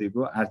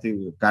अवधिको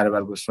आर्थिक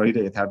कारोबारको सही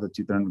र यथार्थ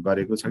चित्रण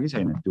गरेको छ कि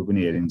छैन त्यो पनि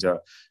हेरिन्छ।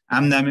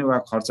 आम्दानी वा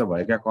खर्च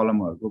भएका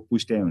कलमहरूको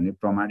पुष्टाइ हुने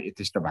प्रमाण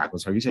यथेष्ट भएको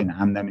छ कि छैन,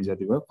 आम्दानी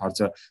जति भयो खर्च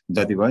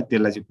जति भयो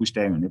त्यसलाई चाहिँ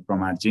पुष्टाइ हुने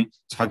प्रमाण चाहिँ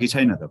छ कि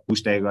छैन त,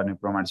 पुष्टाइ गर्ने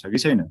प्रमाण छ कि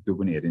छैन त्यो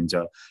पनि हेरिन्छ।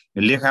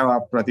 लेखा वा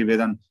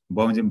प्रतिवेदन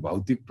बमोजिम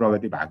भौतिक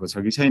प्रगति भएको छ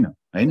कि छैन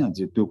होइन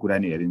त्यो कुरा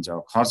नि हेरिन्छ।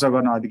 खर्च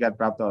गर्न अधिकार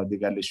प्राप्त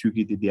अधिकारले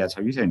स्वीकृति दिएको छ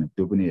कि छैन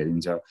त्यो पनि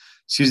हेरिन्छ।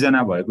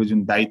 सिर्जना भएको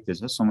जुन दायित्व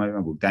छ समयमा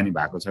भुक्तानी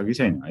भएको छ कि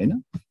छैन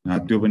होइन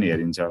त्यो पनि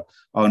हेरिन्छ।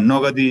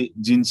 नगदी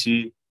जिन्सी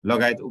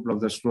लगायत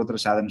उपलब्ध स्रोत र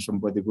साधन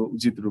सम्पत्तिको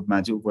उचित रूपमा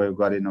चाहिँ उपयोग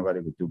गरे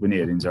नगरेको त्यो पनि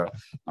हेरिन्छ।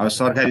 अब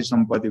सरकारी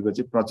सम्पत्तिको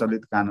चाहिँ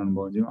प्रचलित कानुन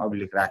बमोजिम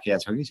अभिलेख राखिएको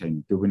छ कि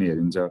छैन त्यो पनि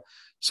हेरिन्छ।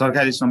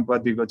 सरकारी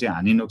सम्पत्तिको चाहिँ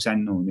हानि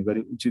नोक्सानी नहुने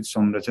गरी उचित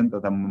संरक्षण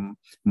तथा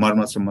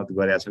मर्मत सम्मत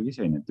गरेको छ कि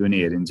छैन त्यो नि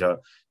हेरिन्छ।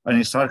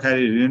 अनि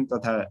सरकारी ऋण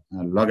तथा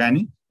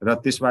लगानी र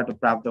त्यसबाट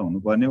प्राप्त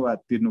हुनुपर्ने वा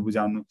तिर्नु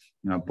बुझाउनु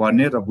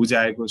पर्ने र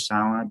बुझाएको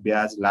सामा,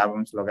 ब्याज,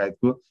 लाभांश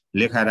लगायतको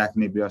लेखा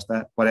राख्ने व्यवस्था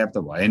पर्याप्त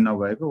भए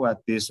नभएको वा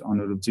त्यस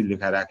अनुरूप चाहिँ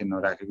लेखा राखे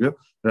नराखेको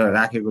र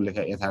राखेको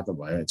लेखा यथार्थ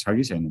भए छ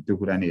कि छैन त्यो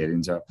कुरा नि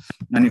हेरिन्छ।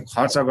 अनि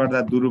खर्च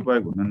गर्दा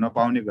दुरुपयोग हुन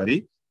नपाउने गरी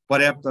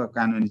पर्याप्त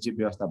कानुनी चाहिँ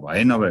व्यवस्था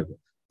भए नभएको,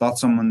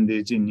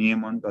 तत्सम्बन्धी चाहिँ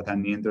नियमन तथा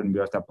नियन्त्रण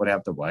व्यवस्था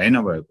पर्याप्त भए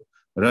नभएको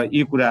र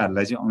यी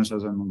कुराहरूलाई चाहिँ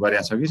अनुशासन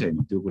गरेको छ कि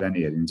छैन त्यो कुरा नि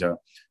हेरिन्छ।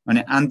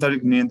 अनि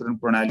आन्तरिक नियन्त्रण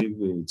प्रणाली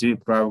चाहिँ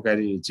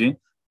प्रभावकारी चाहिँ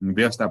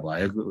व्यवस्था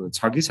भएको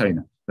छ कि छैन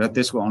र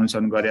त्यसको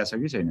अनुसरण गरेको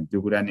छ कि छैन त्यो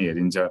कुरा नि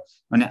हेरिन्छ।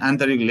 अनि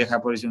आन्तरिक लेखा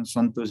परीक्षण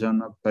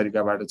सन्तोषजनक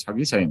तरिकाबाट छ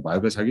कि छैन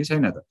भएको छ कि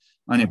छैन त।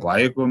 अनि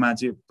भएकोमा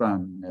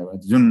चाहिँ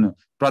जुन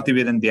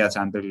प्रतिवेदन दिएको छ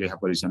आन्तरिक लेखा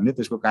परिषदले,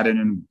 त्यसको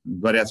कार्यान्वयन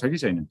गरेको छ कि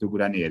छैन त्यो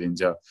कुरा नि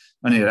हेरिन्छ।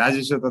 अनि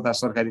राजस्व तथा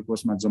सरकारी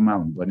कोषमा जम्मा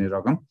हुनुपर्ने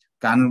रकम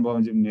कानुन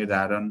बमोजिम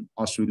निर्धारण,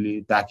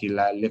 असुली,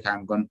 दाखिला,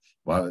 लेखाङ्कन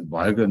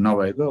भएको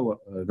नभएको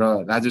र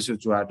राजस्व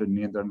चुहाटो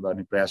नियन्त्रण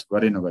गर्ने प्रयास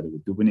गरे नगरेको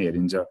त्यो पनि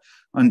हेरिन्छ।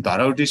 अनि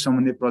धरौटी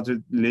सम्बन्धी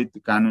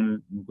प्रचलित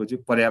कानुनको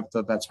चाहिँ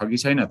पर्याप्तता छ कि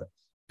छैन त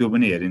त्यो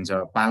पनि हेरिन्छ।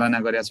 पालना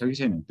गरेका छ कि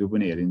छैन त्यो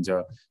पनि हेरिन्छ।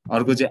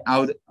 अर्को चाहिँ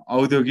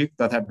औद्योगिक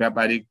तथा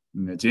व्यापारिक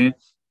चाहिँ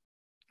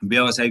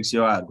व्यावसायिक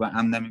सेवाहरूको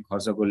आम्दानी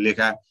खर्चको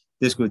लेखा,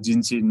 त्यसको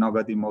जिन्सी,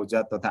 नगदी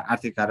मौजा तथा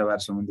आर्थिक कारोबार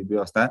सम्बन्धी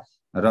व्यवस्था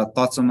र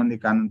तत्सम्बन्धी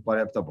कानुन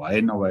पर्याप्त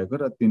भए नभएको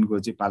र तिनको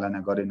चाहिँ पालना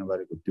गरे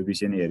नगरेको त्यो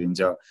विषय नै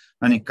हेरिन्छ।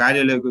 अनि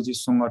कार्यालयको चाहिँ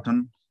सङ्गठन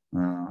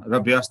र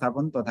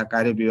व्यवस्थापन तथा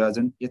कार्य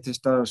विभाजन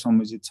यथेष्ट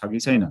समुचित छ कि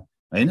छैन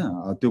हैन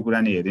त्यो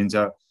कुरा नै हेरिन्छ।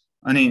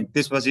 अनि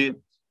त्यसपछि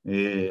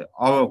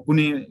अब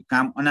कुनै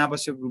काम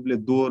अनावश्यक रूपले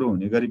दोहोरो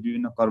हुने गरी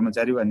विभिन्न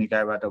कर्मचारी वा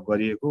निकायबाट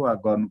गरिएको वा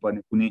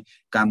गर्नुपर्ने कुनै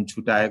काम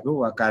छुटाएको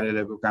वा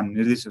कार्यालयको काम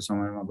निर्दिष्ट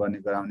समयमा गर्ने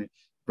गराउने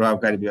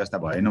प्रभावकारी व्यवस्था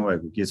भए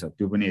नभएको के छ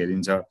त्यो पनि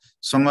हेरिन्छ।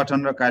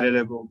 सङ्गठन र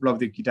कार्यालयको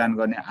उपलब्धि किटान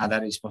गर्ने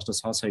आधार स्पष्ट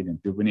छ छैन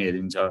त्यो पनि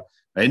हेरिन्छ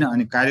हैन।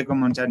 अनि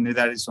कार्यक्रम अनुसार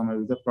निर्धारित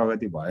समयभित्र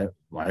प्रगति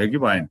भयो कि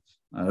भएन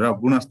र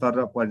गुणस्तर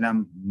र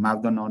परिणाम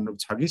मापदण्ड अनुरूप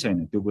छ कि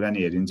छैन त्यो कुरा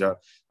नि हेरिन्छ।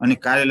 अनि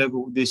कार्यालयको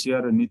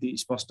उद्देश्य र नीति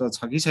स्पष्ट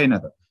छ कि छैन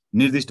त,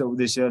 निर्दिष्ट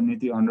उद्देश्य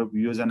नीति अनुरूप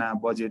योजना,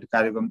 बजेट,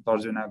 कार्यक्रम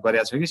तर्जुमा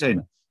गरेका छ कि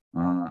छैन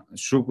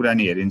सो कुरा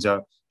नि हेरिन्छ।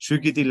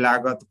 स्वीकृति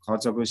लागत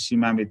खर्चको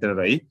सीमाभित्र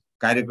रही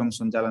कार्यक्रम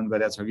सञ्चालन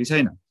गरेका छ कि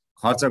छैन,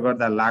 खर्च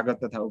गर्दा लागत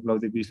तथा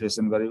उपलब्धि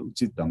विश्लेषण गरी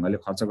उचित ढङ्गले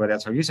खर्च गरेका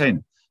छ कि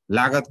छैन,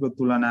 लागतको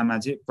तुलनामा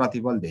चाहिँ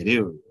प्रतिफल धेरै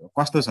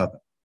कस्तो छ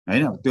त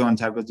हैन त्यो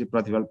अनुसारको चाहिँ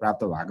प्रतिफल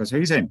प्राप्त भएको छ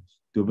कि छैन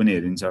त्यो पनि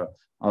हेरिन्छ।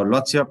 अब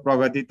लक्ष्य,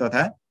 प्रगति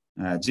तथा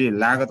चाहिँ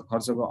लागत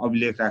खर्चको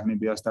अभिलेख राख्ने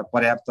व्यवस्था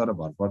पर्याप्त र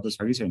भरपर्दो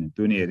छ कि छैन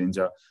त्यो नि हेरिन्छ।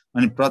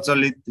 अनि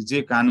प्रचलित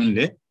चाहिँ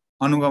कानुनले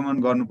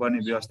अनुगमन गर्नुपर्ने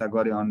व्यवस्था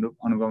गरे अनुरूप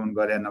अनुगमन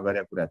गरे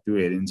नगरेका कुरा त्यो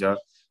हेरिन्छ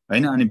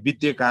हैन। अनि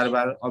वित्तीय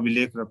कारोबार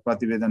अभिलेख र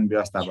प्रतिवेदन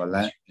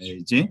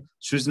व्यवस्थापनलाई चाहिँ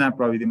सूचना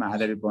प्रविधिमा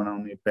आधारित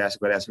बनाउने प्रयास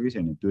गरेका छ कि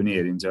छैन त्यो नि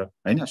हेरिन्छ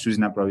हैन।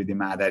 सूचना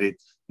प्रविधिमा आधारित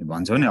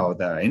भन्छौँ नि अब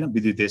त हैन,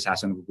 विद्युतीय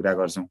शासनको कुरा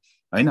गर्छौँ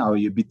हैन। अब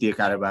यो वित्तीय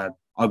कारोबार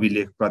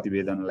अभिलेख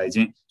प्रतिवेदनलाई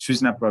चाहिँ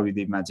सूचना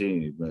प्रविधिमा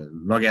चाहिँ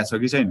लगाएको छ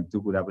कि छैन त्यो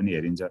कुरा पनि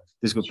हेरिन्छ।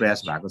 त्यसको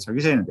प्रयास भएको छ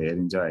कि छैन त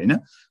हेरिन्छ हैन।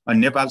 अनि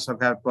नेपाल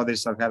सरकार,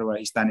 प्रदेश सरकार वा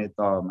स्थानीय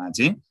तहमा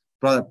चाहिँ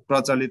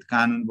प्रचलित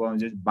कानुन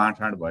बमोजिम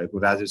बाँडफाँड भएको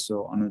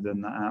राजस्व,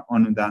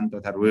 अनुदान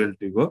तथा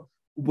रोयल्टीको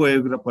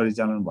उपयोग र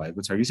परिचालन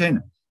भएको छ कि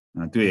छैन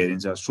त्यो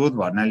हेरिन्छ। शोध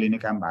भर्ना लिने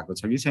काम भएको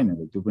छ कि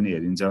छैन त्यो पनि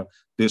हेरिन्छ।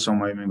 त्यो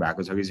समयमै भएको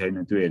छ कि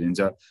छैन त्यो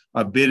हेरिन्छ।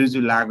 बेरुजु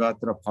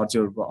लागत र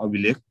खर्चहरूको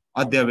अभिलेख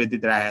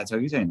अद्यावधित राखेको छ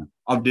कि छैन,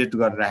 अपडेट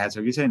गरेर राखेको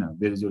छ कि छैन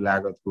बेरुजु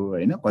लागतको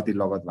हैन, कति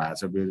लगत भएको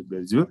छ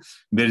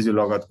बेरुजु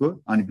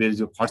लगतको, अनि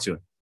बेरुजु खर्च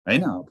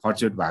हैन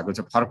खर्चोट भएको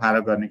छ,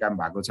 फरफारक गर्ने काम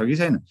भएको छ कि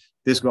छैन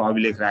त्यसको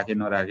अभिलेख राखे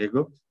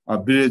नराखेको,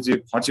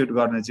 बेरुजु खर्चोट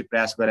गर्ने चाहिँ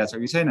प्रयास गरेको छ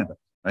कि छैन त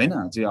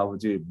हैन, चाहिँ अब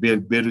चाहिँ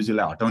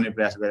बेरुजुलाई हटाउने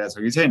प्रयास गरेको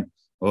छ कि छैन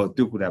हो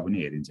त्यो कुरा पनि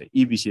हेरिन्छ।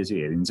 यी विषय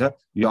चाहिँ हेरिन्छ।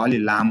 यो अलि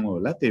लामो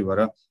होला त्यही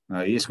भएर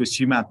यसको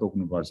सीमा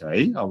तोक्नुपर्छ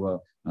है। अब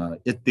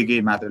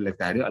यत्तिकै मात्र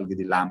लेख्दाखेरि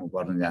अलिकति लामो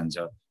पर्न जान्छ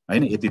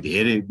हैन। यति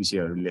धेरै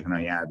विषयहरू लेख्न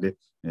यहाँहरूले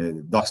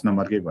 10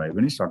 नम्बरकै भए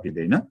पनि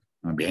सकिँदैन,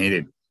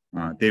 भ्याइँदैन।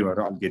 त्यही भएर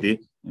अलिकति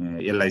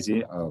यसलाई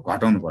चाहिँ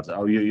घटाउनुपर्छ।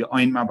 अब यो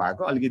ऐनमा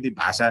भएको अलिकति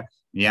भाषा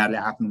यहाँले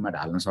आफ्नोमा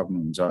ढाल्न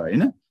सक्नुहुन्छ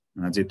हैन,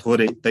 चाहिँ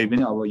थोरै तै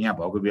पनि अब यहाँ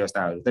भएको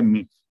व्यवस्थाहरू त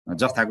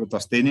जस्ताको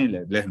तस्तै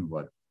नै लेख्नु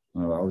पर्यो।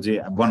 अब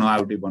चाहिँ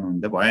बनावटी बनाउनु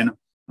त भएन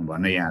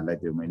भन्न यहाँहरूलाई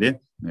त्यो मैले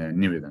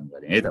निवेदन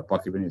गरेँ है त।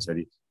 पक्कै पनि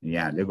यसरी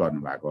यहाँहरूले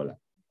गर्नुभएको होला।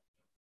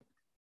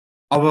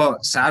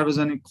 अब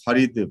सार्वजनिक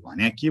खरिद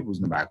भने के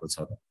बुझ्नु भएको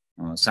छ त?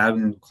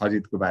 सार्वजनिक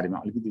खरिदको बारेमा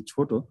अलिकति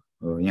छोटो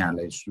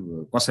यहाँलाई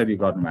कसरी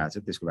गर्नुभएको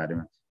छ त्यसको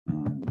बारेमा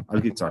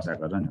अलिकति चर्चा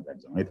गरेर अगाडि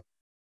जाउँ है त।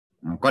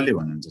 कसले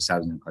भन्नुहुन्छ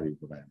सार्वजनिक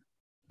खरिदको बारेमा?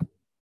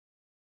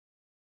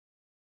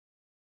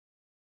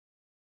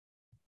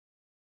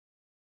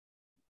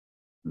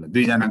 ल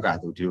दुईजनाको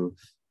हात उठ्यो।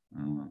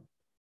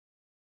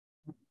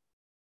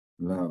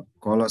 ल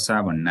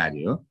कलसा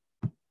भन्नारी हो,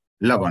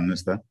 ल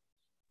भन्नुहोस् त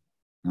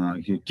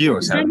के हो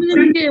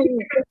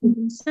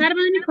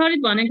सार्वजनिक खरिद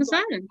भनेको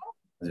सर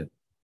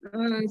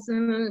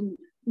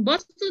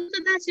वस्तु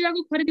तथा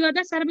सेवाको खरिद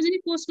गर्दा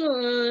सार्वजनिक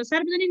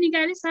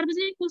निकायले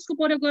सार्वजनिक कोषको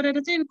प्रयोग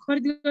गरेर चाहिँ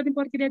खरिद गर्ने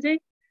प्रक्रिया चाहिँ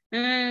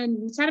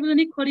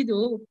सार्वजनिक खरिद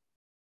हो।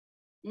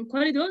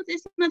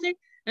 त्यसमा चाहिँ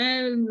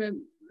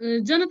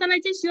जनतालाई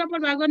चाहिँ सेवा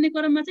प्रवाह गर्ने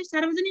क्रममा चाहिँ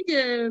सार्वजनिक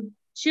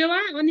सेवा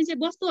अनि चाहिँ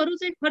वस्तुहरू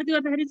चाहिँ खरिद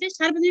गर्दाखेरि चाहिँ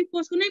सार्वजनिक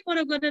कोषको नै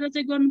प्रयोग गरेर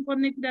चाहिँ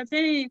गर्नुपर्ने कुरा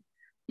चाहिँ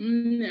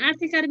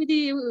आर्थिक कार्यविधि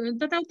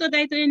तथा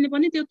उत्तरदायित्व ऐनले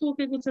पनि त्यो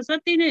तोकेको छ सर।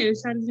 त्यही नै हो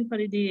सार्वजनिक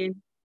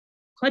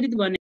खरिद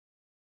भने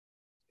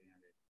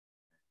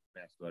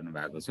प्रयास गर्नु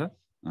भएको छ।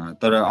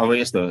 तर अब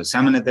यस्तो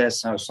सामान्यतया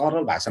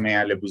सरल भाषामा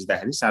यहाँले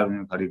बुझ्दाखेरि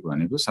सार्वजनिक खरिद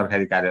भनेको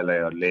सरकारी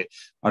कार्यालयहरूले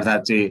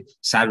अर्थात् चाहिँ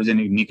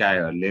सार्वजनिक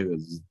निकायहरूले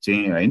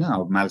चाहिँ हैन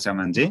अब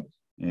मालसामान चाहिँ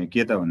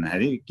के त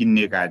भन्दाखेरि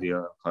किन्ने कार्य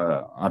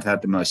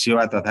अर्थात्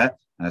सेवा तथा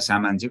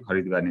सामान चाहिँ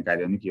खरिद गर्ने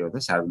कार्य नै के हो त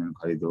सार्वजनिक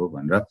खरिद हो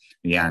भनेर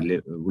यहाँहरूले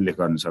उल्लेख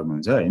गर्न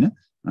सक्नुहुन्छ हैन।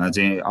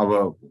 चाहिँ अब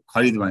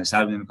खरिद भने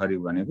सार्वजनिक खरिद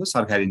भनेको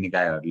सरकारी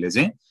निकायहरूले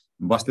चाहिँ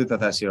वस्तु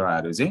तथा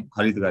सेवाहरू चाहिँ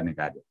खरिद गर्ने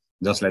कार्य,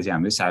 जसलाई चाहिँ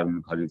हामीले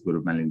सार्वजनिक खरिदको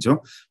रूपमा लिन्छौँ।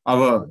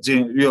 अब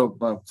चाहिँ यो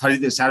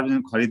खरिद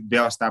सार्वजनिक खरिद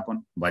व्यवस्थापन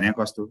भने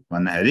कस्तो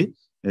भन्दाखेरि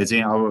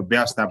चाहिँ अब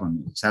व्यवस्थापन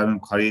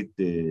सार्वजनिक खरिद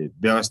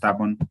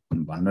व्यवस्थापन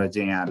भनेर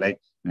चाहिँ यहाँलाई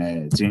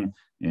चाहिँ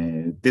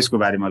त्यसको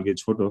बारेमा अलिकति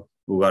छोटो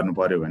उ गर्नु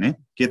पर्यो भने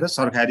के त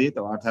सरकारी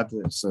अर्थात्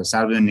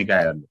सार्वजनिक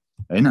निकायहरूले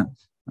होइन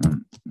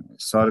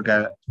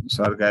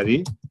सरकारी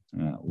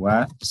वा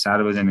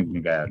सार्वजनिक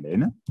निकायहरूले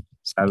होइन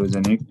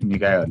सार्वजनिक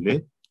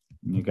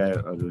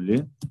निकायहरूले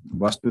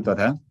वस्तु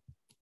तथा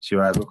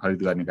सेवाको खरिद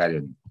गर्ने कार्य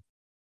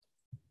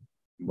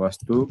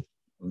वस्तु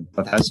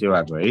तथा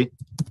सेवाको है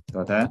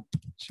तथा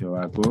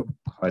सेवाको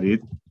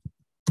खरिद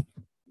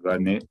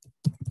गर्ने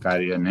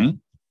कार्य नै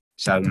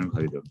सार्वजनिक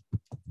खरिद हो।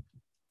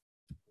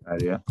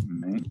 कार्य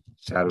नै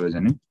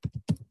सार्वजनिक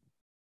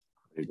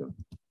खरिद हो।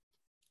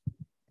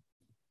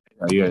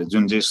 यो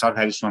जुन चाहिँ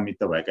सरकारी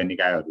स्वामित्व भएका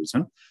निकायहरू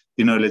छन्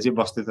तिनीहरूले चाहिँ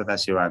वस्तु तथा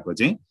सेवाको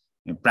चाहिँ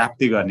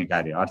प्राप्ति गर्ने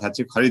कार्य अर्थात्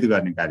चाहिँ खरिद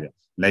गर्ने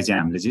कार्यलाई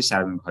चाहिँ हामीले चाहिँ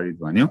सार्वजनिक खरिद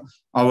भन्यौँ।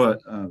 अब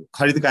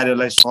खरिद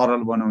कार्यलाई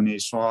सरल बनाउने,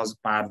 सहज,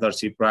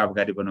 पारदर्शी,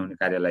 प्रभावकारी बनाउने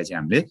कार्यलाई चाहिँ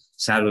हामीले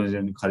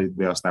सार्वजनिक खरिद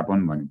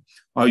व्यवस्थापन भन्यौँ।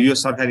 अब यो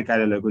सरकारी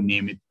कार्यालयको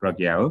नियमित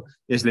प्रक्रिया हो।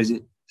 यसले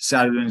चाहिँ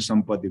सार्वजनिक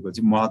सम्पत्तिको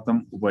चाहिँ महत्तम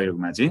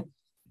उपयोगमा चाहिँ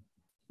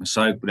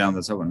सहयोग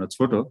पुर्याउँदछ भनेर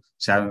छोटो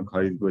सार्वजनिक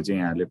खरिदको चाहिँ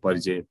यहाँहरूले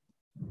परिचय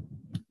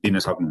दिन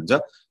सक्नुहुन्छ।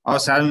 अब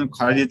सार्वजनिक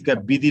खरिदका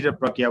विधि र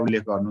प्रक्रिया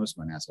उल्लेख गर्नुहोस्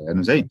भनेको छ।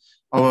 हेर्नुहोस् है,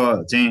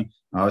 अब चाहिँ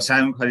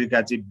सार्वजनिक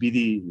खरिदका चाहिँ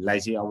विधिलाई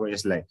चाहिँ अब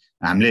यसलाई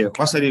हामीले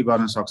कसरी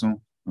गर्न सक्छौँ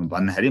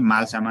भन्दाखेरि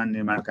माल सामान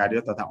निर्माण कार्य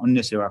तथा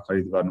अन्य सेवा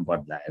खरिद गर्नु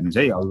पर्दा हेर्नुहोस्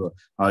है,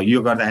 अब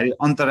यो गर्दाखेरि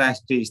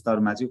अन्तर्राष्ट्रिय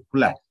स्तरमा चाहिँ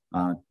खुला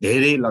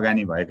धेरै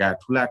लगानी भएका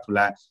ठुला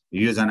ठुला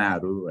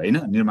योजनाहरू होइन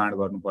निर्माण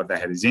गर्नु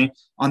पर्दाखेरि चाहिँ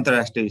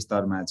अन्तर्राष्ट्रिय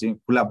स्तरमा चाहिँ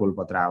खुला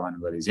बोलपत्र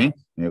आह्वान गरी चाहिँ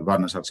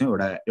गर्न सक्छौँ।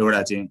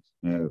 एउटा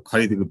चाहिँ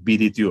खरिदको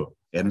विधि त्यो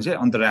हेर्नुहोस् है,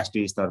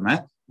 अन्तर्राष्ट्रिय स्तरमा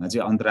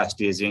चाहिँ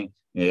अन्तर्राष्ट्रिय चाहिँ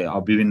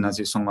विभिन्न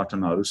चाहिँ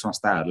सङ्गठनहरू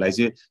संस्थाहरूलाई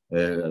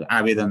चाहिँ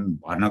आवेदन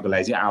भर्नको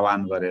लागि चाहिँ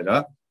आह्वान गरेर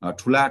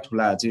ठुला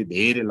ठुला चाहिँ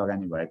धेरै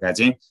लगानी भएका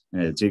चाहिँ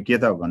के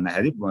त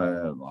भन्दाखेरि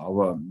अब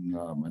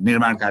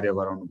निर्माण कार्य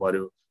गराउनु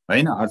पर्यो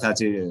होइन, अर्थात्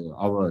चाहिँ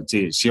अब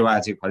चाहिँ सेवा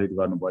चाहिँ खरिद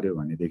गर्नु पर्यो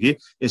भनेदेखि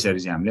यसरी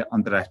चाहिँ हामीले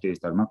अन्तर्राष्ट्रिय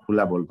स्तरमा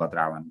खुला बोलपत्र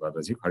आह्वान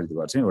गरेर चाहिँ खरिद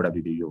गर्छौँ। एउटा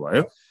विधि यो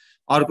भयो।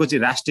 अर्को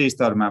चाहिँ राष्ट्रिय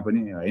स्तरमा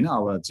पनि होइन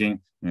अब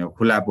चाहिँ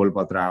खुला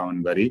बोलपत्र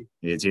आह्वान गरी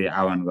चाहिँ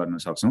आह्वान गर्न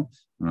सक्छौँ,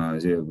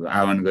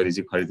 आह्वान गरी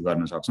चाहिँ खरिद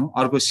गर्न सक्छौँ।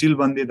 अर्को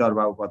सिलबन्दी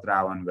दरबाउ पत्र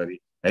आह्वान गरी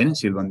होइन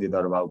सिलबन्दी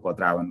दरबाउ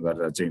पत्र आह्वान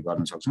गरेर चाहिँ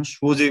गर्न सक्छौँ।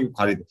 सोझै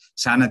खरिद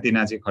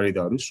सानातिना चाहिँ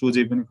खरिदहरू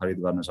सोझै पनि खरिद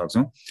गर्न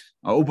सक्छौँ।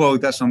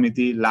 उपभोक्ता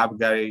समिति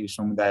लाभकारी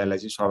समुदायलाई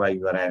चाहिँ सहभागी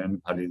गराएर पनि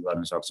खरिद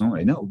गर्न सक्छौँ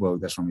होइन,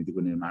 उपभोक्ता समितिको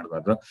निर्माण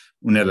गरेर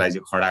उनीहरूलाई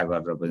चाहिँ खडा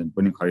गरेर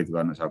पनि खरिद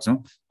गर्न सक्छौँ।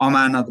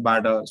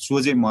 अमानतबाट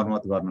सोझै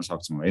मर्मत गर्न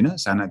सक्छौँ होइन,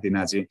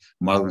 सानातिना चाहिँ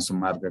मर्मत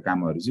सम्हारका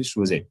कामहरू चाहिँ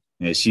सोझै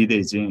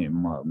सिधै चाहिँ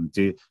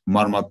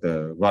मर्मत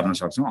गर्न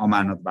सक्छौँ,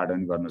 अमानतबाट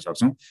पनि गर्न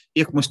सक्छौँ।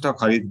 एकमुष्ट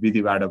खरिद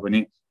विधिबाट पनि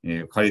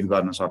खरिद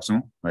गर्न सक्छौँ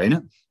होइन।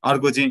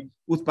 अर्को चाहिँ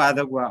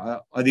उत्पादक वा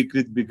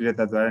अधिकृत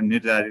विक्रेताद्वारा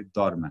निर्धारित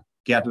दरमा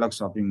क्याटलग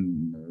सपिङ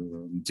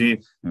चाहिँ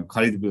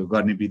खरिद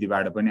गर्ने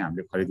विधिबाट पनि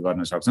हामीले खरिद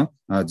गर्न सक्छौँ।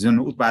 जुन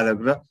उत्पादक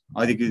र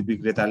अधिकृत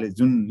विक्रेताले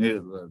जुन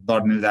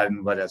दर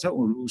निर्धारण गरेको छ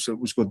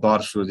उसको दर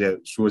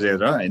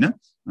सोझेर होइन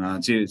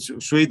चाहिँ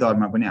सोही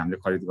दरमा पनि हामीले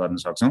खरिद गर्न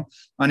सक्छौँ।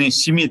 अनि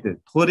सीमित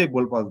थोरै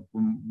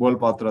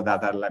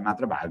बोलपत्रदाताहरूलाई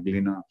मात्र भाग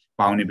लिन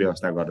पाउने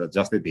व्यवस्था गरेर,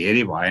 जस्तै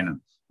धेरै भएन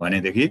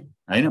भनेदेखि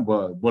होइन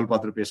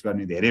बोलपत्र पेश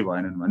गर्ने धेरै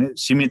भएनन् भने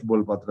सीमित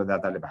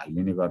बोलपत्रदाताले भाग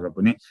लिने गरेर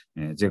पनि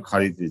चाहिँ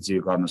खरिद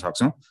चाहिँ गर्न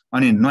सक्छौँ।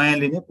 अनि नयाँ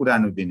लिने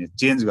पुरानो दिने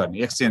चेन्ज गर्ने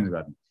एक्सचेन्ज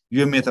गर्ने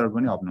यो मेथड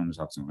पनि अप्नाउन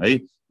सक्छौँ है।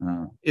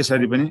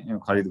 यसरी पनि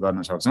खरिद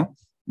गर्न सक्छौँ।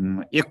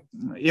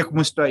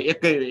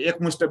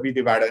 एकमुष्ट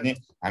विधिबाट नै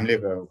हामीले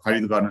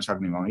खरिद गर्न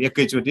सक्ने भयौँ।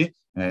 एकैचोटि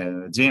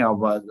चाहिँ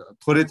अब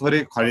थोरै थोरै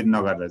खरिद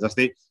नगरेर,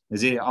 जस्तै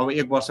चाहिँ अब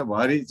एक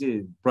वर्षभरि चाहिँ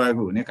प्रयोग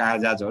हुने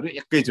कागजातहरू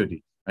एकैचोटि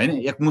होइन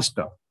एकमुष्ट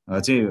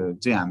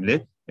चाहिँ हामीले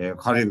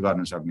खरिद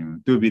गर्न सक्ने भयौँ।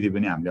 त्यो विधि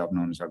पनि हामीले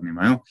अप्नाउन सक्ने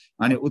भयौँ।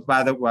 अनि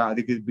उत्पादक वा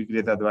अधिकृत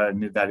विक्रेताद्वारा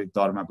निर्धारित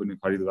दरमा पनि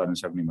खरिद गर्न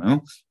सक्ने भयौँ।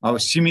 अब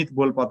सीमित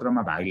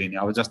बोलपत्रमा भाग लिने,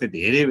 अब जस्तै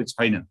धेरै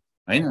छैनन्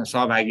होइन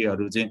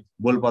सहभागीहरू चाहिँ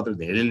बोलपत्र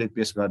धेरैले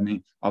पेश गर्ने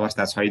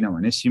अवस्था छैन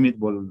भने सीमित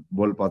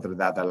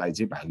बोलपत्रदातालाई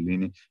चाहिँ भाग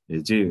लिने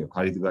चाहिँ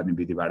खरिद गर्ने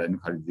विधिबाट पनि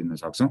खरिद दिन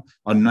सक्छौँ।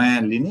 अब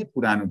नयाँ लिने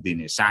पुरानो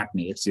दिने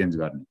साट्ने एक्सचेन्ज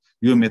गर्ने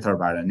यो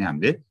मेथडबाट नै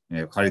हामीले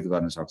खरिद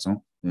गर्न सक्छौँ।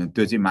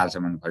 त्यो चाहिँ माल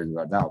सामान खरिद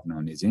गर्दा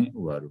अप्नाउने चाहिँ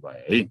उहरू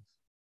भयो है।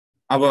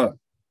 अब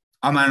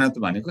अमानत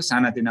भनेको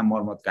सानातिना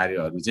मर्मत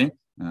कार्यहरू चाहिँ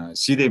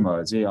सिधै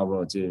चाहिँ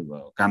अब चाहिँ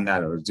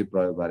कामदारहरू चाहिँ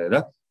प्रयोग गरेर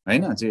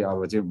होइन चाहिँ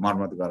अब चाहिँ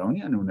मर्मत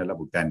गराउने अनि उनीहरूलाई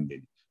भुक्तानी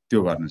दिने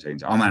त्यो गर्न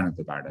सकिन्छ।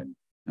 अमानतबाट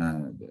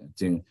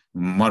चाहिँ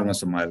मर्मत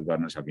सम्हार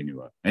गर्न सकिने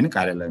भयो होइन।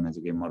 कार्यालयमा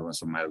चाहिँ केही मर्मत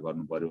सम्हार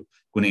गर्नु पर्यो,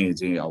 कुनै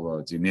चाहिँ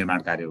अब चाहिँ निर्माण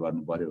कार्य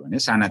गर्नु पर्यो भने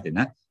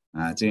सानातिना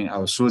चाहिँ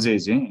अब सोझै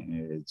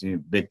चाहिँ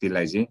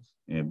व्यक्तिलाई चाहिँ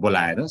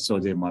बोलाएर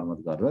सोझै मर्मत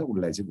गरेर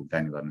उसलाई चाहिँ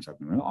भुक्तानी गर्न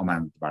सक्ने भयो।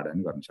 अमानतबाट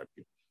पनि गर्न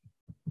सकियो।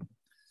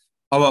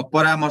 अब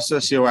परामर्श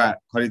सेवा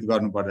खरिद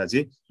गर्नुपर्दा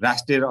चाहिँ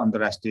राष्ट्रिय र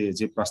अन्तर्राष्ट्रिय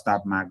चाहिँ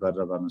प्रस्ताव माग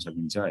गरेर गर्न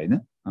सकिन्छ हैन।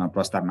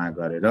 प्रस्ताव माग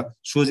गरेर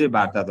सोझै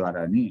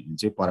वार्ताद्वारा नि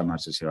चाहिँ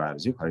परामर्श सेवाहरू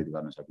चाहिँ खरिद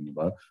गर्न सकिने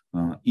भयो।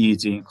 यी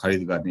चाहिँ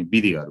खरिद गर्ने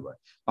विधिहरू भयो।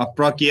 अब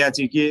प्रक्रिया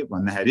चाहिँ के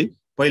भन्दाखेरि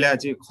पहिला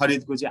चाहिँ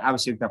खरिदको चाहिँ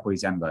आवश्यकता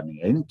पहिचान गर्ने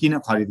हैन। किन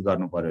खरिद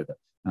गर्नु पर्यो त,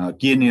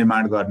 के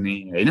निर्माण गर्ने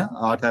हैन,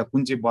 अर्थात्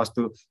कुन चाहिँ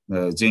वस्तु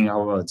चाहिँ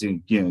अब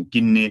चाहिँ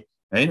किन्ने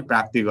हैन,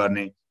 प्राप्ति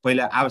गर्ने,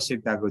 पहिला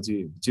आवश्यकताको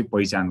चाहिँ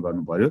पहिचान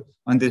गर्नु पर्यो।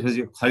 अनि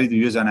त्यसपछि खरिद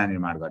योजना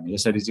निर्माण गर्ने,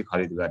 यसरी चाहिँ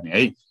खरिद गर्ने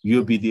है,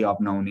 यो विधि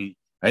अपनाउने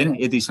हैन,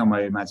 यति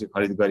समयमा चाहिँ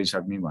खरिद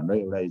गरिसक्ने भनेर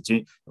एउटा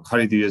चाहिँ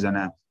खरिद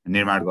योजना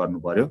निर्माण गर्नु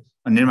पर्यो।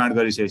 निर्माण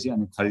गरिसकेपछि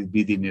अनि खरिद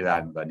विधि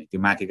निर्धारण गर्ने, त्यो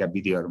माथिका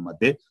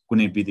विधिहरूमध्ये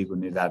कुनै विधिको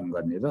निर्धारण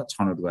गर्ने र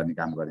छनौट गर्ने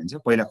काम गरिन्छ।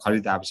 पहिला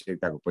खरिद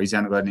आवश्यकताको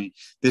पहिचान गर्ने,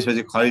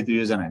 त्यसपछि खरिद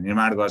योजना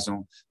निर्माण गर्छौँ।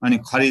 अनि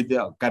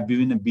खरिदका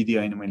विभिन्न विधि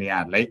होइन, मैले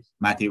यहाँहरूलाई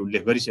माथि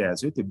उल्लेख गरिसकेको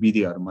छु, त्यो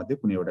विधिहरूमध्ये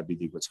कुनै एउटा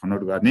विधिको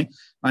छनौट गर्ने,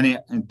 अनि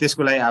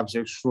त्यसको लागि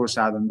आवश्यक स्रोत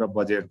साधन र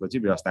बजेटको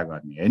चाहिँ व्यवस्था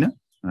गर्ने हैन,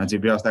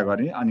 चाहिँ व्यवस्था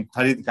गर्ने। अनि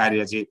खरिद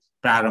कार्य चाहिँ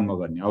प्रारम्भ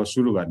गर्ने, अब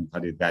सुरु गर्ने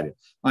खरिद कार्य।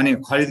 अनि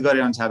खरिद गरे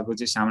अनुसारको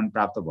चाहिँ सामान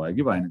प्राप्त भयो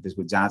कि भएन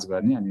त्यसको जाँच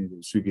गर्ने,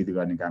 अनि स्वीकृति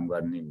गर्ने काम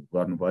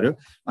गर्नु पर्यो।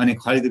 अनि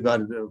खरिद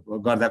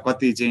गर्दा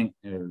कति चाहिँ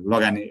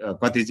लगानी,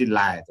 कति चाहिँ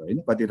लाग्यो त हैन,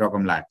 कति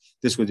रकम लाग्यो,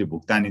 त्यसको चाहिँ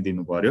भुक्तानी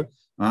दिनु पर्यो।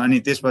 अनि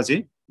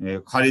त्यसपछि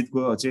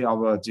खरिदको चाहिँ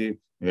अब चाहिँ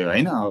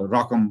हैन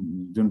रकम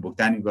जुन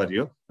भुक्तानी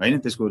गरियो हैन,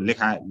 त्यसको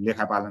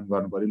लेखापालन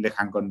गर्नु पर्यो,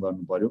 लेखाङ्कन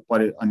गर्नु पर्यो,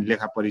 अनि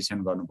लेखा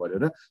परीक्षण गर्नु पर्यो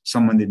र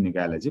सम्बन्धित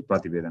निकायलाई चाहिँ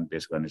प्रतिवेदन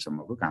पेश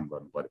गर्नेसम्मको काम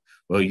गर्नु पर्यो।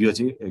 हो, यो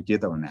चाहिँ के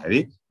त भन्दाखेरि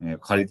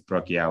खरिद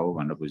प्रक्रिया हो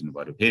भनेर बुझ्नु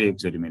पर्यो। फेरि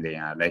एकचोटि मैले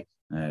यहाँलाई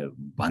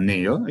भन्ने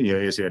हो, यो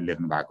यसरी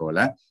लेख्नु भएको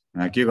होला।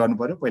 के गर्नु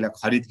पर्यो, पहिला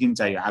खरिद किन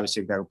चाहियो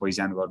आवश्यकताको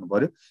पहिचान गर्नु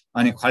पर्यो।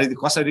 अनि खरिद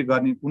कसरी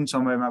गर्ने, कुन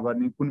समयमा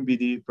गर्ने, कुन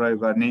विधि प्रयोग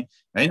गर्ने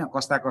हैन,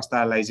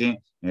 कस्तालाई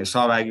चाहिँ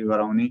सहभागी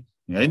गराउने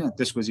हैन,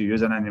 त्यसको चाहिँ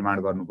योजना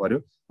निर्माण गर्नु पर्यो।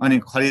 अनि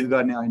खरिद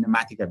गर्ने होइन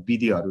माथिका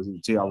विधिहरू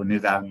चाहिँ अब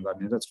निर्धारण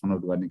गर्ने र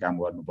छनौट गर्ने काम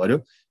गर्नु पर्यो।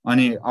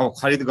 अनि अब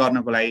खरिद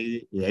गर्नको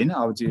लागि हैन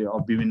अब चाहिँ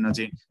विभिन्न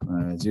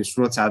चाहिँ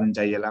स्रोत साधन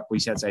चाहिएला,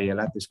 पैसा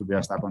चाहिएला, त्यसको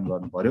व्यवस्थापन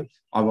गर्नु पर्यो।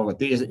 अब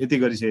यति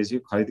गरिसकेपछि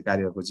खरिद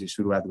कार्यको चाहिँ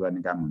सुरुवात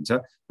गर्ने काम हुन्छ।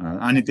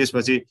 अनि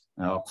त्यसपछि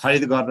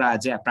खरिद गरेर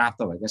चाहिँ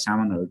प्राप्त भएका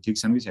सामानहरू ठिक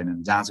छन् कि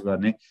छैनन् जाँच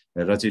गर्ने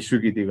र चाहिँ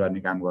स्वीकृति गर्ने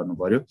काम गर्नु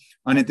पर्यो।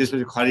 अनि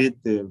त्यसपछि खरिद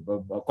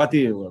कति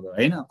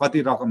हैन,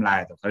 कति रकम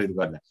लाग्यो त खरिद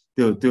गर्दा,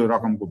 त्यो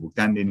रकमको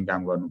भुक्तान दिने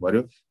काम गर्नु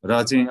पर्यो।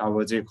 र चाहिँ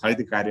अब चाहिँ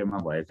खरिद कार्यमा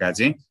भएका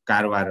चाहिँ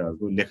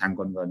कारोबारहरूको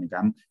लेखाङ्कन गर्ने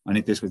काम,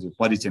 अनि त्यसको चाहिँ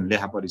परीक्षण,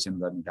 लेखा परीक्षण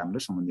गर्ने काम र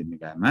सम्बन्धित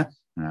निकायमा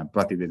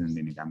प्रतिवेदन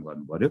दिने काम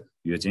गर्नु पर्यो।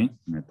 यो चाहिँ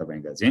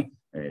तपाईँका चाहिँ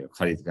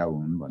खरिदका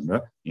हुन्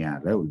भनेर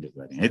यहाँहरूलाई उल्लेख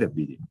गरेँ है त।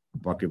 विधि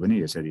पक्कै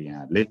पनि यसरी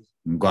यहाँहरूले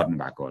गर्नु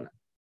भएको होला।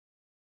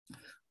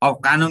 अब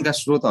कानुनका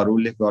स्रोतहरू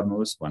उल्लेख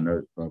गर्नुहोस् भनेर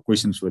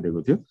क्वेसन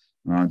सोधेको थियो।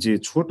 चाहिँ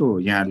छोटो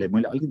यहाँहरूले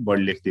मैले अलिकति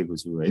बढी लेखिदिएको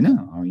छु होइन,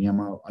 यहाँ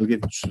म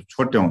अलिकति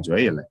छोट्याउँछु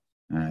है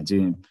यसलाई।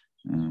 चाहिँ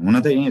हुन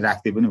त यहीँ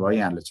राख्दै पनि भयो,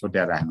 यहाँहरूले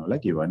छोट्याएर राख्नु होला,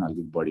 के भएन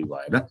अलिकति बढी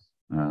भएर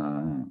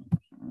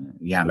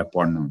यहाँलाई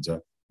पढ्नुहुन्छ।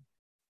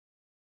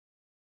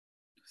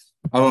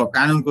 अब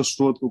कानुनको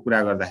स्रोतको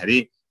कुरा गर्दाखेरि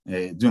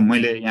जुन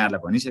मैले यहाँलाई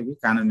भनिसकेँ,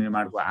 कानुन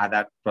निर्माणको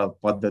आधार,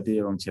 पद्धति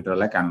एवं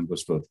क्षेत्रलाई कानुनको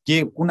स्रोत,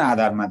 के कुन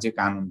आधारमा चाहिँ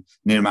कानुन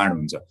निर्माण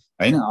हुन्छ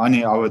हैन।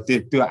 अनि अब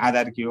त्यो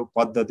आधार के हो,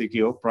 पद्धति के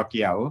हो,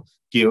 प्रक्रिया हो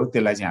के हो,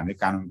 त्यसलाई चाहिँ हामीले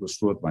कानुनको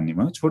स्रोत भन्ने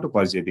भयो। छोटो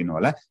परिचय दिनु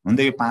होला। हुन त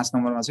यो 5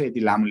 नम्बरमा छ, यति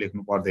लामो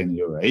लेख्नु पर्दैन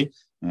यो है।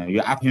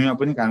 यो आफैमा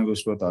पनि कानुनको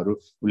स्रोतहरू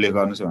उल्लेख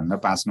गर्नु छ भनेर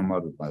 5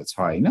 नम्बर छ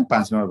होइन।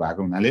 5 नम्बर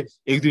भएको हुनाले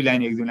एक दुई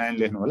लाइन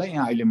लेख्नु होला।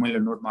 यहाँ अहिले मैले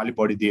नोटमा अलिक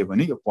बढी दिएँ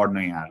भने यो पढ्न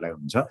यहाँहरूलाई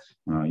हुन्छ,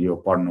 यो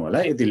पढ्नु होला,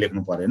 यति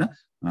लेख्नु परेन।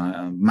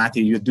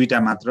 माथि यो दुईटा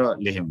मात्र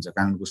लेखे हुन्छ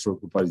कानुनको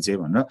स्रोतको परिचय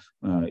भनेर,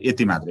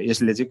 यति मात्र।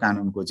 यसले चाहिँ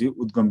कानुनको चाहिँ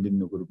उद्गम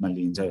बिन्दुको रूपमा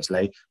लिइन्छ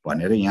यसलाई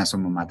भनेर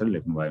यहाँसम्म मात्र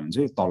लेख्नुभयो भने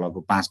चाहिँ तलको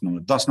 5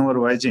 नम्बर 10 नम्बर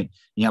भए चाहिँ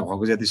यहाँ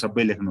भएको जति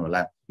सबै लेख्नु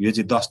होला। यो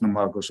चाहिँ 10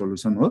 नम्बरको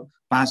सोलुसन हो।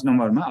 5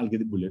 नम्बरमा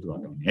अलिकति बुलेट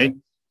घटाउने है।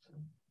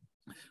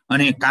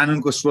 अनि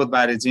कानुनको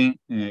स्रोतबारे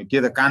चाहिँ के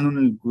त,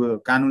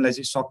 कानुनलाई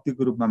चाहिँ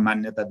शक्तिको रूपमा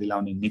मान्यता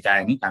दिलाउने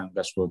निकाय नै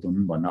कानुनका स्रोत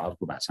हुन् भन्न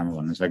अर्को भाषामा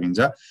भन्न सकिन्छ।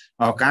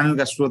 अब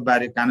कानुनका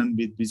स्रोतबारे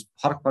कानुनविद बीच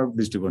फरक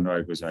दृष्टिकोण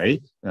रहेको छ है।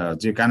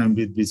 चाहिँ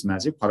कानुनविद बीचमा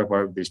चाहिँ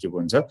फरक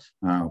दृष्टिकोण छ।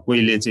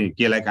 कोहीले चाहिँ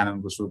केलाई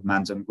कानुनको स्रोत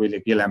मान्छन्, कोहीले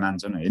केलाई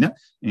मान्छन् होइन।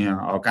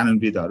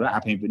 कानुनविदहरू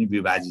आफै पनि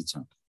विभाजित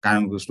छन्।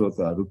 कानुनको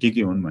स्रोतहरू के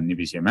हुन् भन्ने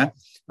विषयमा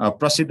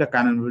प्रसिद्ध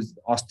कानुनविद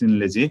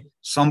अस्टिनले चाहिँ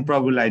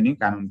सम्प्रभुलाई नै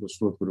कानुनको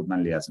स्रोतको रूपमा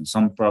लिएका छन्।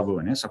 सम्प्रभु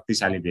भने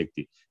शक्तिशाली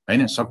व्यक्ति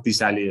हैन,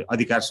 शक्तिशाली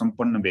अधिकार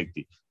सम्पन्न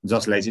व्यक्ति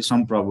जसलाई चाहिँ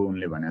सम्प्रभु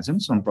उनले भनेका छन्।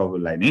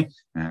 सम्प्रभुलाई नै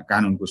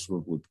कानुनको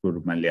स्रोतको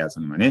रूपमा लिएका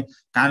छन् भने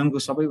कानुनको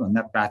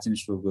सबैभन्दा प्राचीन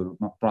स्रोतको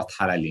रूपमा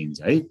प्रथालाई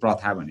लिइन्छ है।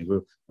 प्रथा भनेको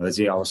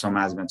चाहिँ अब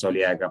समाजमा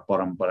चलिआएका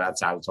परम्परा,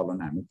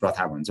 चालचलन हामी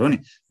प्रथा भन्छौँ नि।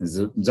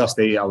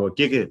 जस्तै अब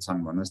के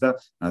छन् भन्नुहोस् त,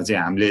 चाहिँ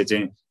हामीले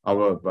चाहिँ अब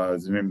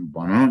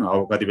भनौँ न,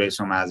 अब कतिपय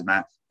समाजमा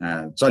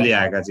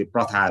चलिआएका चाहिँ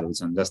प्रथाहरू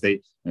छन्। जस्तै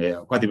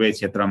कतिपय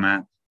क्षेत्रमा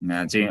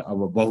चाहिँ अब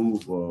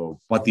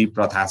बहुपति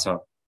प्रथा छ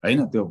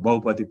हैन त्यो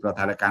बहुपति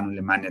प्रथालाई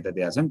कानुनले मान्यता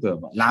दिएको छ नि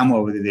त्यो लामो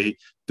अवधिदेखि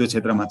त्यो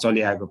क्षेत्रमा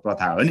चलिआएको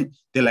प्रथा हो नि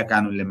त्यसलाई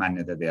कानुनले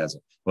मान्यता दिएको छ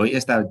हो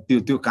यस्ता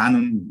त्यो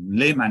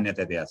कानुनले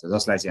मान्यता दिएको छ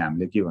जसलाई चाहिँ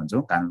हामीले के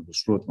भन्छौँ कानुनको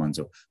स्रोत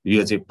भन्छौँ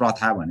यो चाहिँ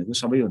प्रथा भनेको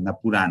सबैभन्दा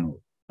पुरानो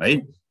हो है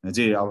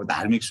चाहिँ अब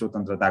धार्मिक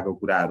स्वतन्त्रताको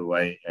कुराहरू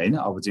भए हैन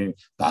अब चाहिँ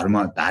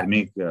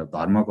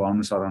धर्मको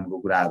अनुसरणको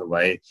कुराहरू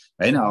भए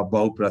हैन अब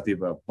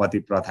बहुपति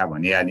प्रथा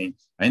भनिहाल्ने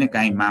हैन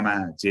काहीँ मामा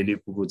चेली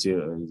पुपु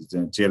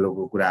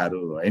चेलोको कुराहरू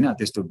हैन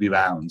त्यस्तो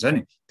विवाह हुन्छ नि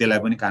त्यसलाई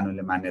पनि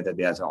कानुनले मान्यता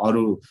दिएको छ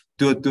अरू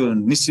त्यो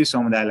निश्चित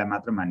समुदायलाई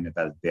मात्र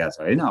मान्यता दिएको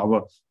छ हैन अब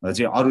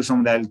चाहिँ अरू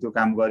समुदायले त्यो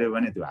काम गर्यो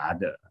भने त्यो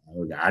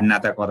हाड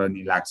नाता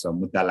करनी लाग्छ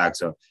मुद्दा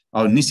लाग्छ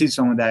अब निश्चित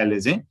समुदायले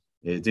चाहिँ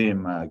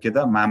के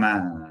त मामा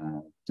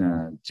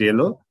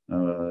चेलो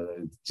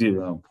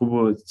फुपू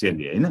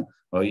चेली हैन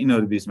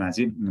यिनीहरू बीचमा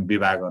चाहिँ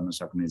विवाह गर्न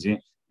सक्ने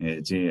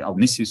चाहिँ अब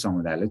निश्चित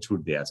समुदायलाई छुट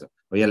दिएको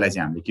छ यसलाई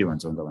चाहिँ हामीले के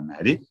भन्छौँ त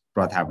भन्दाखेरि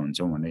प्रथा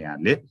भन्छौँ भनेर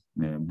यहाँले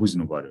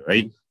बुझ्नु पर्यो है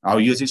अब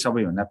यो चाहिँ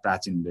सबैभन्दा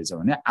प्राचीन रहेछ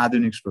भने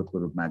आधुनिक स्रोतको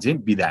रूपमा चाहिँ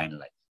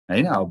विधायनलाई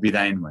हैन अब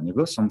विधायन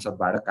भनेको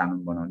संसदबाट कानुन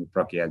बनाउने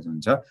प्रक्रिया जुन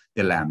छ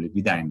त्यसलाई हामीले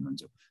विधायन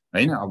भन्छौँ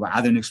हैन अब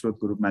आधुनिक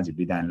स्रोतको रूपमा चाहिँ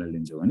विधायनलाई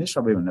लिन्छौँ भने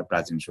सबैभन्दा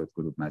प्राचीन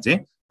स्रोतको रूपमा चाहिँ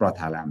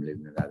प्रथालाई हामीले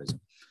लिन जाँदैछौँ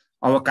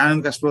अब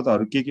कानुनका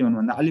स्रोतहरू के हुन्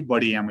भन्दा अलिक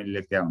बढी यहाँ मैले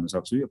लेख्दै हुन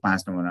सक्छु यो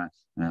 5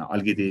 नम्बरमा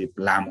अलिकति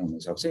लामो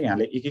हुनसक्छ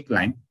यहाँले एक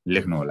लाइन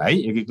लेख्नु होला है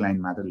एक लाइन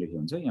मात्र लेखे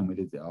हुन्छ यहाँ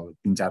मैले अब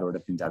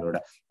 3-4वटा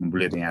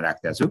बुलेट यहाँ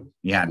राखेको छु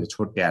यहाँहरूले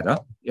छोट्याएर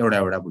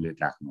एउटा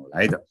बुलेट राख्नु होला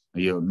है त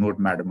यो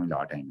नोटबाट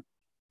मैले हटाइन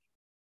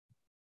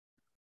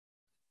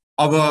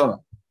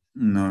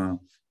अब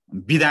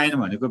विधायन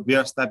भनेको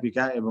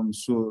व्यवस्थापिका एवं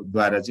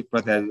सोद्वारा चाहिँ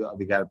प्रत्याशित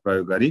अधिकार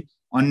प्रयोग गरी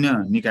अन्य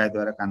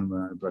निकायद्वारा कानुन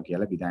बनाउने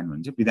प्रक्रियालाई विधायन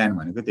भन्छ विधायन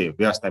भनेको त्यही हो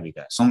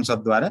व्यवस्थापिका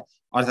संसदद्वारा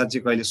अर्थात्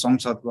चाहिँ कहिले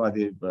संसदको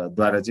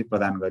द्वारा चाहिँ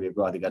प्रदान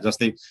गरिएको अधिकार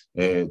जस्तै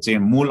चाहिँ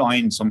मूल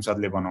ऐन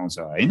संसदले बनाउँछ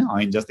हैन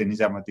ऐन जस्तै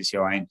निजामती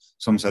सेवा ऐन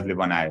संसदले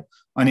बनायो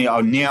अनि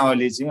अब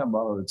नियावली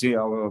चाहिँ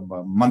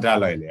अब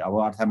मन्त्रालयले अब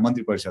अर्थात्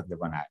मन्त्री परिषदले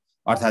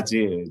बनायो अर्थात्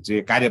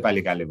चाहिँ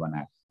कार्यपालिकाले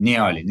बनायो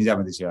नियावली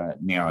निजामती सेवा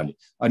नियावली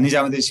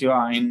निजामती सेवा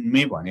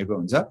ऐनमै भनेको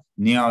हुन्छ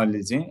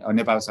नियावली चाहिँ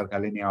नेपाल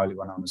सरकारले नियावली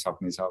बनाउन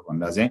सक्नेछ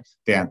भनेर चाहिँ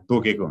त्यहाँ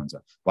तोकेको हुन्छ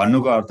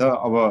भन्नुको अर्थ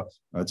अब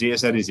चाहिँ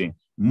यसरी चाहिँ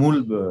मूल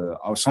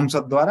अब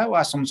संसदद्वारा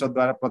वा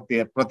संसदद्वारा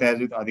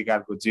प्रत्याशित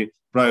अधिकारको चाहिँ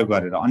प्रयोग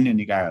गरेर अन्य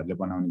निकायहरूले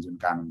बनाउने जुन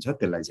कानुन छ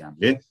त्यसलाई चाहिँ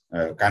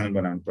हामीले कानुन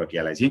बनाउने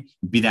प्रक्रियालाई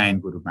चाहिँ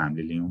विधायनको रूपमा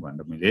हामीले लियौँ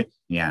भनेर मैले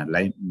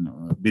यहाँहरूलाई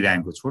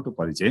विधायनको छोटो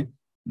परिचय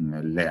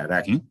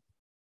राखेँ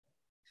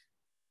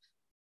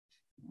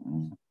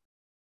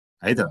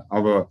है त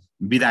अब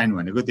विधायन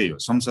भनेको त्यही हो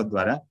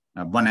संसदद्वारा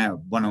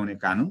बनाउने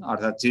कानुन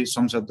अर्थात् चाहिँ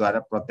संसदद्वारा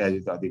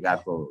प्रत्याशित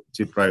अधिकारको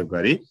चाहिँ प्रयोग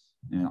गरी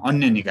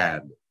अन्य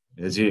निकायहरूले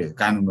चाहिँ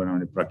कानुन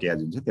बनाउने प्रक्रिया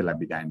जुन छ त्यसलाई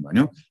विधायन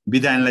भन्यो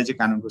विधायनलाई चाहिँ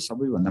कानुनको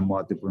सबैभन्दा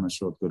महत्त्वपूर्ण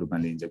स्रोतको रूपमा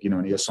लिइन्छ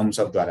किनभने यो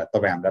संसदद्वारा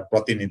तपाईँ हाम्रा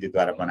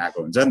प्रतिनिधिद्वारा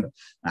बनाएको हुन्छ नि त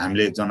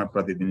हामीले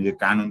जनप्रतिनिधिले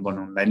कानुन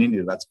बनाउनलाई नै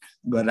निर्वाचन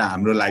गरेर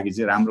हाम्रो लागि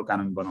चाहिँ राम्रो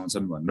कानुन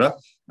बनाउँछन् भनेर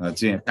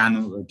चाहिँ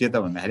कानुन के त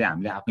भन्दाखेरि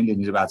हामीले आफैले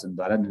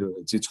निर्वाचनद्वारा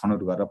चाहिँ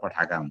छनौट गरेर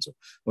पठाएका हुन्छौँ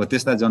हो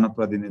त्यस्ता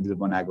जनप्रतिनिधिले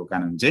बनाएको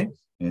कानुन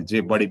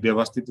चाहिँ बढी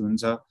व्यवस्थित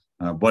हुन्छ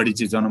बढी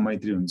चाहिँ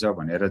जनमैत्री हुन्छ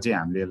भनेर चाहिँ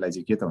हामीले यसलाई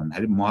चाहिँ के त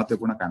भन्दाखेरि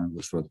महत्त्वपूर्ण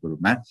कानुनको स्रोतको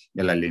रूपमा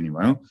यसलाई लिने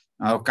भयौँ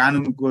अब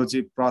कानुनको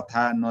चाहिँ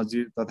प्रथा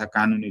नजिर तथा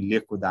कानुनी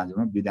लेखको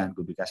दाँजोमा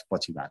विधानको विकास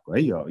पछि भएको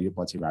है यो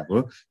पछि भएको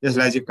हो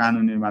यसलाई चाहिँ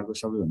कानुन निर्माणको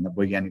सबैभन्दा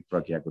वैज्ञानिक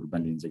प्रक्रियाको रूपमा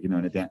लिइन्छ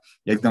किनभने त्यहाँ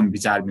एकदम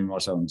विचार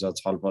विमर्श हुन्छ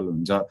छलफल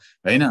हुन्छ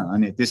हैन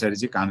अनि त्यसरी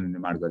चाहिँ कानुन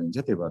निर्माण गरिन्छ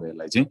त्यही भएर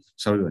यसलाई चाहिँ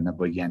सबैभन्दा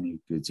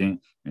वैज्ञानिक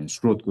चाहिँ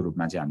स्रोतको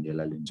रूपमा चाहिँ हामीले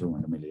यसलाई लिन्छौँ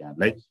भनेर मैले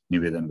यहाँलाई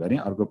निवेदन गरेँ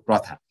अर्को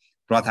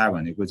प्रथा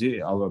भनेको चाहिँ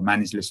अब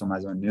मानिसले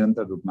समाजमा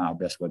निरन्तर रूपमा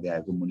अभ्यास गर्दै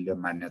आएको मूल्य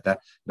मान्यता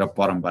र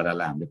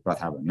परम्परालाई हामीले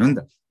प्रथा भन्यौँ नि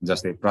त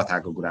जस्तै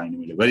प्रथाको कुरा पनि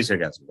मैले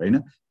गरिसकेको छु होइन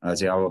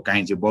चाहिँ अब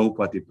काहीँ चाहिँ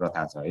बहुपति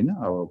प्रथा छ होइन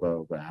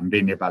अब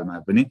हाम्रै नेपालमा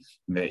पनि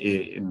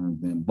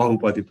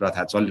बहुपति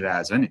प्रथा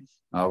चलिरहेछ नि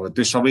अब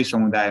त्यो सबै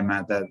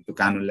समुदायमा त त्यो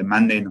कानुनले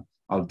मान्दैन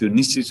अब त्यो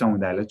निश्चित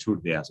समुदायलाई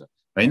छुट दिएको छ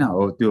होइन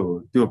हो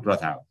त्यो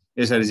प्रथा हो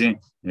यसरी चाहिँ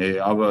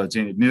अब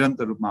चाहिँ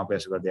निरन्तर रूपमा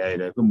अभ्यास गर्दै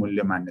आइरहेको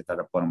मूल्य मान्यता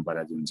र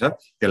परम्परा जुन छ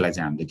त्यसलाई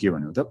चाहिँ हामीले के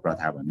भन्यौँ त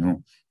प्रथा भन्यौँ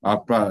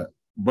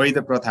वैध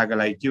प्रथाका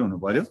लागि के हुनु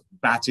पर्यो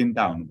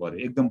प्राचीनता हुनु पर्यो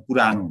एकदम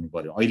पुरानो हुनु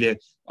पर्यो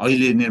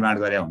अहिले निर्माण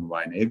गरे हुनु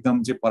भएन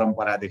एकदम चाहिँ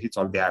परम्परादेखि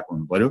चल्दै आएको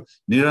हुनु पर्यो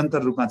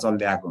निरन्तर रूपमा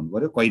चल्दै आएको हुनु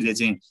पर्यो कहिले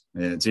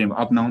चाहिँ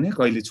अपनाउने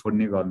कहिले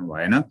छोड्ने गर्नु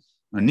भएन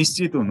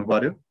निश्चित हुनु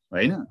पर्यो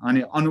होइन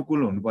अनि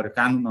अनुकूल हुनु पर्यो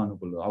कानुन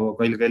अनुकूल अब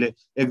कहिले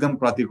एकदम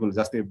प्रतिकूल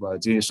जस्तै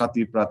चाहिँ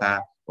सती प्रथा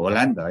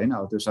होला नि त होइन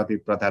अब त्यो सती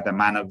प्रथा त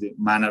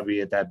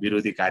मानवीयता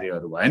विरोधी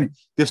कार्यहरू भयो नि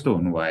त्यस्तो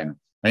हुनु भएन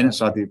होइन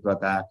सती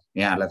प्रथा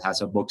यहाँहरूलाई थाहा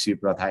छ बोक्सी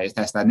प्रथा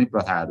यस्ता नै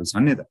प्रथाहरू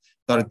छन् नि त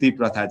तर ती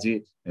प्रथा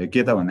चाहिँ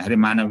के त भन्दाखेरि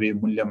मानवीय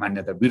मूल्य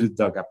मान्यता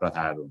विरुद्धका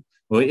प्रथाहरू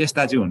हो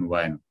यस्ता चाहिँ हुनु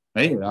भएन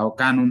है अब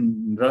कानुन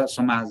र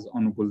समाज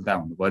अनुकूलता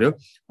हुनु पर्यो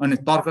अनि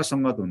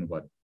तर्कसङ्गत हुनु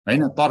पर्यो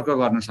होइन तर्क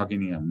गर्न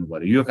सकिने हुनु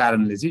पर्यो यो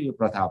कारणले चाहिँ यो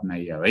प्रथा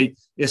अपनाइयो है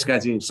यसका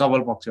चाहिँ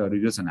सबल पक्षहरू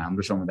यो छन्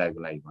हाम्रो समुदायको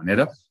लागि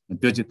भनेर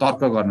त्यो चाहिँ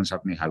तर्क गर्न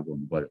सक्ने खालको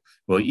हुनु पर्यो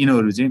हो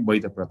यिनीहरू चाहिँ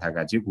वैध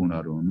प्रथाका चाहिँ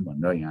गुणहरू हुन्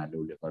भनेर यहाँले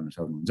उल्लेख गर्न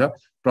सक्नुहुन्छ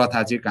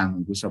प्रथा चाहिँ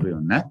कानुनको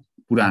सबैभन्दा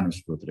पुरानो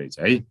स्रोत रहेछ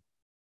है।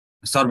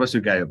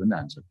 सर्वस्वीकार्य पनि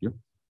रहन सक्यो।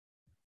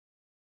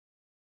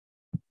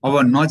 अब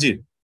नजिर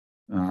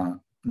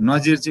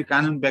नजिर चाहिँ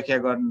कानुन व्याख्या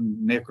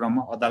गर्ने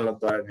क्रममा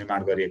अदालतद्वारा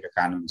निर्माण गरिएका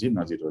कानुन चाहिँ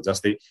नजिर हो।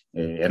 जस्तै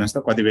हेर्नुहोस्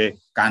त कतिपय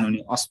कानुनी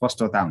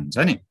अस्पष्टता हुन्छ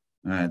नि,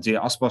 जे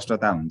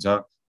अस्पष्टता हुन्छ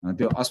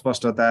त्यो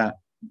अस्पष्टता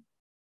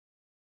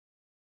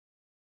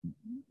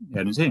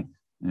हेर्नुहोस् है,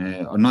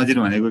 नजिर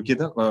भनेको के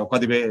त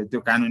कतिपय त्यो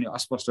कानुनी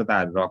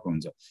अस्पष्टताहरू रहेको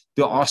हुन्छ।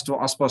 त्यो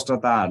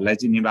अस्पष्टताहरूलाई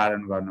चाहिँ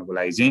निवारण गर्नको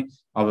लागि चाहिँ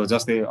अब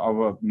जस्तै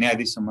अब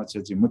न्यायाधीश समक्ष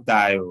चाहिँ मुद्दा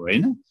आयो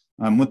होइन,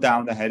 मुद्दा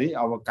आउँदाखेरि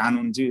अब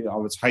कानुन चाहिँ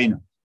अब छैन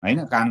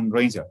होइन, कानुन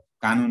रहेछ,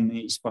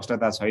 कानुनी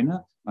स्पष्टता छैन,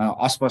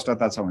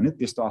 अस्पष्टता छ भने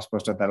त्यस्तो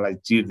अस्पष्टतालाई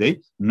चिर्दै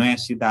नयाँ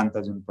सिद्धान्त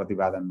जुन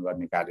प्रतिपादन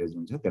गर्ने कार्य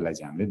जुन छ त्यसलाई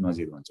चाहिँ हामीले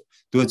नजिर भन्छौँ।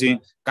 त्यो चाहिँ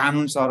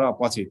कानुन सरह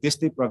पछि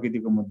त्यस्तै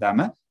प्रकृतिको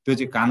मुद्दामा त्यो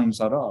चाहिँ कानुन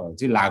सरह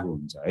चाहिँ लागू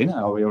हुन्छ होइन।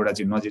 अब एउटा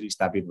चाहिँ नजिर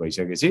स्थापित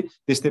भइसकेपछि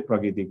त्यस्तै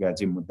प्रकृतिका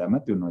चाहिँ मुद्दामा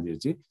त्यो नजिर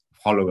चाहिँ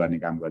फलो गर्ने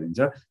काम गरिन्छ।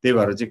 त्यही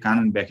भएर चाहिँ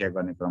कानुन व्याख्या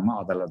गर्ने क्रममा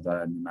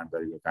अदालतद्वारा निर्माण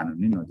गरेको कानुन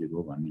नै नजिर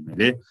हो भन्ने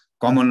मैले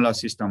कमन ल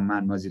सिस्टममा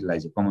नजिरलाई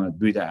चाहिँ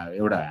दुईटा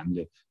एउटा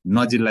हामीले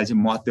नजिरलाई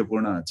चाहिँ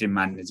महत्त्वपूर्ण चाहिँ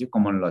मान्ने चाहिँ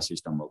कमन ल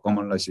सिस्टम हो।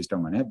 कमन ल सिस्टम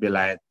भने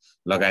बेलायत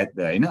लगायत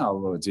होइन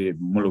अब चाहिँ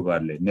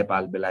मुलुकहरूले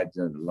नेपाल बेलायत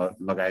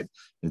लगायत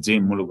चाहिँ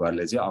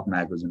मुलुकहरूले चाहिँ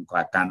अपनाएको जुन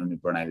कानुनी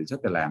प्रणाली छ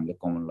त्यसलाई हामीले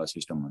कमन ल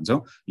सिस्टम भन्छौँ।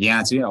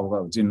 यहाँ चाहिँ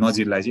अब चाहिँ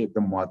नजिरलाई चाहिँ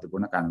एकदम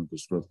महत्त्वपूर्ण कानुनको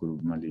स्रोतको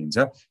रूपमा लिइन्छ।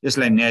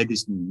 यसलाई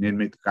न्यायाधीश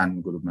निर्मित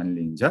कानुनको रूपमा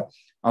लिइन्छ।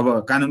 अब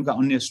कानुनका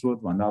अन्य स्रोत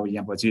भन्दा अब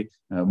यहाँ पछि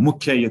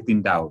मुख्य यो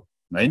तीनटा हो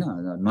होइन,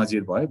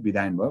 नजिर भयो,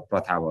 विधान भयो,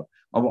 प्रथा भयो।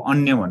 अब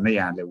अन्य भन्ने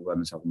यहाँले उ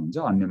गर्न सक्नुहुन्छ।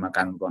 अन्यमा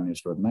कानुनको अन्य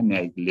स्रोतमा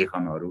न्यायिक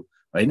लेखनहरू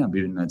होइन,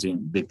 विभिन्न चाहिँ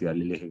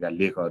व्यक्तिहरूले लेखेका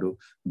लेखहरू,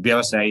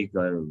 व्यावसायिक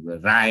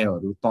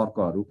रायहरू,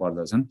 तर्कहरू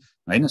पर्दछन्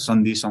होइन,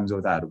 सन्धि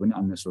सम्झौताहरू पनि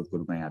अन्य स्रोतको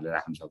रूपमा यहाँले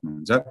राख्न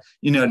सक्नुहुन्छ।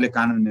 यिनीहरूले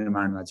कानुन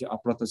निर्माणमा चाहिँ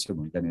अप्रत्यक्ष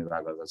भूमिका निर्वाह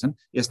गर्दछन्।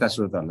 यस्ता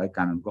स्रोतहरूलाई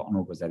कानुनको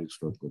अनौपचारिक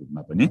स्रोतको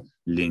रूपमा पनि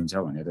लिइन्छ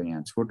भनेर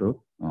यहाँ छोटो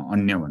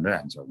अन्य भनेर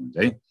राख्न सक्नुहुन्छ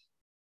है।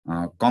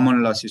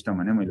 कमन ल सिस्टम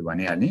भने मैले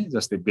भनिहालेँ,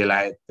 जस्तै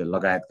बेलायत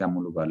लगायतका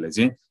मुलुकहरूले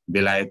चाहिँ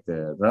बेलायत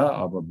र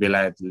अब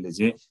बेलायतले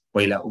चाहिँ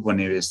पहिला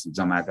उपनिवेश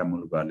जमाएका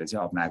मुलुकहरूले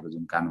चाहिँ अपनाएको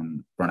जुन कानुन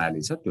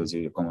प्रणाली छ त्यो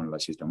चाहिँ कमन ल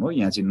सिस्टम हो।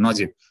 यहाँ चाहिँ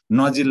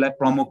नजिरलाई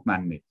प्रमुख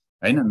मान्ने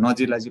होइन,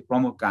 नजिरलाई चाहिँ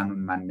प्रमुख कानुन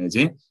मान्ने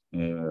चाहिँ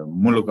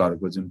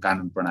मुलुकहरूको जुन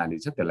कानुन प्रणाली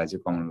छ त्यसलाई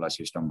चाहिँ कमन ल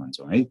सिस्टम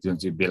भन्छौँ है। जुन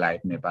चाहिँ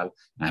बेलायत, नेपाल,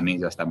 हामी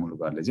जस्ता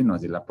मुलुकहरूले चाहिँ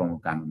नजिरलाई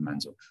प्रमुख कानुन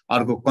मान्छौँ।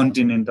 अर्को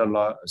कन्टिनेन्टल ल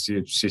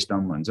सिस्टम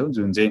भन्छौँ,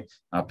 जुन चाहिँ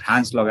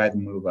फ्रान्स लगायत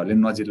मुलुकहरूले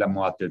नजिरलाई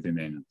महत्त्व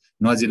दिँदैन,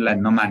 नजिरलाई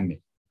नमान्ने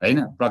होइन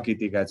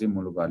प्रकृतिका चाहिँ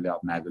मुलुकहरूले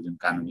अपनाएको जुन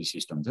कानुनी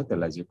सिस्टम छ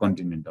त्यसलाई चाहिँ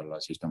कन्टिनेन्टल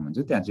ल सिस्टम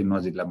भन्छ। त्यहाँ चाहिँ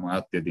नजिरलाई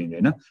महत्त्व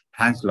दिँदैन।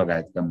 फ्रान्स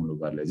लगायतका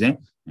मुलुकहरूले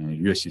चाहिँ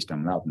यो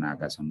सिस्टमलाई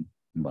अपनाएका छन्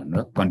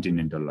भनेर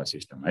कन्टिनेन्टल ल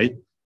सिस्टम है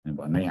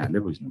भन्ने यहाँले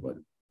बुझ्नु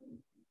पर्यो।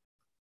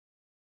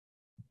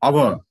 अब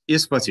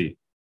यसपछि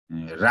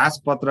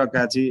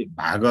राजपत्रका चाहिँ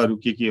भागहरू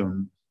के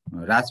हुन्,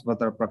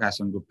 राजपत्र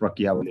प्रकाशनको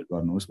प्रक्रिया उल्लेख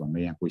गर्नुहोस्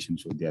भन्ने यहाँ क्वेसन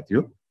सोधिएको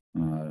थियो।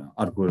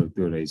 अर्को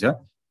त्यो रहेछ,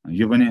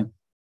 यो पनि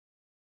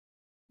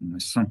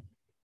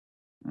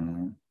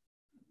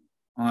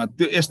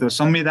त्यो यस्तो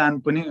संविधान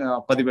पनि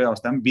कतिपय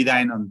अवस्थामा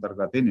विधायन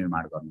अन्तर्गतै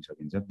निर्माण गर्न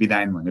सकिन्छ।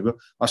 विधायन भनेको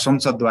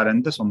संसदद्वारा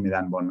नि त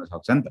संविधान बन्न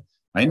सक्छ नि त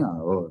होइन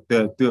हो।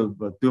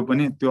 त्यो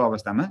पनि त्यो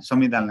अवस्थामा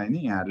संविधानलाई नै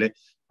यहाँहरूले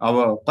अब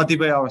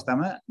कतिपय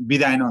अवस्थामा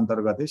विधायन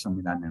अन्तर्गतै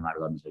संविधान निर्माण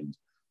गर्न सकिन्छ।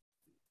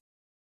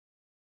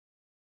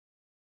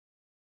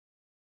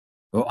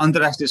 हो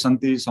अन्तर्राष्ट्रिय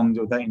सन्धि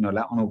सम्झौता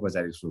यिनीहरूलाई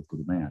अनौपचारिक स्रोतको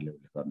रूपमा यहाँले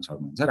उल्लेख गर्न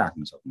सक्नुहुन्छ,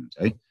 राख्न सक्नुहुन्छ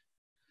है।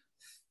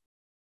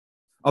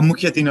 अब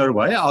मुख्य तिनीहरू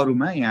भए,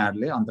 अरूमा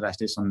यहाँहरूले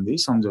अन्तर्राष्ट्रिय सन्धि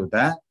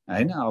सम्झौता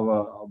होइन,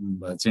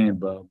 अब चाहिँ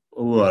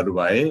उहरू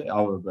भए,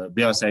 अब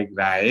व्यावसायिक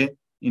राय,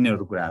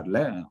 यिनीहरू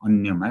कुराहरूलाई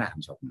अन्यमा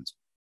राख्न सक्नुहुन्छ।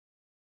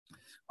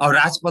 अब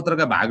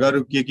राजपत्रका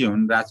भागहरू के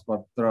हुन्,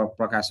 राजपत्र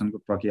प्रकाशनको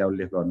प्रक्रिया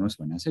उल्लेख गर्नुहोस्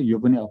भनेको छ। यो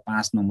पनि अब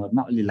 5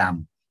 नम्बरमा अलि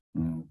लामो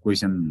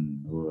क्वेसन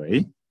हो है,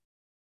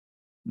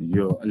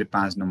 यो अलि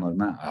 5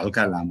 नम्बरमा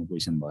हल्का लामो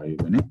क्वेसन भयो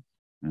पनि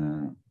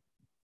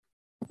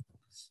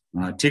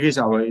ठिकै छ।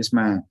 अब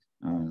यसमा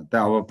त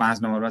अब 5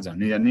 नम्बरमा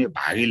झन्नै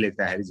भागै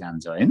लेख्दाखेरि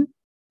जान्छ होइन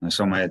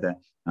समय त,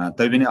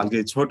 तैपनि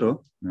अलिकति छोटो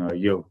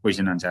यो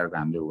क्वेसन अनुसारको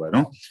हामीले उ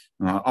गरौँ।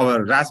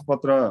 अब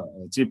राजपत्र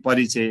चाहिँ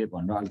परिचय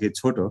भनेर अलिकति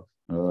छोटो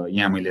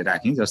यहाँ मैले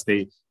राखेँ। जस्तै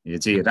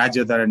चाहिँ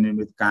राज्यद्वारा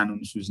निर्मित कानुन,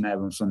 सूचना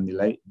एवं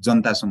सन्धिलाई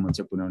जनता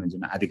समक्ष पुर्याउने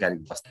जुन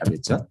आधिकारिक दस्तावेज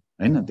छ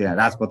होइन, त्यहाँ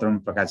राजपत्रमा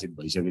प्रकाशित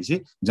भइसकेपछि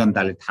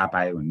जनताले थाहा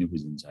पायो भन्ने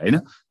बुझिन्छ होइन।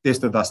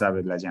 त्यस्तो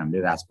दस्तावेजलाई चाहिँ हामीले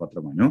राजपत्र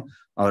भन्यौँ।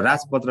 अब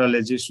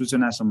राजपत्रले चाहिँ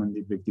सूचना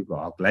सम्बन्धी व्यक्तिको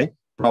हकलाई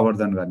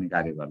प्रवर्धन गर्ने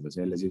कार्य गर्दछ।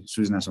 यसले चाहिँ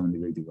सूचना सम्बन्धी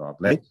व्यक्तिको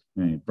हकलाई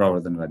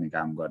प्रवर्धन गर्ने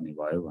काम गर्ने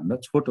भयो भनेर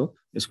छोटो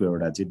यसको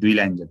एउटा चाहिँ 2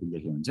 लाइन जति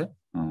लेखे हुन्छ,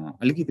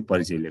 अलिकति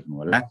परिचय लेख्नु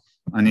होला।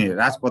 अनि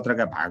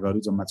राजपत्रका भागहरू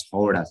जम्मा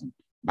 6 वटा छन्।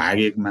 भाग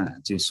 1 मा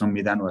चाहिँ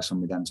संविधान वा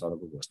संविधान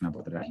सरहको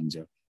घोषणापत्र राखिन्छ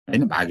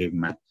होइन भाग 1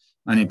 मा।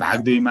 अनि भाग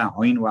 2 मा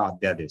ऐन वा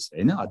अध्यादेश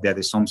होइन,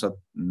 अध्यादेश संसद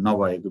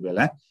नभएको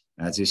बेला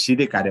चाहिँ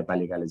सिधै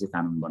कार्यपालिकाले चाहिँ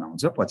कानुन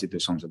बनाउँछ, पछि त्यो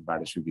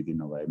संसदबाट स्वीकृति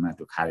नभएमा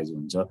त्यो खारेज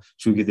हुन्छ,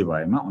 स्वीकृति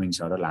भएमा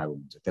ऐनसर लागू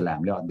हुन्छ, त्यसलाई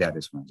हामीले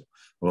अध्यादेश भन्छौँ।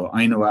 हो,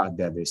 ऐन वा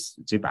अध्यादेश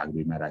चाहिँ भाग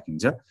 2 मा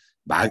राखिन्छ।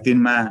 भाग 3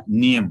 मा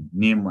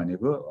नियम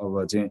भनेको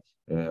अब चाहिँ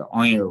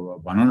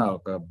भनौँ न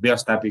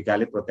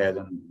व्यवस्थापिकाले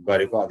प्रत्यायोजन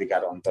गरेको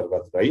अधिकार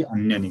अन्तर्गत रही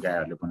अन्य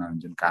निकायहरूले बनाउने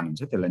जुन कानुन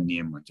छ त्यसलाई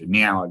नियम भन्छौँ,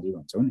 नियावली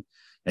भन्छौँ नि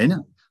हैन।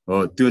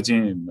 हो, त्यो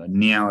चाहिँ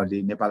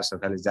नियावली नेपाल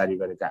सरकारले जारी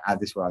गरेका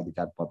आदेश वा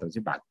अधिकार पत्र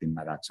चाहिँ भाग 3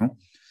 मा राख्छौँ।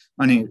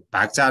 अनि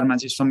भाग 4 मा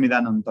चाहिँ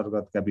संविधान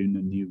अन्तर्गतका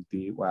विभिन्न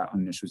नियुक्ति वा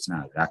अन्य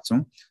सूचनाहरू राख्छौँ।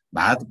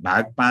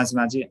 भाग 5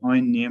 मा चाहिँ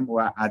ऐन नियम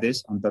वा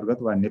आदेश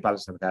अन्तर्गत वा नेपाल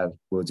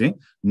सरकारको चाहिँ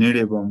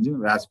निर्णय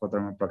बमोजिम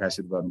राजपत्रमा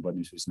प्रकाशित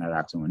गर्नुपर्ने सूचना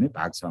राख्छौँ भने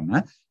भाग 6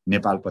 मा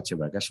नेपाल पक्ष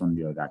भएका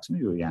सन्धिहरू राख्छौँ।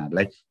 यो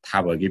यहाँहरूलाई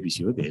थाहा भएकै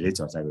विषय हो, धेरै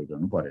चर्चा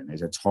गरिरहनु परेन,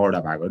 6 वटा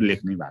भागहरू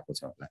लेख्नै भएको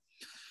छ होला।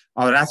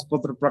 अब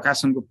राजपत्र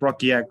प्रकाशनको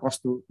प्रक्रिया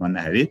कस्तो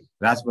भन्दाखेरि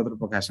राजपत्र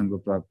प्रकाशनको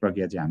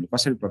प्रक्रिया चाहिँ हामीले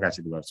कसरी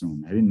प्रकाशित गर्छौँ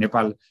भन्दाखेरि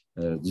नेपाल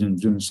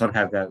जुन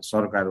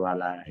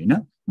सरकारवाला हैन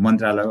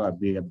मन्त्रालय वा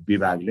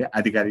विभागले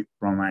आधिकारिक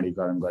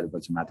प्रमाणीकरण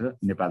गरेपछि मात्र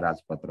नेपाल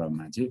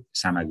राजपत्रमा चाहिँ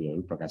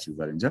सामग्रीहरू प्रकाशित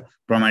गरिन्छ।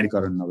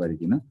 प्रमाणीकरण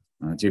नगरिकन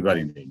चाहिँ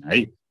गरिँदैन है,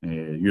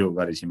 यो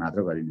गरेपछि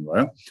मात्र गरिने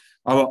भयो।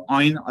 अब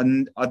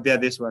ऐन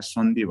अध्यादेश वा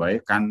सन्धि भए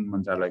कानुन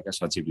मन्त्रालयका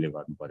सचिवले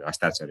गर्नु पर्यो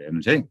हस्ताक्षर।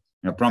 हेर्नुहोस्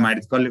है,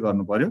 प्रमाणित कसले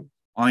गर्नु पर्यो?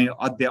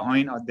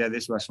 ऐन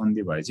अध्यादेश वा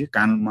सन्धि भए चाहिँ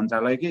कानुन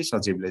मन्त्रालयकै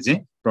सचिवले चाहिँ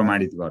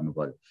प्रमाणित गर्नु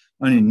पर्यो।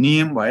 अनि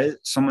नियम भए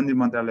सम्बन्धित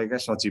मन्त्रालयका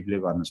सचिवले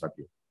गर्न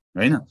सक्यो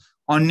हैन।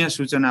 अन्य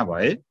सूचना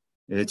भए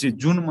चाहिँ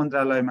जुन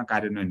मन्त्रालयमा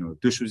कार्यान्वयन हो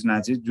त्यो सूचना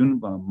चाहिँ जुन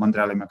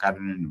मन्त्रालयमा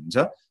कार्यान्वयन हुन्छ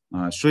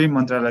सोही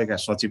मन्त्रालयका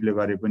सचिवले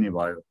गरे पनि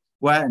भयो,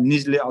 वा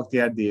निजले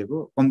अख्तियार दिएको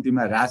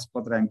कम्तीमा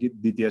राजपत्राङ्कित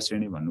द्वितीय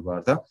श्रेणी भन्नुको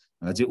अर्थ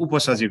चाहिँ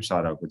उपसचिव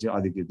सरहको चाहिँ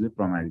अधिकृतले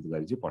प्रमाणित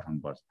गरी चाहिँ पठाउनु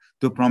पर्छ।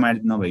 त्यो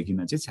प्रमाणित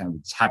नभइकन चाहिँ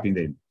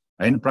छापिँदैन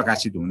हैन,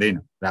 प्रकाशित हुँदैन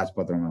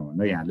राजपत्रमा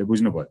भनेर यहाँले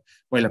बुझ्नु पर्यो।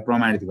 पहिला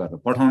प्रमाणित गरेर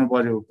पठाउनु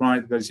पर्यो।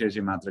 प्रमाणित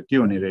गरिसकेपछि मात्र के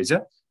हुने रहेछ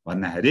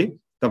भन्दाखेरि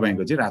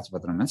तपाईको चाहिँ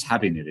राजपत्रमा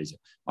छापिने रहेछ।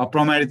 अब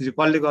प्रमाणित चाहिँ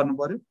कसले गर्नु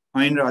पर्यो?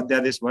 ऐन र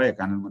अध्यादेश भए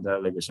कानुन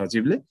मन्त्रालयको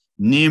सचिवले,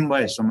 नियम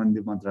भए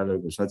सम्बन्धित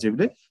मन्त्रालयको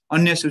सचिवले,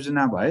 अन्य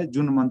सूचना भए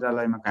जुन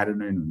मन्त्रालयमा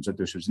कार्यान्वयन हुन्छ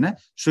त्यो सूचना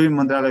सोही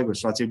मन्त्रालयको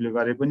सचिवले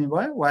गरे पनि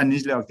भयो, वा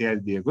निजले अख्तियार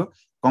दिएको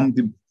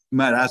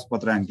कम्तीमा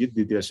राजपत्राङ्कित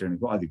द्वितीय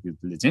श्रेणीको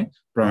अधिकृतले चाहिँ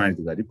प्रमाणित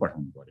गरी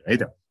पठाउनु पर्यो है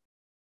त।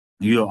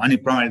 यो अनि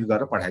प्रमाणित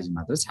गरेर पठाएपछि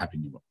मात्र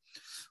छापिने भयो।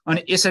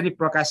 अनि यसरी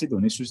प्रकाशित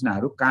हुने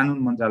सूचनाहरू कानुन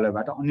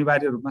मन्त्रालयबाट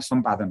अनिवार्य रूपमा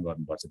सम्पादन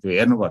गर्नुपर्छ। त्यो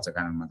हेर्नुपर्छ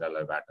कानुन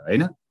मन्त्रालयबाट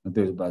हैन।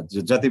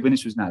 त्यो जति पनि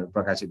सूचनाहरू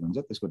प्रकाशित हुन्छ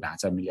त्यसको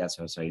ढाँचा मिल्या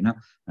छ छैन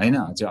हैन,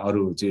 चाहिँ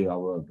अरू चाहिँ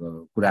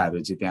अब कुराहरू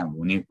चाहिँ त्यहाँ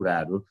हुने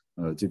कुराहरू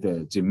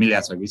चाहिँ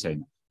मिल्या छ कि छैन,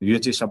 यो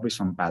चाहिँ सबै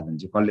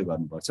सम्पादन चाहिँ कसले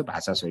गर्नुपर्छ?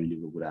 भाषा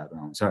शैलीको कुराहरू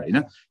आउँछ हैन।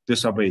 त्यो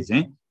सबै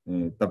चाहिँ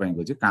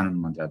तपाईको चाहिँ कानुन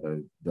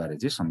मन्त्रालयद्वारा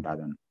चाहिँ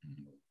सम्पादन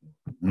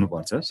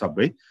हुनुपर्छ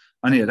सबै।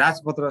 अनि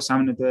राजपत्र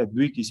सामान्यतया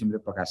 2 किसिमले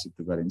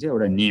प्रकाशित गरिन्छ।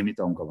 एउटा नियमित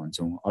अङ्क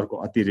भन्छौँ, अर्को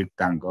अतिरिक्त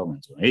अङ्क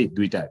भन्छौँ है।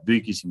 दुई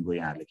किसिमको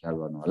यहाँहरूले ख्याल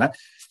गर्नु होला।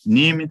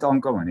 नियमित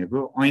अङ्क भनेको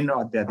ऐन र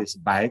अध्यादेश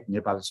बाहेक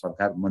नेपाल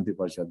सरकार मन्त्री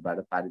परिषदबाट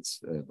पारित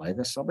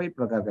भएका सबै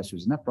प्रकारका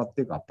सूचना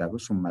प्रत्येक हप्ताको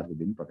सोमबारको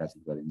दिन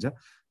प्रकाशित गरिन्छ।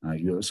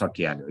 यो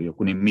सकिहाल्यो, यो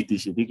कुनै मिति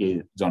सिति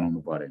केही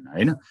जनाउनु परेन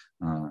हैन।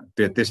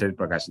 त्यसरी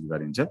प्रकाशित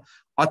गरिन्छ।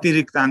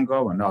 अतिरिक्ताङ्क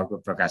भनेर अर्को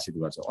प्रकाशित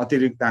गर्छ।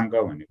 अतिरिक्ताङ्क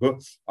भनेको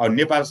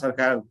नेपाल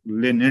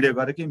सरकारले निर्णय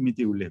गरेकै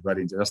मिति उल्लेख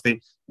गरिन्छ। जस्तै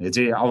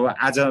चाहिँ अब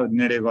आज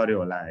निर्णय गर्यो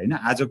होला हैन,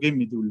 आजकै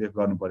मिति उल्लेख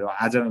गर्नु पर्यो।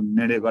 आज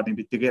निर्णय गर्ने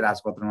बित्तिकै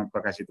राजपत्रमा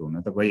प्रकाशित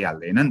हुन त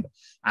गइहाल्दैन नि त।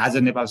 आज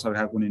नेपाल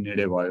सरकार कुनै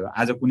निर्णय भयो,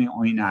 आज कुनै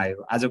ऐन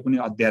आयो, आज कुनै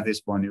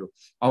अध्यादेश बन्यो,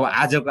 अब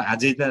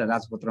आजै त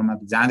राजपत्रमा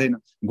त जाँदैन,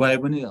 गए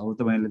पनि अब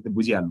तपाईँले त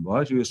बुझिहाल्नु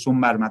भयो यो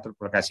सोमबार मात्र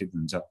प्रकाशित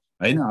हुन्छ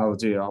हैन। अब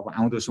चाहिँ अब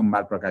आउँदो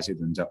सोमबार प्रकाशित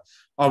हुन्छ।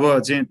 अब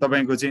चाहिँ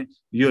तपाईको चाहिँ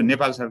यो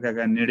नेपाल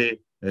सरकारका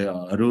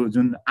निर्णयहरू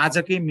जुन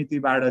आजकै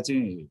मितिबाट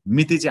चाहिँ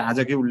मिति चाहिँ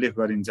आजकै उल्लेख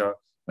गरिन्छ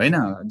हैन,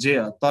 जे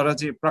तर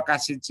चाहिँ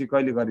प्रकाशित चाहिँ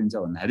कहिले गरिन्छ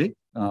भन्दाखेरि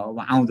अब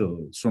आउँदो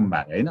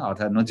सोमबार हैन,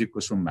 अर्थात् नजिकको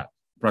सोमबार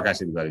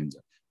प्रकाशित गरिन्छ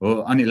हो।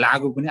 अनि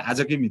लागू पनि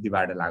आजकै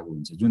मितिबाट लागू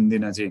हुन्छ। जुन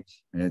दिन चाहिँ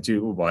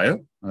उ भयो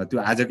त्यो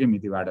आजकै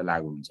मितिबाट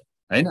लागू हुन्छ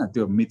हैन।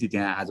 त्यो मिति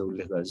त्यहाँ आज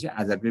उल्लेख गरेपछि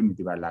आजकै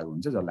मितिबाट लागू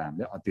हुन्छ, जसलाई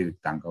हामीले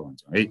अतिरिक्ताङ्क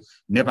भन्छौँ है।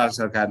 नेपाल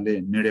सरकारले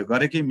निर्णय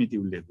गरेकै मिति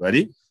उल्लेख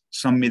गरी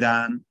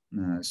संविधान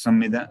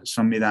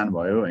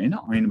भयो हैन,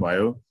 ऐन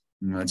भयो,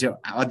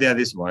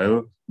 अध्यादेश भयो,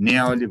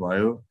 नियावली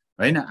भयो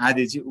हैन,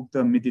 आदि चाहिँ उक्त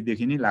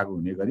मितिदेखि नै लागू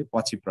हुने गरी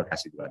पछि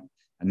प्रकाशित गर्ने।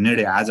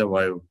 निर्णय आज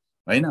भयो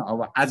हैन,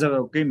 अब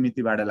आजकै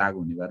मितिबाट लागू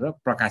हुने गरेर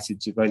प्रकाशित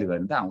चाहिँ कहिले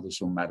गर्ने त? आउँदो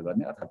सोमबार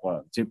गर्ने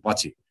अथवा चाहिँ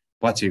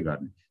पछि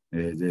गर्ने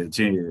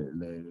चाहिँ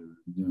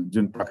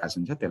जुन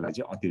प्रकाशन छ त्यसलाई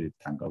चाहिँ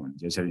अतिरिक्ताङ्क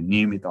भन्छ। यसरी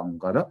नियमित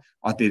अङ्क र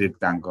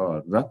अतिरिक्ताङ्क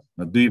र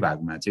 2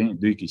 भागमा चाहिँ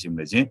 2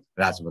 किसिमले चाहिँ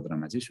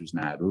राजपत्रमा चाहिँ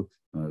सूचनाहरू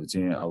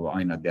चाहिँ अब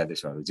ऐन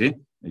अध्यादेशहरू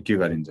चाहिँ के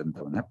गरिन्छन् त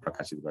भन्दा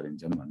प्रकाशित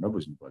गरिन्छन् भनेर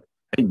बुझ्नु पर्यो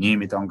है।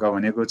 नियमित अङ्क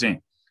भनेको चाहिँ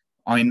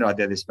ऐन र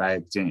अध्यादेश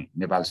बाहेक चाहिँ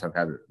नेपाल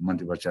सरकार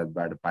मन्त्री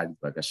परिषदबाट पारित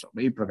भएका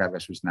सबै प्रकारका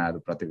सूचनाहरू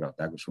प्रत्येक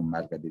हप्ताको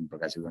सोमबारका दिन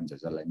प्रकाशित हुन्छ,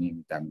 जसलाई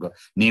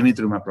नियमित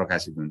रूपमा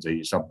प्रकाशित हुन्छ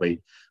यी सबै।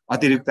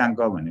 अतिरिक्ताङ्क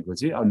भनेको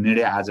चाहिँ अब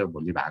निर्णय आज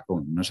भोलि भएको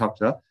हुन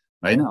सक्छ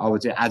हैन। अब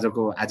चाहिँ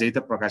आजै त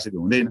प्रकाशित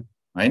हुँदैन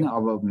होइन।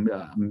 अब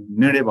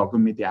निर्णय भएको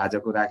मिति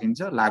आजको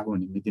राखिन्छ, लागू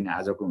हुने मिति नै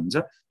आजको हुन्छ,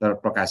 तर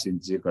प्रकाशित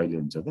चाहिँ कहिले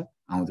हुन्छ त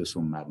आउँदो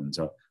सोमबार हुन्छ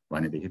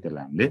भनेदेखि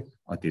त्यसलाई हामीले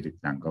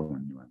अतिरिक्त अङ्क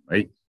भन्ने भन्नु है।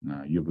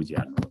 यो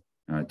बुझिहाल्नु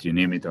त्यो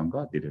नियमित अङ्क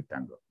अतिरिक्त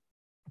अङ्क।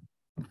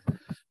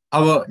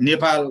 अब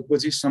नेपालको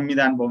चाहिँ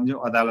संविधान बमोजिम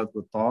अदालतको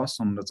तह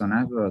संरचना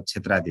र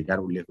क्षेत्राधिकार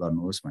उल्लेख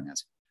गर्नुहोस् भनेको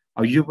छ।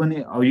 अब यो पनि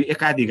अब यो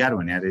एकाधिकार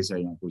भन्ने रहेछ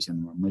यहाँ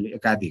क्वेसनमा, मैले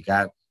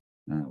एकाधिकार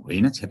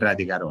होइन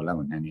क्षेत्राधिकार होला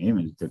भन्ने नि है,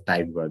 मैले त्यो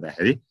टाइप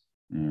गर्दाखेरि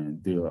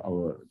त्यो अब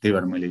त्यही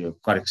भएर मैले यो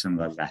करेक्सन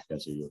गरेर राखेको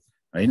छु यो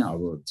होइन।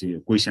 अब चाहिँ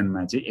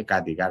क्वेसनमा चाहिँ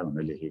एकाधिकार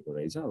भनेर लेखेको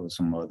रहेछ, अब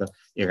सम्भवतः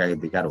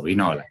एकाधिकार होइन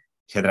होला,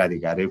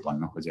 क्षेत्राधिकारै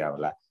भन्न खोजे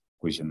होला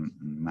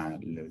क्वेसनमा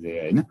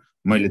होइन।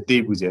 मैले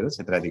त्यही बुझेर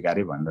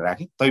क्षेत्राधिकारै भनेर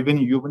राखेँ।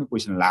 तैपनि यो पनि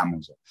क्वेसन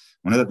लामो छ,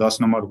 हुन त 10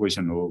 नम्बर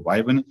क्वेसन हो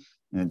भए पनि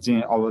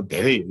चाहिँ अब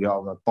धेरै यो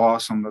अब तह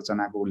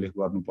संरचनाको उल्लेख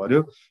गर्नु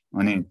पर्यो,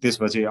 अनि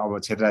त्यसपछि अब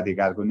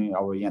क्षेत्राधिकारको नि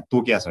अब यहाँ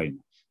तोक्या छैन,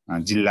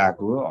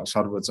 जिल्लाको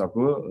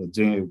सर्वोच्चको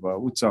चाहिँ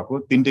उच्चको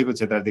तिनटैको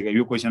क्षेत्राधिकार,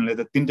 यो क्वेसनले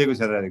त तिनटैको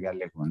क्षेत्राधिकार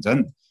लेख भन्छ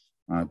नि।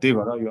 त्यही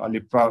भएर यो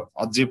अलिक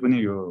अझै पनि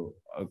यो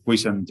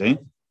क्वेसन चाहिँ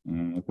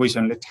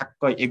क्वेसनले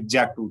ठ्याक्क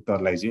एक्ज्याक्ट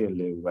उत्तरलाई चाहिँ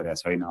यसले गरेको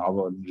छैन। अब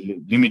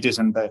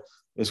लिमिटेसन त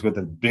यसको त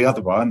बृहत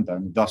भयो नि त,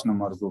 10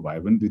 नम्बरको भए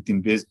पनि 2-3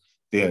 पेज,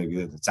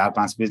 त्यो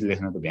 4-5 पेज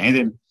लेख्न त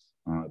भ्याइँदैन।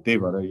 त्यही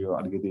भएर यो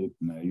अलिकति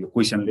यो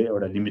क्वेसनले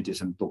एउटा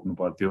लिमिटेसन तोक्नु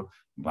पर्थ्यो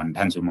भन्न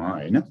ठान्छु म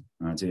होइन।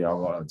 चाहिँ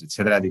अब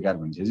क्षेत्राधिकार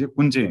भनेपछि चाहिँ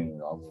कुन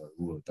चाहिँ अब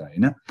ऊ हो त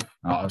होइन,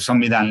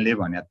 संविधानले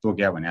भने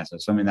तोक्या भनेको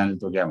छ, संविधानले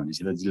तोक्या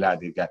भनेपछि त जिल्ला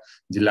अधिकार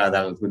जिल्ला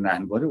अदालतको पनि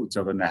राख्नु पर्यो,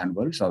 उच्चको पनि राख्नु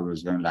पर्यो,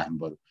 सर्वोच्चको पनि राख्नु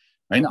पर्यो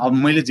होइन। अब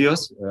मैले जे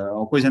होस्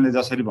क्वेसनले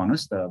जसरी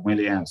भन्नुहोस् त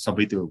मैले यहाँ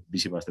सबै त्यो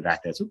विषयवस्तु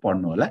राखेको छु,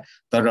 पढ्नु होला।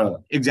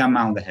 तर एक्जाममा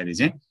आउँदाखेरि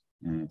चाहिँ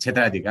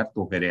क्षेत्राधिकार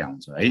तोकेरै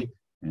आउँछ है।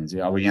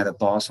 चाहिँ अब यहाँ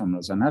त तह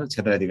संरचना र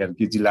क्षेत्राधिकार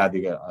कि जिल्ला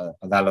अधिकार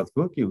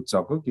अदालतको कि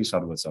उच्चको कि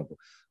सर्वोच्चको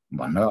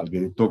भनेर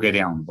अलिकति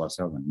तोकेरै आउनुपर्छ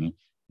भन्ने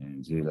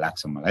चाहिँ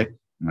लाग्छ मलाई,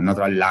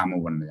 नत्र अलि लामो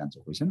बन्न जान्छ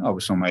क्वेसन। अब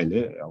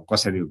समयले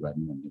कसरी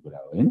गर्ने भन्ने कुरा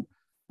हो होइन।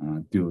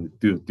 त्यो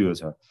त्यो त्यो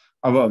छ।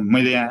 अब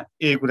मैले यहाँ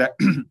यही कुरा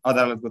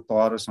अदालतको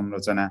तह र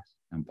संरचना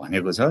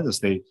भनेको छ,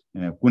 जस्तै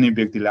कुनै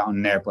व्यक्तिलाई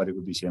अन्याय परेको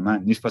विषयमा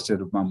निष्पक्ष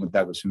रूपमा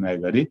मुद्दाको सुनवाई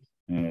गरी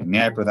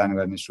न्याय प्रदान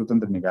गर्ने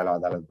स्वतन्त्र निकाय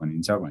अदालत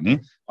भनिन्छ भने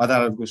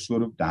अदालतको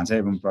स्वरूप, ढाँचा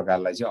एवं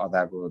प्रकारलाई चाहिँ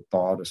अदालतको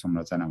तह र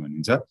संरचना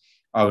भनिन्छ।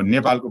 अब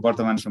नेपालको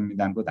वर्तमान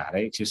संविधानको धारा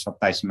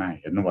 127मा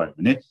हेर्नुभयो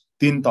भने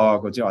 3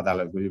 तहको चाहिँ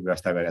अदालतको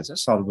व्यवस्था गरेको छ,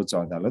 सर्वोच्च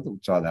अदालत,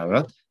 उच्च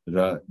अदालत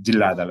र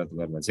जिल्ला अदालत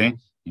गरेर चाहिँ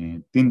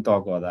 3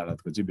 तहको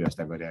अदालतको चाहिँ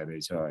व्यवस्था गरेको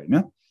रहेछ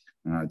होइन।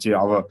 चाहिँ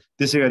अब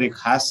त्यसै गरी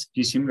खास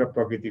किसिम र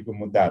प्रकृतिको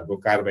मुद्दाहरूको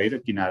कारबाही र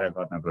किनारा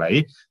गर्नको लागि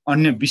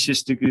अन्य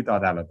विशिष्टीकृत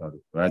अदालतहरू,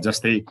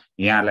 जस्तै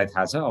यहाँलाई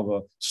थाहा छ अब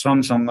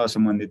श्रमसँग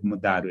सम्बन्धित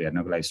मुद्दाहरू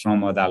हेर्नको लागि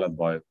श्रम अदालत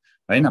भयो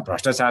होइन,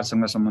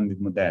 भ्रष्टाचारसँग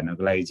सम्बन्धित मुद्दा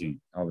हेर्नको लागि चाहिँ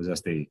अब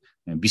जस्तै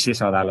विशेष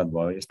अदालत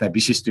भयो, यस्ता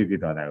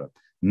विशिष्टीकृत अदालत,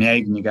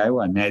 न्यायिक निकाय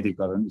वा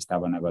न्यायाधिकरण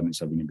स्थापना गर्न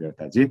सकिने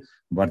व्यवस्था चाहिँ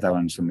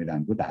वर्तमान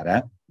संविधानको धारा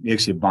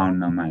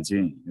 152मा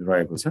चाहिँ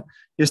रहेको छ।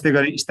 यस्तै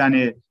गरी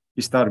स्थानीय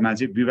स्तरमा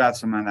चाहिँ विवाद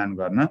समाधान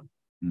गर्न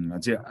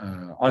चाहिँ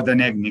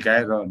अर्धन्यायिक निकाय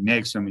र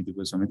न्यायिक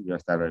समितिको समेत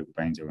व्यवस्था रहेको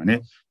पाइन्छ भने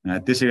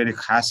त्यसै गरी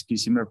खास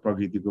किसिम र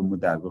प्रकृतिको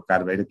मुद्दाहरूको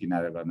कारबाही र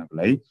किनारा गर्नको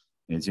लागि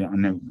चाहिँ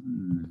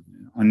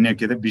अन्य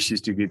के त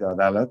विशिष्टीकृत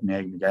अदालत,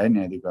 न्यायिक निकाय,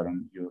 न्यायाधिकरण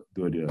यो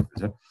दोहोरिएको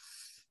छ।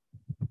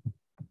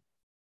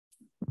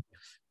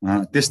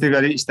 त्यस्तै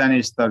गरी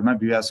स्थानीय स्तरमा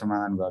विवाद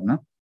समाधान गर्न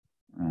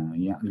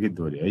यहाँ अलिकति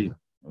दोहोऱ्यो है,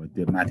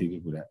 त्यो माथिकै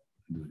कुरा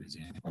दोहोऱ्यो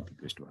चाहिँ कपी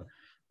पेस्ट भयो।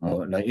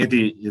 ल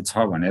यति छ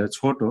भनेर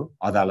छोटो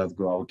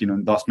अदालतको, अब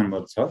किनभने 10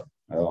 नम्बर छ,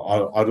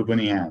 अरू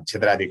पनि यहाँ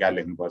क्षेत्राधिकार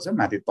लेख्नुपर्छ,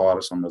 माथि तह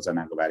र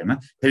संरचनाको बारेमा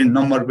फेरि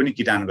नम्बर पनि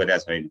किटान गरेका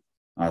छैन,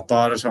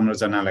 तह र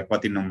संरचनालाई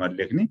कति नम्बर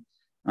लेख्ने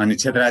अनि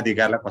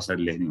क्षेत्राधिकारलाई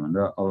कसरी लेख्ने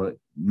भनेर अब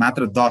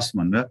मात्र 10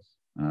 भनेर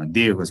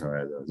दिएको छ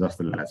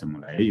जस्तो लाग्छ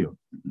मलाई है। यो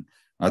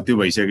त्यो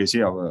भइसकेपछि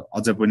अब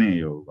अझ पनि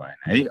यो भएन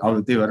है।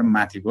 अब त्यही भएर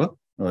माथिको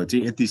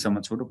चाहिँ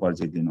यतिसम्म छोटो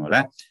परिचय दिनु होला।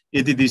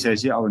 यति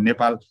दिइसकेपछि अब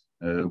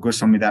नेपालको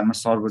संविधानमा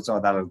सर्वोच्च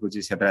अदालतको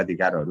चाहिँ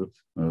क्षेत्राधिकारहरू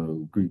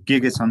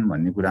के छन्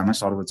भन्ने कुरामा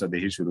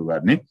सर्वोच्चदेखि सुरु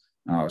गर्ने।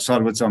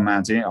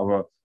 सर्वोच्चमा चाहिँ अब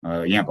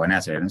यहाँ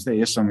भनेको छ हेर्नुहोस् त,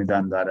 यस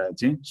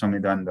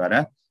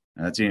संविधानद्वारा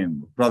चाहिँ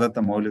प्रदत्त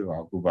मौलिक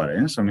हक उप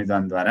होइन,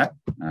 संविधानद्वारा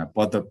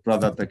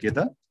प्रदत्त के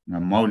त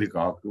मौलिक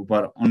हक उप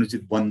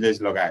अनुचित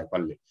बन्देज लगाए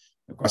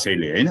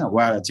कसैले होइन,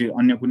 वा चाहिँ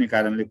अन्य कुनै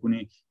कारणले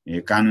कुनै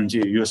कानुन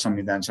चाहिँ यो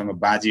संविधानसँग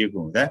बाजिएको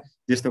हुँदा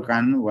त्यस्तो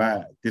कानुन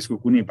वा त्यसको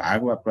कुनै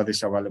भाग वा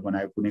प्रदेश सभाले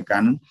बनाएको कुनै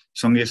कानुन,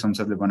 सङ्घीय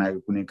संसदले बनाएको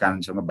कुनै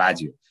कानुनसँग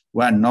बाजियो,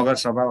 वा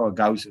नगरसभा वा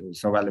गाउँ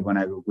सभाले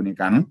बनाएको कुनै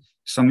कानुन,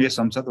 सङ्घीय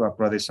संसद वा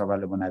प्रदेश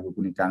सभाले बनाएको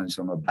कुनै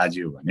कानुनसँग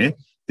बाजियो भने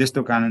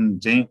त्यस्तो कानुन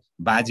चाहिँ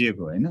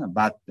बाजिएको होइन,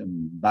 बात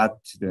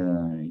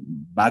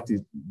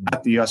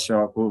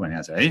यशको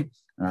भनेको छ है,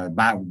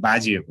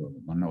 बाजिएको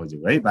भन्न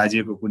खोजेको है,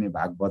 बाजिएको कुनै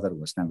भाग बदर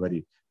घोषणा गरी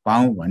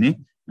पाऊँ भने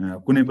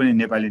कुनै पनि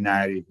नेपाली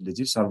नागरिकले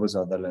चाहिँ सर्वोच्च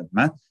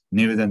अदालतमा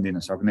निवेदन दिन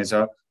सक्नेछ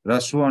र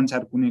सो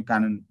अनुसार कुनै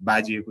कानुन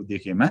बाजिएको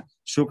देखेमा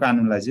सो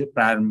कानुनलाई चाहिँ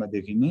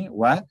प्रारम्भदेखि नै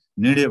वा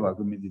निर्णय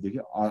भएको मितिदेखि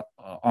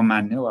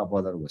अमान्य वा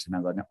बदर घोषणा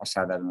गर्ने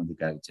असाधारण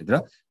अधिकार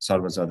क्षेत्र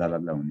सर्वोच्च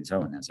अदालतलाई हुनेछ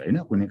भनेको छ होइन।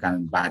 कुनै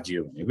कानुन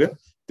बाजियो भनेको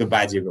त्यो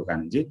बाजिएको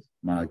कानुन चाहिँ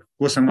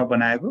कोसँग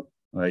बनाएको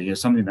यो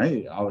सम्झिनु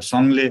है। अब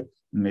सङ्घले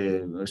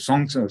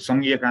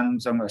सङ्घीय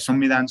कानुनसँग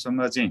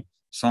संविधानसँग चाहिँ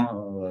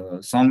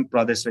सङ्घ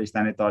प्रदेश र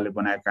स्थानीय तहले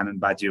बनाएको कानुन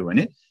बाजियो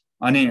भने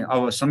अनि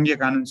अब सङ्घीय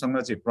कानुनसँग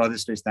चाहिँ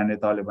प्रदेश र स्थानीय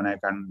तहले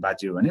बनाएको कानुन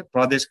बाजियो भने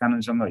प्रदेश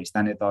कानुनसँग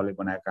स्थानीय तहले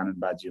बनाएको कानुन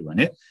बाजियो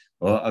भने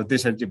हो अब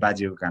त्यसरी चाहिँ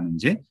बाजिएको कानुन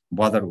चाहिँ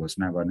बदर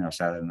घोषणा गर्ने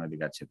असाधारण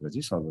अधिकार क्षेत्र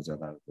चाहिँ सर्वोच्च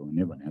अदालतको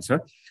हुने भनेको छ।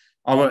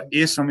 अब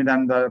यस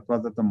संविधानद्वारा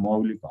प्रदत्त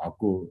मौलिक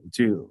हकको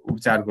चाहिँ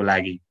उपचारको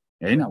लागि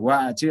होइन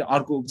वा चाहिँ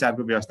अर्को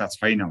उपचारको व्यवस्था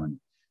छैन भने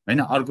होइन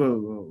अर्को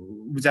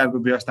उपचारको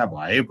व्यवस्था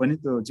भए पनि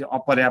त्यो चाहिँ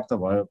अपर्याप्त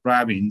भयो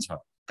प्रभावहीन छ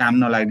काम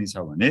नलाग्ने छ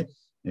भने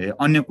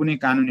अन्य कुनै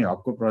कानुनी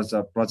हकको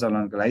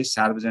प्रचलनको लागि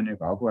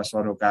सार्वजनिक हक वा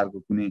सरोकारको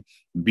कुनै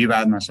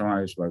विवादमा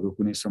समावेश भएको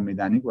कुनै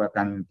संवैधानिक वा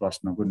कानुनी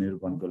प्रश्नको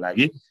निरूपणको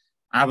लागि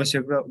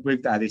आवश्यक र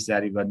उपयुक्त आदेश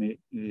जारी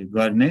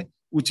गर्ने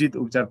उचित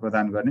उपचार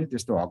प्रदान गर्ने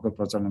त्यस्तो हकको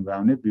प्रचलन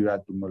गराउने विवाद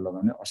टुङ्गो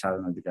लगाउने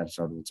असाधारण अधिकार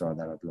सर्वोच्च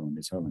अदालतलाई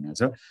हुनेछ भनेको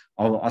छ।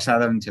 अब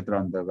असाधारण क्षेत्र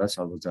अन्तर्गत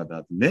सर्वोच्च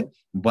अदालतले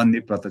बन्दी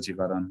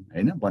प्रत्यक्षीकरण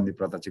होइन बन्दी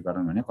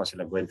प्रत्यक्षीकरण भने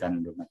कसैलाई गैर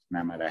कानुनी रूपमा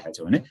थुनामा राखेको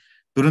छ भने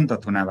तुरन्त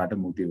थुनाबाट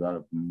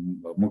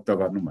मुक्त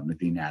गर्नु भन्ने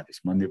दिने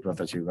आदेश बन्दी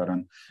प्रत्यक्षीकरण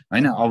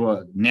होइन। अब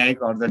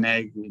न्यायिक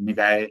अर्धन्यायिक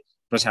निकाय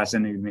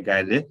प्रशासनिक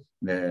निकायले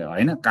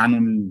होइन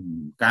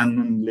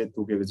कानुनले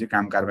तोकेको चाहिँ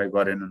काम कारबाही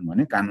गरेनन्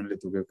भने कानुनले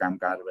तोकेको काम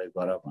कारबाही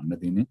गर भन्न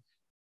दिने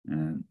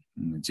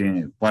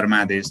चाहिँ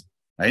परमादेश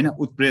होइन।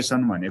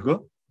 उत्प्रेषण भनेको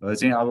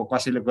चाहिँ अब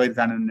कसैले गैर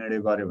कानुनी निर्णय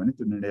गर्यो भने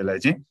त्यो निर्णयलाई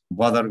चाहिँ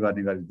बदर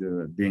गर्ने गरी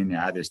दिने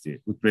आदेश थिए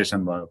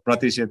उत्प्रेषण भयो।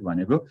 प्रतिषेध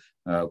भनेको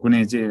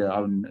कुनै चाहिँ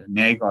अब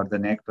न्यायिक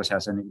अर्धन्यायिक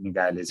प्रशासनिक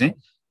निकायले चाहिँ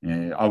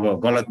अब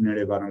गलत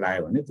निर्णय गर्न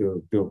लाग्यो भने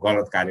त्यो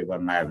गलत कार्य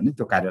गर्न लाग्यो भने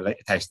त्यो कार्यलाई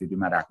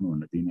यथास्थितिमा राख्नु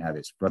भनेर दिने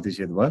आदेश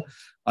प्रतिषेध भयो।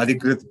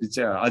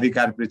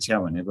 अधिकार परीक्षा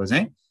भनेको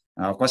चाहिँ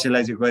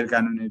कसैलाई चाहिँ गैर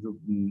कानुनी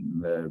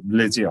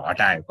रूपले चाहिँ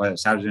हटायो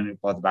सार्वजनिक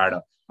पदबाट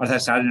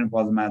अर्थात् सार्वजनिक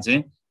पदमा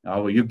चाहिँ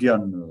अब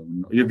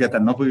योग्यता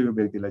नपुगेको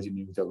व्यक्तिलाई चाहिँ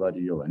नियुक्त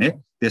गरियो भने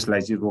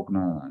त्यसलाई चाहिँ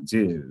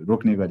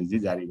रोक्ने गरी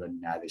चाहिँ जारी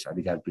गर्ने आदेश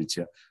अधिकार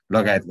परीक्षा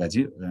लगायतका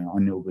चाहिँ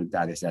अन्य उपयुक्त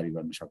आदेश जारी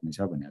गर्न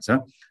सक्नेछ भनेको छ।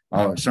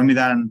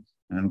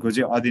 संविधानको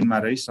चाहिँ अधीनमा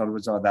रही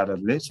सर्वोच्च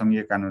अदालतले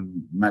सङ्घीय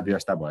कानुनमा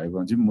व्यवस्था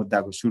भएको चाहिँ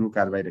मुद्दाको सुरु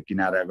कारबाही र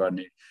किनारा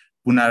गर्ने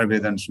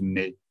पुनरावेदन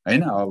सुन्ने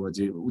होइन अब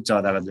चाहिँ उच्च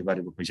अदालतले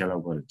गरेको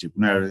फैसलाको चाहिँ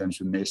पुनरावेदन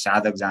सुन्ने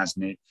साधक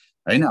जाँच्ने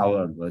होइन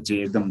अब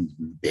चाहिँ एकदम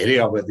धेरै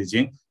अवधि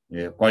चाहिँ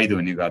कैद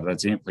हुने गरेर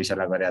चाहिँ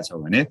फैसला गरेका छ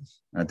भने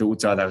त्यो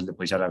उच्च अदालतले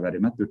फैसला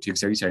गरेमा त्यो ठिक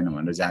छ कि छैन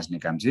भनेर जाँच्ने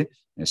काम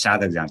चाहिँ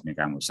साधक जाँच्ने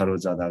काम हो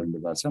सर्वोच्च अदालतले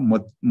गर्छ।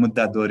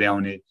 मुद्दा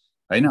दोहोऱ्याउने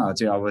होइन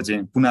चाहिँ अब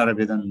चाहिँ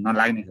पुनरावेदन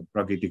नलाग्ने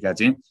प्रकृतिका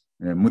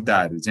चाहिँ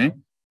मुद्दाहरू चाहिँ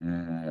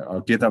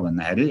के त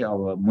भन्दाखेरि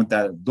अब मुद्दा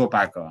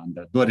दोपाक अन्त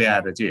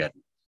दोहोऱ्याएर चाहिँ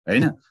हेर्ने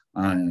होइन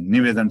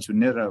निवेदन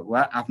सुन्ने र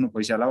वा आफ्नो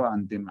फैसला वा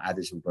अन्तिम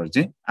आदेश उप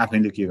चाहिँ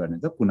आफैले के गर्ने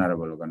त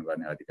पुनरावलोकन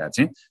गर्ने अधिकार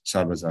चाहिँ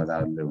सर्वोच्च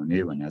अदालतले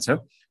हुने भनेको छ।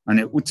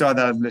 अनि उच्च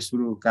अदालतले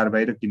सुरु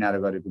कारबाही र किनारा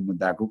गरेको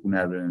मुद्दाको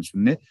पुनरावेदन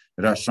सुन्ने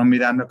र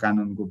संविधान र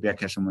कानुनको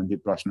व्याख्या सम्बन्धी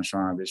प्रश्न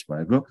समावेश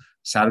भएको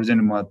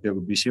सार्वजनिक महत्त्वको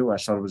विषय वा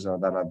सर्वोच्च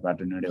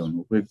अदालतबाट निर्णय हुनु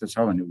उपयुक्त छ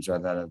भने उच्च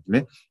अदालतले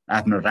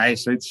आफ्नो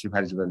रायसहित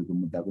सिफारिस गरेको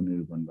मुद्दाको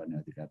निरूपण गर्ने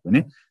अधिकार पनि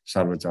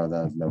सर्वोच्च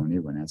अदालतलाई हुने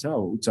भनेको छ।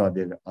 अब उच्च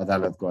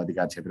अदालतको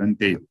अधिकार क्षेत्र पनि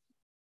त्यही हो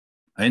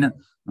होइन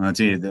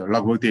चाहिँ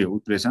लगभग त्यही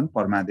उत्प्रेषण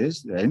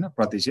परमादेश होइन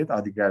प्रतिषेध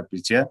अधिकार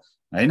परीक्षा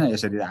होइन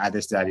यसरी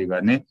आदेश जारी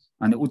गर्ने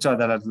अनि उच्च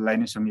अदालतलाई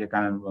नै सङ्घीय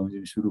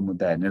कानुन सुरु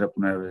मुद्दा हेर्ने र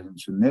पुनरावेदन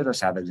सुन्ने र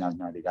साधक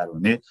जाँच्ने अधिकार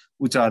हुने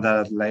उच्च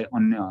अदालतलाई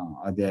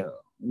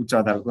उच्च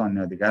अदालतको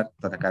अन्य अधिकार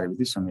तथा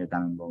कार्यविधि सङ्घीय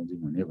कानुन बमोजिम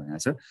हुने भनेको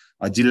छ।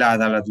 जिल्ला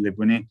अदालतले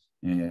पनि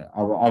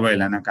अब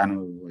अवहेलना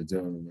कानुन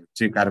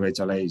चाहिँ कारबाही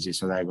चलाइ चाहिँ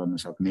सजाय गर्न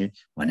सक्ने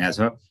भनेको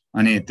छ।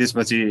 अनि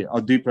त्यसपछि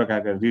दुई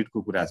प्रकारका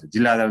रिटको कुरा छ।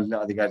 जिल्ला अदालतले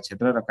अधिकार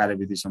क्षेत्र र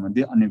कार्यविधि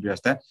सम्बन्धी अन्य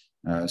व्यवस्था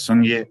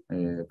सङ्घीय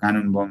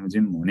कानुन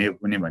बमोजिम हुने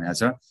पनि भनेको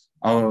छ।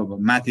 अब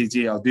माथि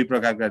चाहिँ दुई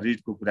प्रकारका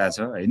रिटको कुरा छ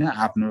होइन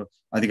आफ्नो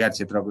अधिकार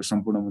क्षेत्रको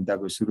सम्पूर्ण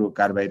मुद्दाको सुरु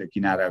कारबाही र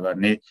किनारा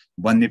गर्ने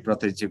बन्दी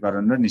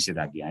प्रत्यक्षीकरण र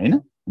निषेधाज्ञा होइन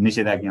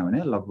निषेधाज्ञा भने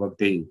लगभग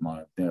त्यही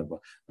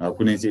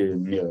कुनै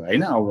चाहिँ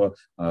होइन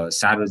अब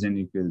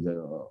सार्वजनिक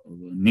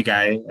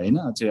निकाय होइन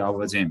चाहिँ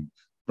अब चाहिँ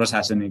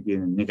प्रशासनिक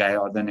निकाय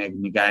अर्धन्यायिक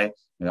निकाय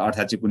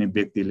अर्थात् चाहिँ कुनै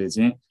व्यक्तिले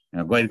चाहिँ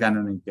गैर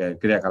कानुनी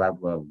क्रियाकलाप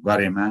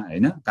गरेमा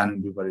होइन कानुन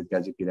विपरीतका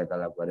चाहिँ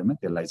क्रियाकलाप गरेमा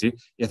त्यसलाई चाहिँ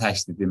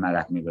यथास्थितिमा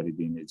राख्ने गरी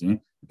दिने चाहिँ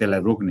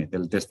त्यसलाई रोक्ने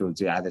त्यस्तो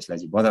चाहिँ आदेशलाई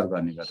चाहिँ बदर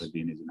गर्ने गरेर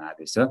दिने जुन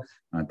आदेश छ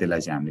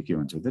त्यसलाई चाहिँ हामीले के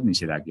भन्छौँ त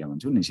निषेधाज्ञा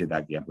भन्छौँ।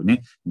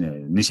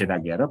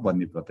 निषेधाज्ञा र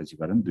बन्दी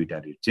प्रत्यक्षीकरण दुईटा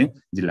रिट चाहिँ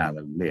जिल्ला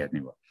अदालतले हेर्ने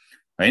भयो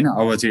होइन।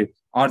 अब चाहिँ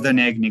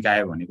अर्धन्यायिक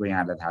निकाय भनेको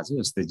यहाँलाई थाहा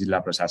छ जस्तै जिल्ला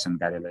प्रशासन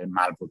कार्यालय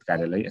मालपोत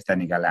कार्यालय यस्ता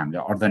निकायलाई हामीले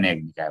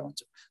अर्धन्यायिक निकाय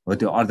भन्छौँ। हो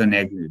त्यो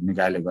अर्धन्यायिक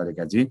निकायले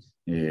गरेका चाहिँ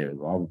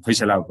अब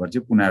फैसला उप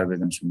चाहिँ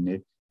पुनरावेदन सुन्ने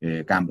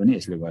काम पनि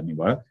यसले गर्ने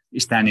भयो।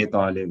 स्थानीय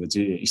तहले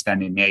चाहिँ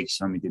स्थानीय न्यायिक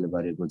समितिले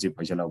गरेको चाहिँ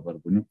फैसला उपर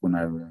पनि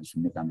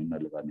पुनर्शून्य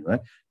कानुनले गर्ने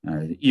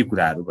भयो। यी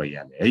कुराहरू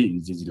भइहाल्यो है।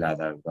 जिल्ला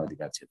अदालतको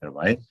अधिकार क्षेत्र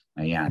भए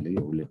यहाँले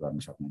उल्लेख गर्न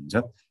सक्नुहुन्छ।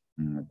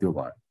 त्यो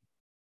भयो।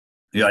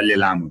 यो अलि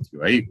लामो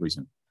थियो है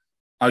क्वेसन।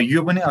 अब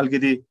यो पनि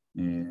अलिकति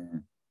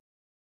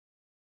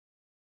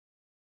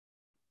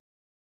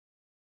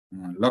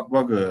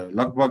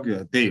लगभग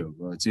त्यही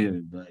हो,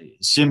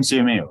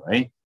 सेमै हो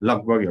है,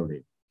 लगभग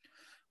एउटै।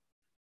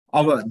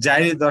 अब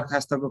जारी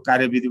दरखास्तको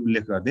कार्यविधि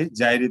उल्लेख गर्दै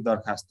जारी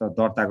दरखास्त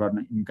दर्ता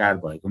गर्न इन्कार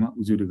भएकोमा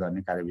उजुरी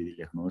गर्ने कार्यविधि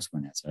लेख्नुहोस्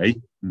भनेको छ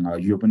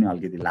है। यो पनि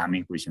अलिकति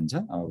लामै क्वेसन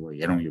छ। अब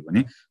हेरौँ यो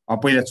पनि।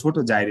 अब पहिला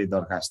छोटो जारी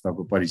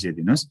दरखास्तको परिचय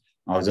दिनुहोस्।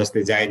 अब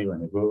जस्तै जारी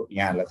भनेको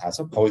यहाँलाई थाहा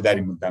छ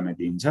फौजदारी मुद्दामा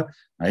दिइन्छ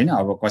होइन।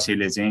 अब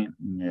कसैले चाहिँ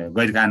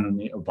गैर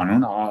कानुनी भनौँ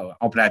न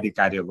अपराधिक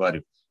कार्य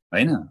गर्यो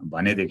होइन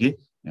भनेदेखि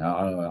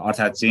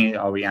अर्थात् चाहिँ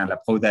अब यहाँलाई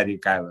फौजदारी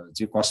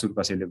चाहिँ कसुर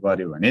कसैले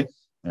गर्यो भने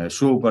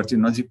सो उपर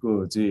चाहिँ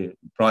नजिकको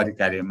चाहिँ प्रहरी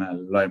कार्यमा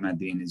लयमा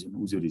दिइने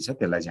जुन उजुरी छ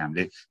त्यसलाई चाहिँ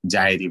हामीले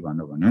जाहेरी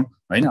भन्यौँ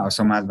होइन।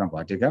 समाजमा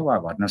घटेका वा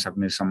घट्न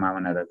सक्ने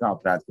सम्भावना रहेका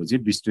अपराधको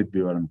चाहिँ विस्तृत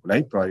विवरणको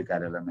लागि प्रहरी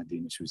कार्यालयमा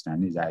दिइने सूचना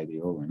नै जाहेरी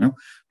हो भनौँ।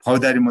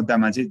 फौजदारी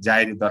मुद्दामा चाहिँ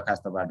जाहेरी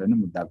दरखास्तबाट नै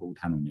मुद्दाको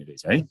उठान हुने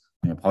रहेछ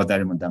है।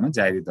 फौजदारी मुद्दामा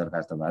जाहेरी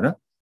दरखास्तबाट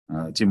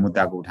चाहिँ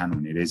मुद्दाको उठान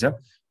हुने रहेछ।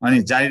 अनि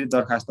जाहेरी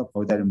दरखास्त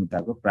फौजदारी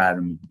मुद्दाको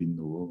प्रारम्भिक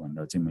बिन्दु हो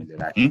भनेर चाहिँ मैले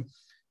राखेँ।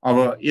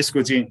 अब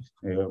यसको चाहिँ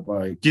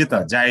के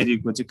त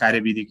जाहेरीको चाहिँ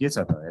कार्यविधि के छ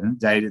त हेर्नु।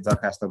 जाहेरी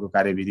दरखास्तको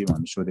कार्यविधि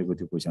भन्नु सोधेको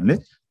थियो क्वेसनले।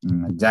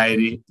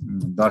 जाहेरी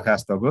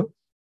दरखास्तको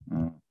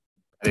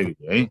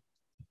कार्यविधि है,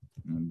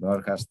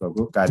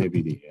 दरखास्तको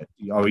कार्यविधि।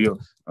 अब यो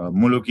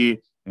मुलुकी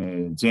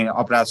चाहिँ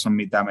अपराध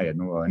संहितामा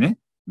हेर्नुभयो भने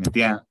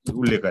त्यहाँ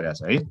उल्लेख गरेको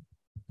छ है,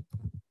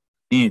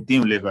 त्यही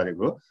उल्लेख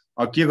गरेको।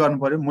 अब के गर्नु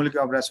पर्यो, मुलुकी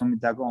अपराध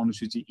संहिताको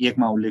अनुसूची 1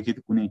 मा उल्लेखित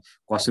कुनै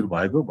कसुर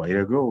भएको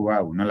भइरहेको वा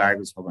हुन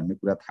लागेको छ भन्ने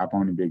कुरा थाहा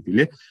पाउने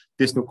व्यक्तिले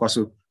त्यस्तो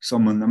कसुर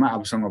सम्बन्धमा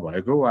आफूसँग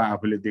भएको वा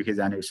आफूले देखे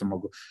जानेको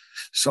सम्मको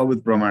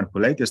सबुत प्रमाण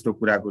खुलाई त्यस्तो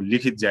कुराको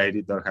लिखित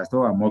जाहेरी दरखास्त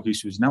वा मौखिक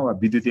सूचना वा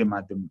विद्युतीय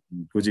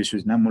माध्यमको चाहिँ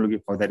सूचना मुलुकी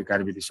फौजदारी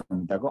कार्यविधि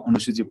संहिताको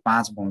अनुसूची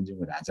 5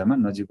 बमोजिमको ढाँचामा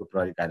नजिकको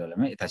प्रहरी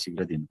कार्यालयमा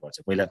यथाशीघ्र दिनुपर्छ।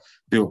 पहिला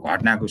त्यो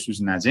घटनाको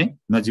सूचना चाहिँ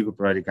नजिकको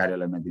प्रहरी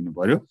कार्यालयमा दिनु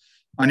पर्यो।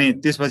 अनि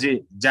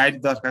त्यसपछि जाहेरी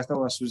दरखास्त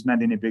वा सूचना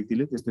दिने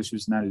व्यक्तिले त्यस्तो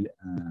सूचना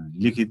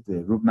लिखित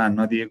रूपमा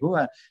नदिएको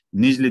वा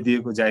निजले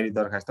दिएको जाहेरी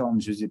दरखास्त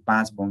अनुसूची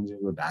 5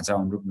 बमोजिमको ढाँचा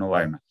अनुरूप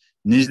नभएमा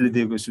निजले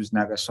दिएको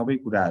सूचनाका सबै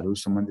कुराहरू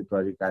सम्बन्धित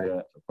प्रहरी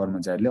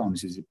कर्मचारीले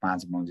अनुसूची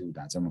 5 बमोजिमको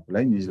ढाँचामा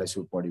खुलाई निजलाई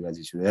सो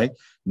पढिबाजी सुधाई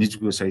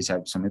निजको सही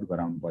साबित समेत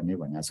गराउनु पर्ने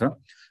भनेको छ।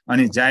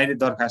 अनि जाहेरी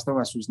दरखास्त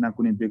वा सूचना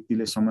कुनै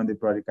व्यक्तिले सम्बन्धित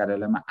प्रहरी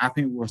कार्यालयमा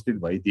आफै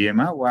उपस्थित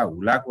भइदिएमा वा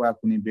हुलाक वा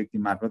कुनै व्यक्ति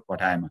मार्फत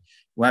पठाएमा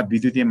वा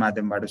विद्युतीय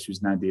माध्यमबाट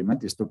सूचना दिएमा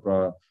त्यस्तो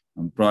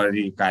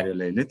प्रहरी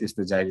कार्यालयले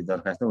त्यस्तो जाहेरी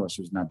दरखास्त वा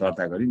सूचना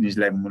दर्ता गरी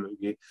निजलाई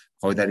मुलुकी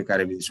फौजदारी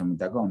कार्यविधि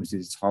संहिताको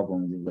अनुसूची 6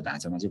 बमोजिमको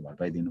ढाँचामा चाहिँ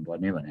भरपाई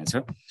दिनुपर्ने भनेको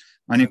छ।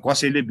 अनि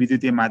कसैले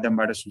विद्युतीय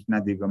माध्यमबाट सूचना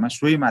दिएकोमा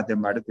सोही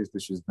माध्यमबाट त्यस्तो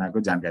सूचनाको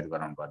जानकारी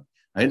गराउनु पर्ने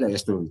है ल।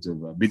 यस्तो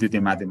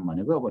विद्युतीय माध्यम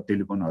भनेको अब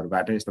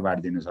टेलिफोनहरूबाट यस्तोबाट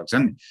दिन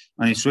सक्छन् नि।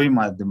 अनि सोही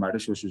माध्यमबाट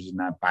सो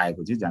सूचना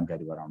पाएको चाहिँ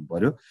जानकारी गराउनु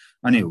पर्यो।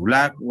 अनि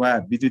हुलाक वा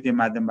विद्युतीय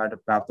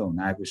माध्यमबाट प्राप्त हुन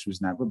आएको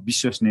सूचनाको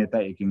विश्वसनीयता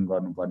यकिन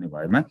गर्नुपर्ने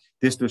भएमा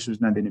त्यस्तो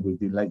सूचना दिने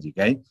व्यक्तिलाई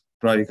झिकाई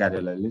प्रहरी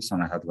कार्यालयले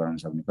शनाखत गराउन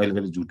सक्ने। कहिले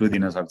कहिले झुटो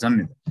दिन सक्छन्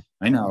नि त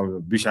होइन,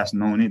 अब विश्वास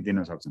नहुने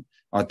दिन सक्छन्।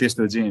 अब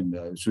त्यस्तो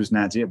चाहिँ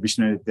सूचना चाहिँ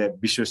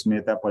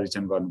विश्वसनीयता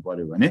परीक्षण गर्नु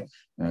पर्यो भने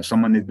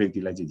सम्बन्धित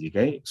व्यक्तिलाई चाहिँ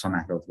झिकाई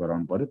शनाखत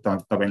गराउनु पर्यो।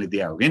 तपाईँले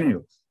दिए हो कि नै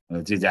यो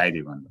चाहिँ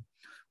जाहेरी भन्नु।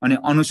 अनि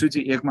अनुसूची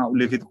 1 मा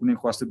उल्लेखित कुनै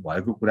कसुर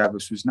भएको कुराको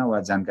सूचना वा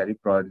जानकारी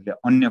प्रहरीले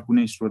अन्य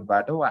कुनै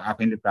स्रोतबाट वा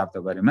आफैले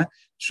प्राप्त गरेमा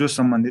सो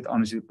सम्बन्धित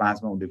अनुसूची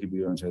 5 मा उल्लेखित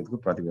विवरण सहितको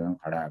प्रतिवेदन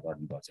खडा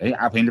गर्नुपर्छ है।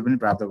 आफैले पनि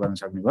प्राप्त गर्न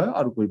सक्ने भयो,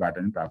 अरू कोहीबाट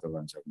पनि प्राप्त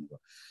गर्न सक्ने भयो।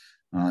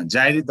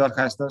 जाहेरी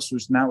दरखास्त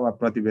सूचना वा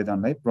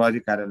प्रतिवेदनलाई प्रहरी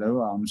कार्यालय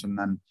वा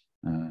अनुसन्धान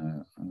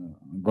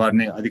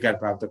गर्ने अधिकार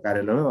प्राप्त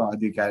कार्यालय वा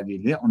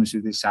अधिकारीले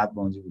अनुसूची 7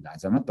 बमोजिमको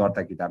ढाँचामा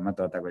दर्ता किताबमा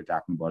दर्ता गरी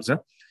राख्नुपर्छ।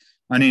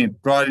 अनि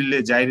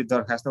प्रहरीले जाहेरी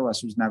दरखास्त वा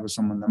सूचनाको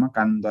सम्बन्धमा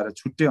कानुनद्वारा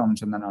छुट्टै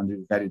अनुसन्धान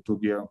अधिकारी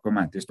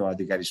तोकिएकोमा त्यस्तो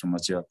अधिकारी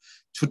समक्ष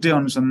छुट्टै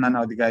अनुसन्धान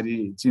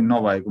अधिकारी चाहिँ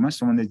नभएकोमा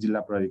सम्बन्धित जिल्ला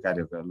प्रहरी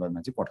कार्यालयमा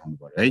चाहिँ पठाउनु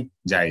पर्यो है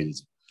जाहेरी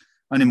चाहिँ।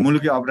 अनि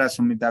मुलुकी अपराध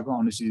संहिताको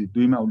अनुसूची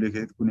 2 मा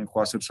उल्लेखित कुनै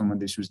कसुर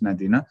सम्बन्धी सूचना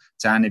दिन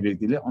चाहने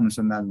व्यक्तिले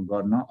अनुसन्धान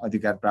गर्न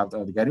अधिकार प्राप्त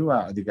अधिकारी वा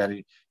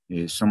अधिकारी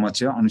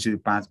समक्ष अनुसूची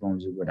 5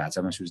 बमोजिमको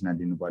ढाँचामा सूचना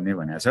दिनुपर्ने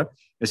भनेको छ।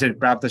 यसरी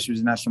प्राप्त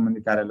सूचना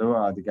सम्बन्धी कार्यालय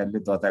वा अधिकारीले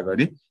दर्ता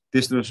गरी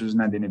तेस्रो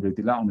सूचना दिने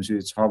व्यक्तिलाई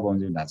अनुसूची 6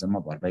 बमोजिमको ढाँचामा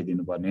भरपाई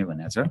दिनुपर्ने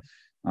भनेको छ।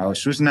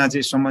 सूचना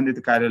चाहिँ सम्बन्धित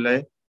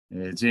कार्यालय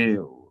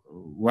चाहिँ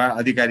वा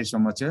अधिकारी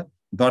समक्ष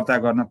दर्ता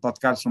गर्न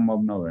तत्काल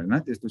सम्भव नभएमा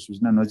त्यस्तो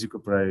सूचना नजिकको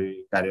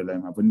प्रहरी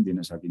कार्यालयमा पनि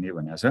दिन सकिने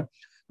भनेको छ।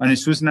 अनि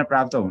सूचना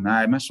प्राप्त हुन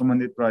आएमा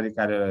सम्बन्धित प्रहरी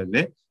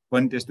कार्यालयले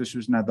पनि त्यस्तो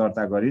सूचना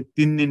दर्ता गरी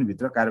 3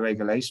 दिनभित्र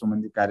कारबाहीका लागि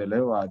सम्बन्धित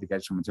कार्यालय वा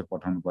अधिकारी समक्ष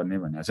पठाउनु पर्ने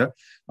भनेको छ।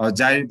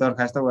 जारी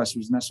दरखास्त वा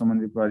सूचना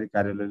सम्बन्धित प्रहरी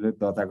कार्यालयले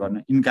दर्ता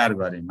गर्न इन्कार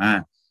गरेमा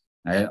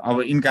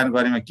अब इन्कार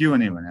गरेमा के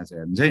हुने भनेको छ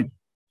हेर्नुहोस् है।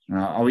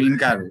 अब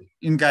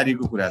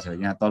इन्कारीको कुरा छ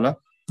यहाँ तल।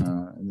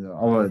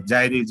 अब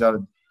जारी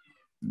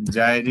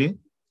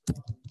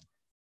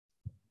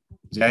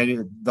जारी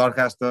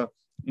दरखास्त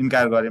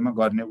इन्कार गरेमा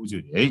गर्ने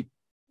उजुरी है।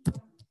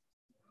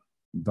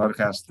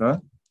 दरखास्त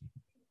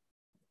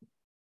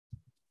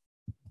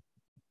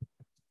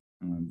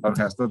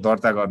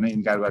दर्ता गर्ने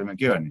इन्कार गरेमा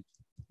के गर्ने?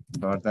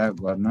 दर्ता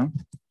गर्न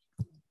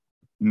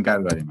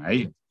इन्कार गरेमा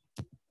है।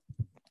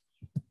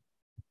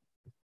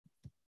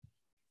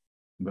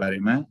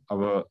 गरेमा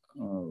अब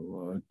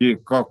के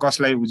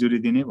कसलाई उजुरी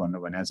दिने भन्नु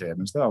भनेको छ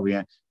हेर्नुस् त। अब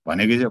यहाँ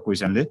भनेकै छ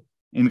क्वेसनले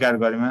इन्कार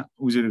गरेमा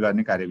उजुरी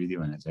गर्ने कार्यविधि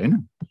भनेको छ हैन।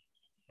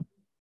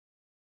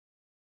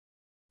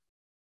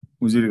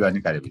 उजुरी गर्ने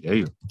कार्यविधि है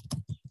यो।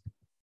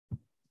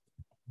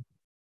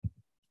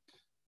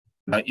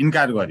 ल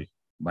इन्कार गरे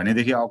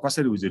भनेदेखि अब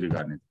कसरी उजुरी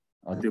गर्ने?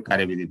 त्यो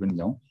कार्यविधि पनि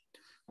जाउँ।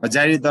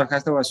 जारी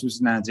दरखास्त वा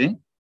सूचना चाहिँ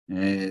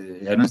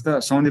हेर्नुस् त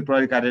सम्बन्धित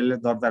प्रहरी कार्यालयले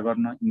दर्ता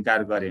गर्न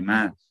इन्कार गरेमा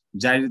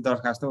जारी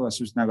दरखास्त वा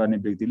सूचना गर्ने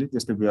व्यक्तिले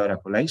त्यस्तो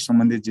बेहोराको लागि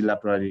सम्बन्धित जिल्ला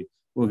प्रहरी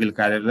वकिल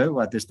कार्यालय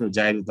वा त्यस्तो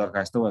जारी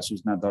दरखास्त वा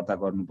सूचना दर्ता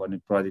गर्नुपर्ने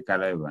प्रहरी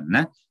कार्यालय भन्ना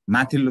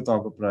माथिल्लो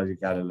तहको प्रहरी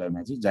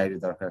कार्यालयमा चाहिँ जारी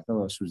दरखास्त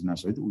वा सूचना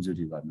सहित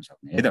उजुरी गर्न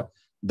सक्ने है त।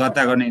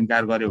 दर्ता गर्ने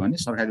इन्कार गर्यो भने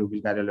सरकारी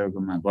वकिल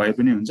कार्यालयमा गए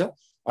पनि हुन्छ,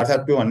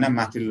 अर्थात् त्योभन्दा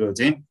माथिल्लो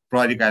चाहिँ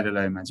प्रहरी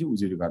कार्यालयमा चाहिँ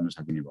उजुरी गर्न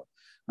सकिने भयो।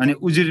 अनि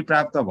उजुरी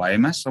प्राप्त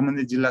भएमा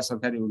सम्बन्धित जिल्ला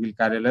सरकारी वकिल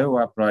कार्यालय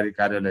वा प्रहरी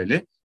कार्यालयले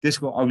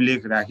त्यसको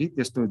अभिलेख राखी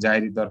त्यस्तो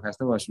जारी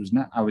दरखास्त वा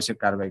सूचना आवश्यक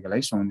कारबाहीका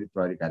लागि सम्बन्धित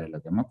प्रहरी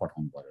कार्यालयमा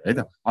पठाउनु पर्यो है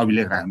त।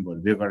 अभिलेख राख्नु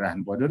पर्यो, रेकर्ड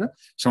राख्नु पर्यो र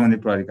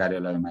सम्बन्धित प्रहरी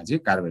कार्यालयमा चाहिँ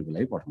कारबाहीको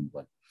लागि पठाउनु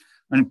पर्यो।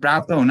 अनि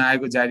प्राप्त हुन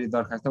आएको जारी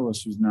दरखास्त वा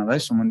सूचनालाई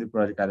सम्बन्धित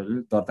प्रहरी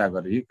कार्यालयले दर्ता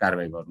गरी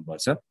कारबाही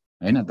गर्नुपर्छ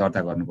हैन,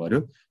 दर्ता गर्नु पर्यो।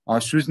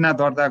 सूचना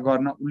दर्ता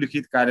गर्न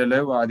उल्लिखित कार्यालय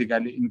वा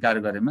अधिकारीले इन्कार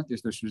गरेमा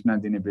त्यस्तो सूचना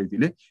दिने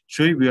व्यक्तिले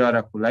सोही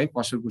बेहोराको लागि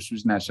कसैको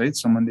सूचना सहित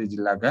सम्बन्धित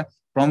जिल्लाका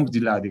प्रमुख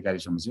जिल्ला अधिकारी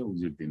समक्ष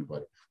उजुरी दिनु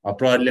पर्यो। अब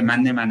प्रहरीले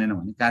मान्ने मानेन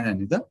भने कहाँ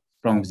जाने त?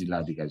 प्रमुख जिल्ला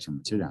अधिकारी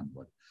समक्ष जानु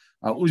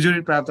पर्यो।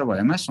 उजुरी प्राप्त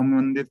भएमा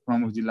सम्बन्धित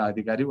प्रमुख जिल्ला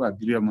अधिकारी वा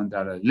गृह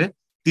मन्त्रालयले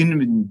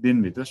 3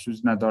 दिनभित्र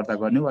सूचना दर्ता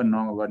गर्ने वा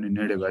नगर्ने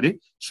निर्णय गरी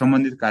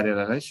सम्बन्धित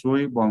कार्यालयलाई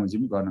सोही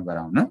बमोजिम गर्न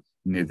गराउन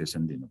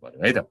निर्देशन दिनु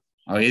पर्यो है त।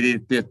 अब यदि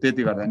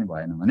त्यति गर्दा नि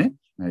भएन भने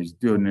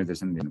त्यो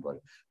निर्देशन दिनु पर्यो।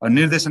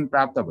 निर्देशन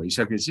प्राप्त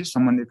भइसकेपछि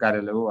सम्बन्धित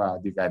कार्यालय वा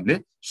अधिकारीले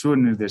सो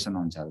निर्देशन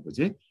अनुसारको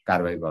चाहिँ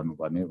कारबाही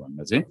गर्नुपर्ने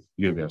भनेर चाहिँ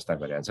यो व्यवस्था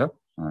गरेको छ।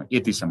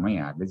 यतिसम्म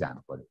यहाँहरूले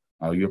जानु पर्यो।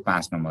 अब यो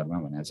 5 नम्बरमा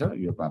भनेको छ।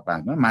 यो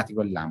 5 मा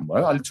माथिको लामो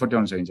भयो, अलिक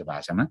छुट्याउन सकिन्छ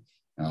भाषामा।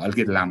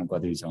 अलिकति लामो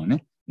कति छ भने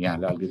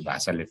यहाँले अलिकति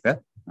भाषा लेख्दा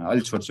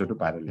अलिक छोटो छोटो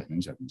पारेर लेख्न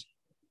सकिन्छ,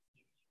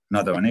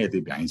 नत्र भने यति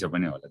भ्याइन्छ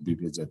पनि होला, 2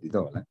 पेज जति त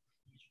होला।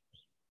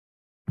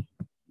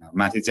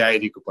 माथि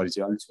जाहेरीको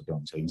परिचय अलिक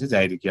छुट्याउन सकिन्छ,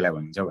 जाहेरी केलाई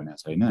भनिन्छ भनेको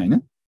छैन हैन,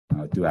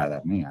 त्यो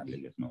आधारमा यहाँले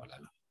लेख्नु होला।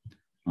 ल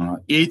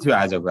यही थियो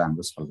आजको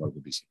हाम्रो छलफलको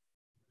विषय।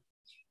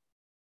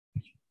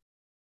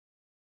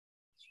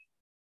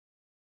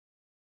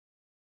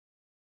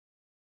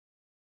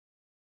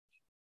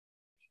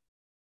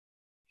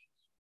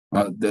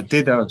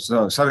 त्यही त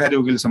सरकारी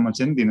वकिल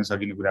समक्ष नि दिन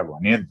सकिने कुरा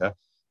भने नि त।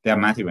 त्यहाँ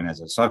माथि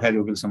भनेको छ सरकारी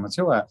वकिल समक्ष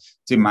वा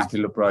चाहिँ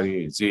माथिल्लो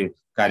प्रहरी चाहिँ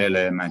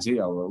कार्यालयमा चाहिँ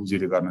अब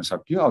उजुरी गर्न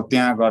सकियो। अब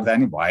त्यहाँ गर्दा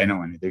नि भएन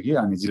भनेदेखि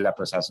अनि जिल्ला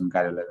प्रशासन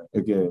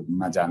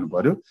कार्यालयमा जानु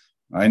पर्यो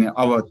हैन।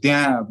 अब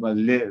त्यहाँ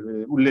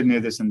उसले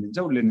निर्देशन दिन्छ,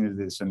 उसले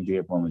निर्देशन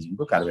दिए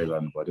बमोजिमको कारबाही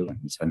गर्नु पर्यो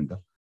भन्ने छ नि त।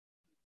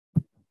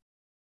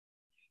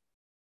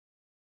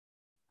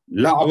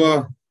 ल अब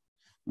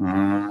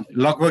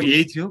लगभग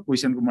यही थियो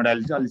क्वेसनको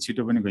मोडालिटी। अलिक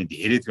छिटो पनि गयो,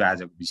 धेरै थियो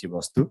आजको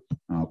विषयवस्तु।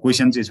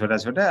 क्वेसन चाहिँ छोटा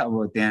छोटा,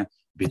 अब त्यहाँ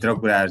भित्र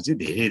कुराहरू चाहिँ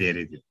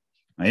धेरै थियो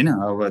हैन।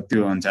 अब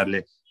त्यो अनुसारले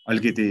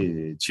अलिकति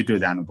छिटो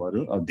जानु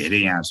पर्यो। अब धेरै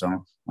यहाँसँग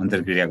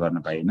अन्तर्क्रिया गर्न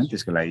पाइएन,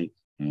 त्यसको लागि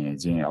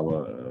चाहिँ अब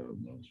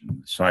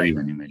सरी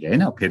भने मैले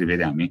हैन। फेरि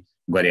हामी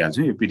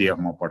गरिहाल्छौँ। यो पिडिएफ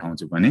म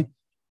पठाउँछु पनि।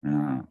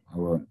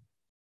 अब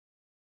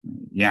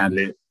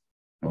यहाँले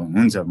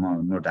हुन्छ म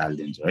नोट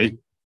हालिदिन्छु है।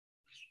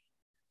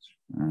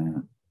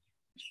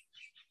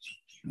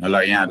 ल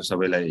यहाँहरू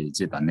सबैलाई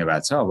चाहिँ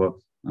धन्यवाद छ।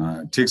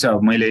 अब ठिक छ,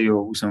 अब मैले यो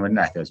उसमा पनि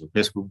राखेको छु,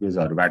 फेसबुक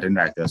पेजहरूबाट पनि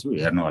राखेको छु,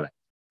 हेर्नु होला।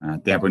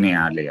 त्यहाँ पनि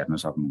यहाँहरूले हेर्न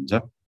सक्नुहुन्छ,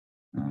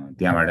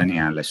 त्यहाँबाट नि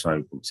यहाँलाई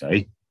सहयोग पुग्छ है।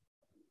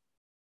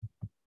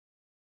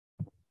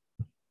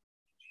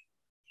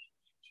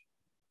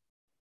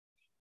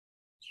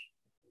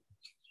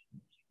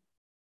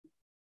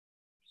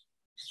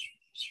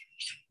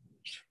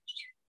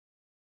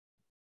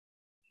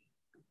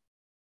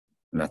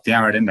 ल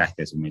त्यहाँबाट नि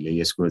राखेको छु मैले।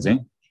 यसको चाहिँ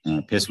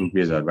फेसबुक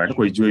पेजहरूबाट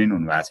कोही जोइन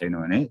हुनु भएको छैन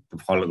भने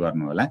फलो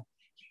गर्नु होला।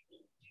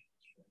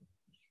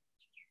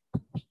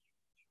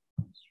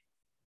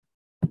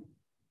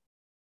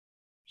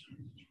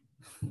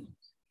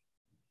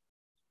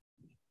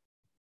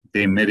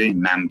 त्यही मेरै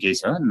नाम केही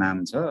छ,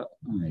 नाम छ,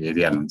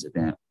 हेरिहाल्नुहुन्छ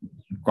त्यहाँ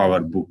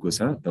कभर बुकको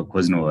छ, त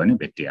खोज्नुभयो भने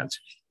भेटिहाल्छ।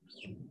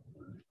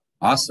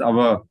 हस् अब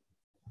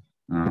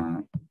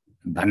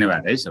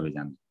धन्यवाद है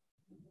सबैजना।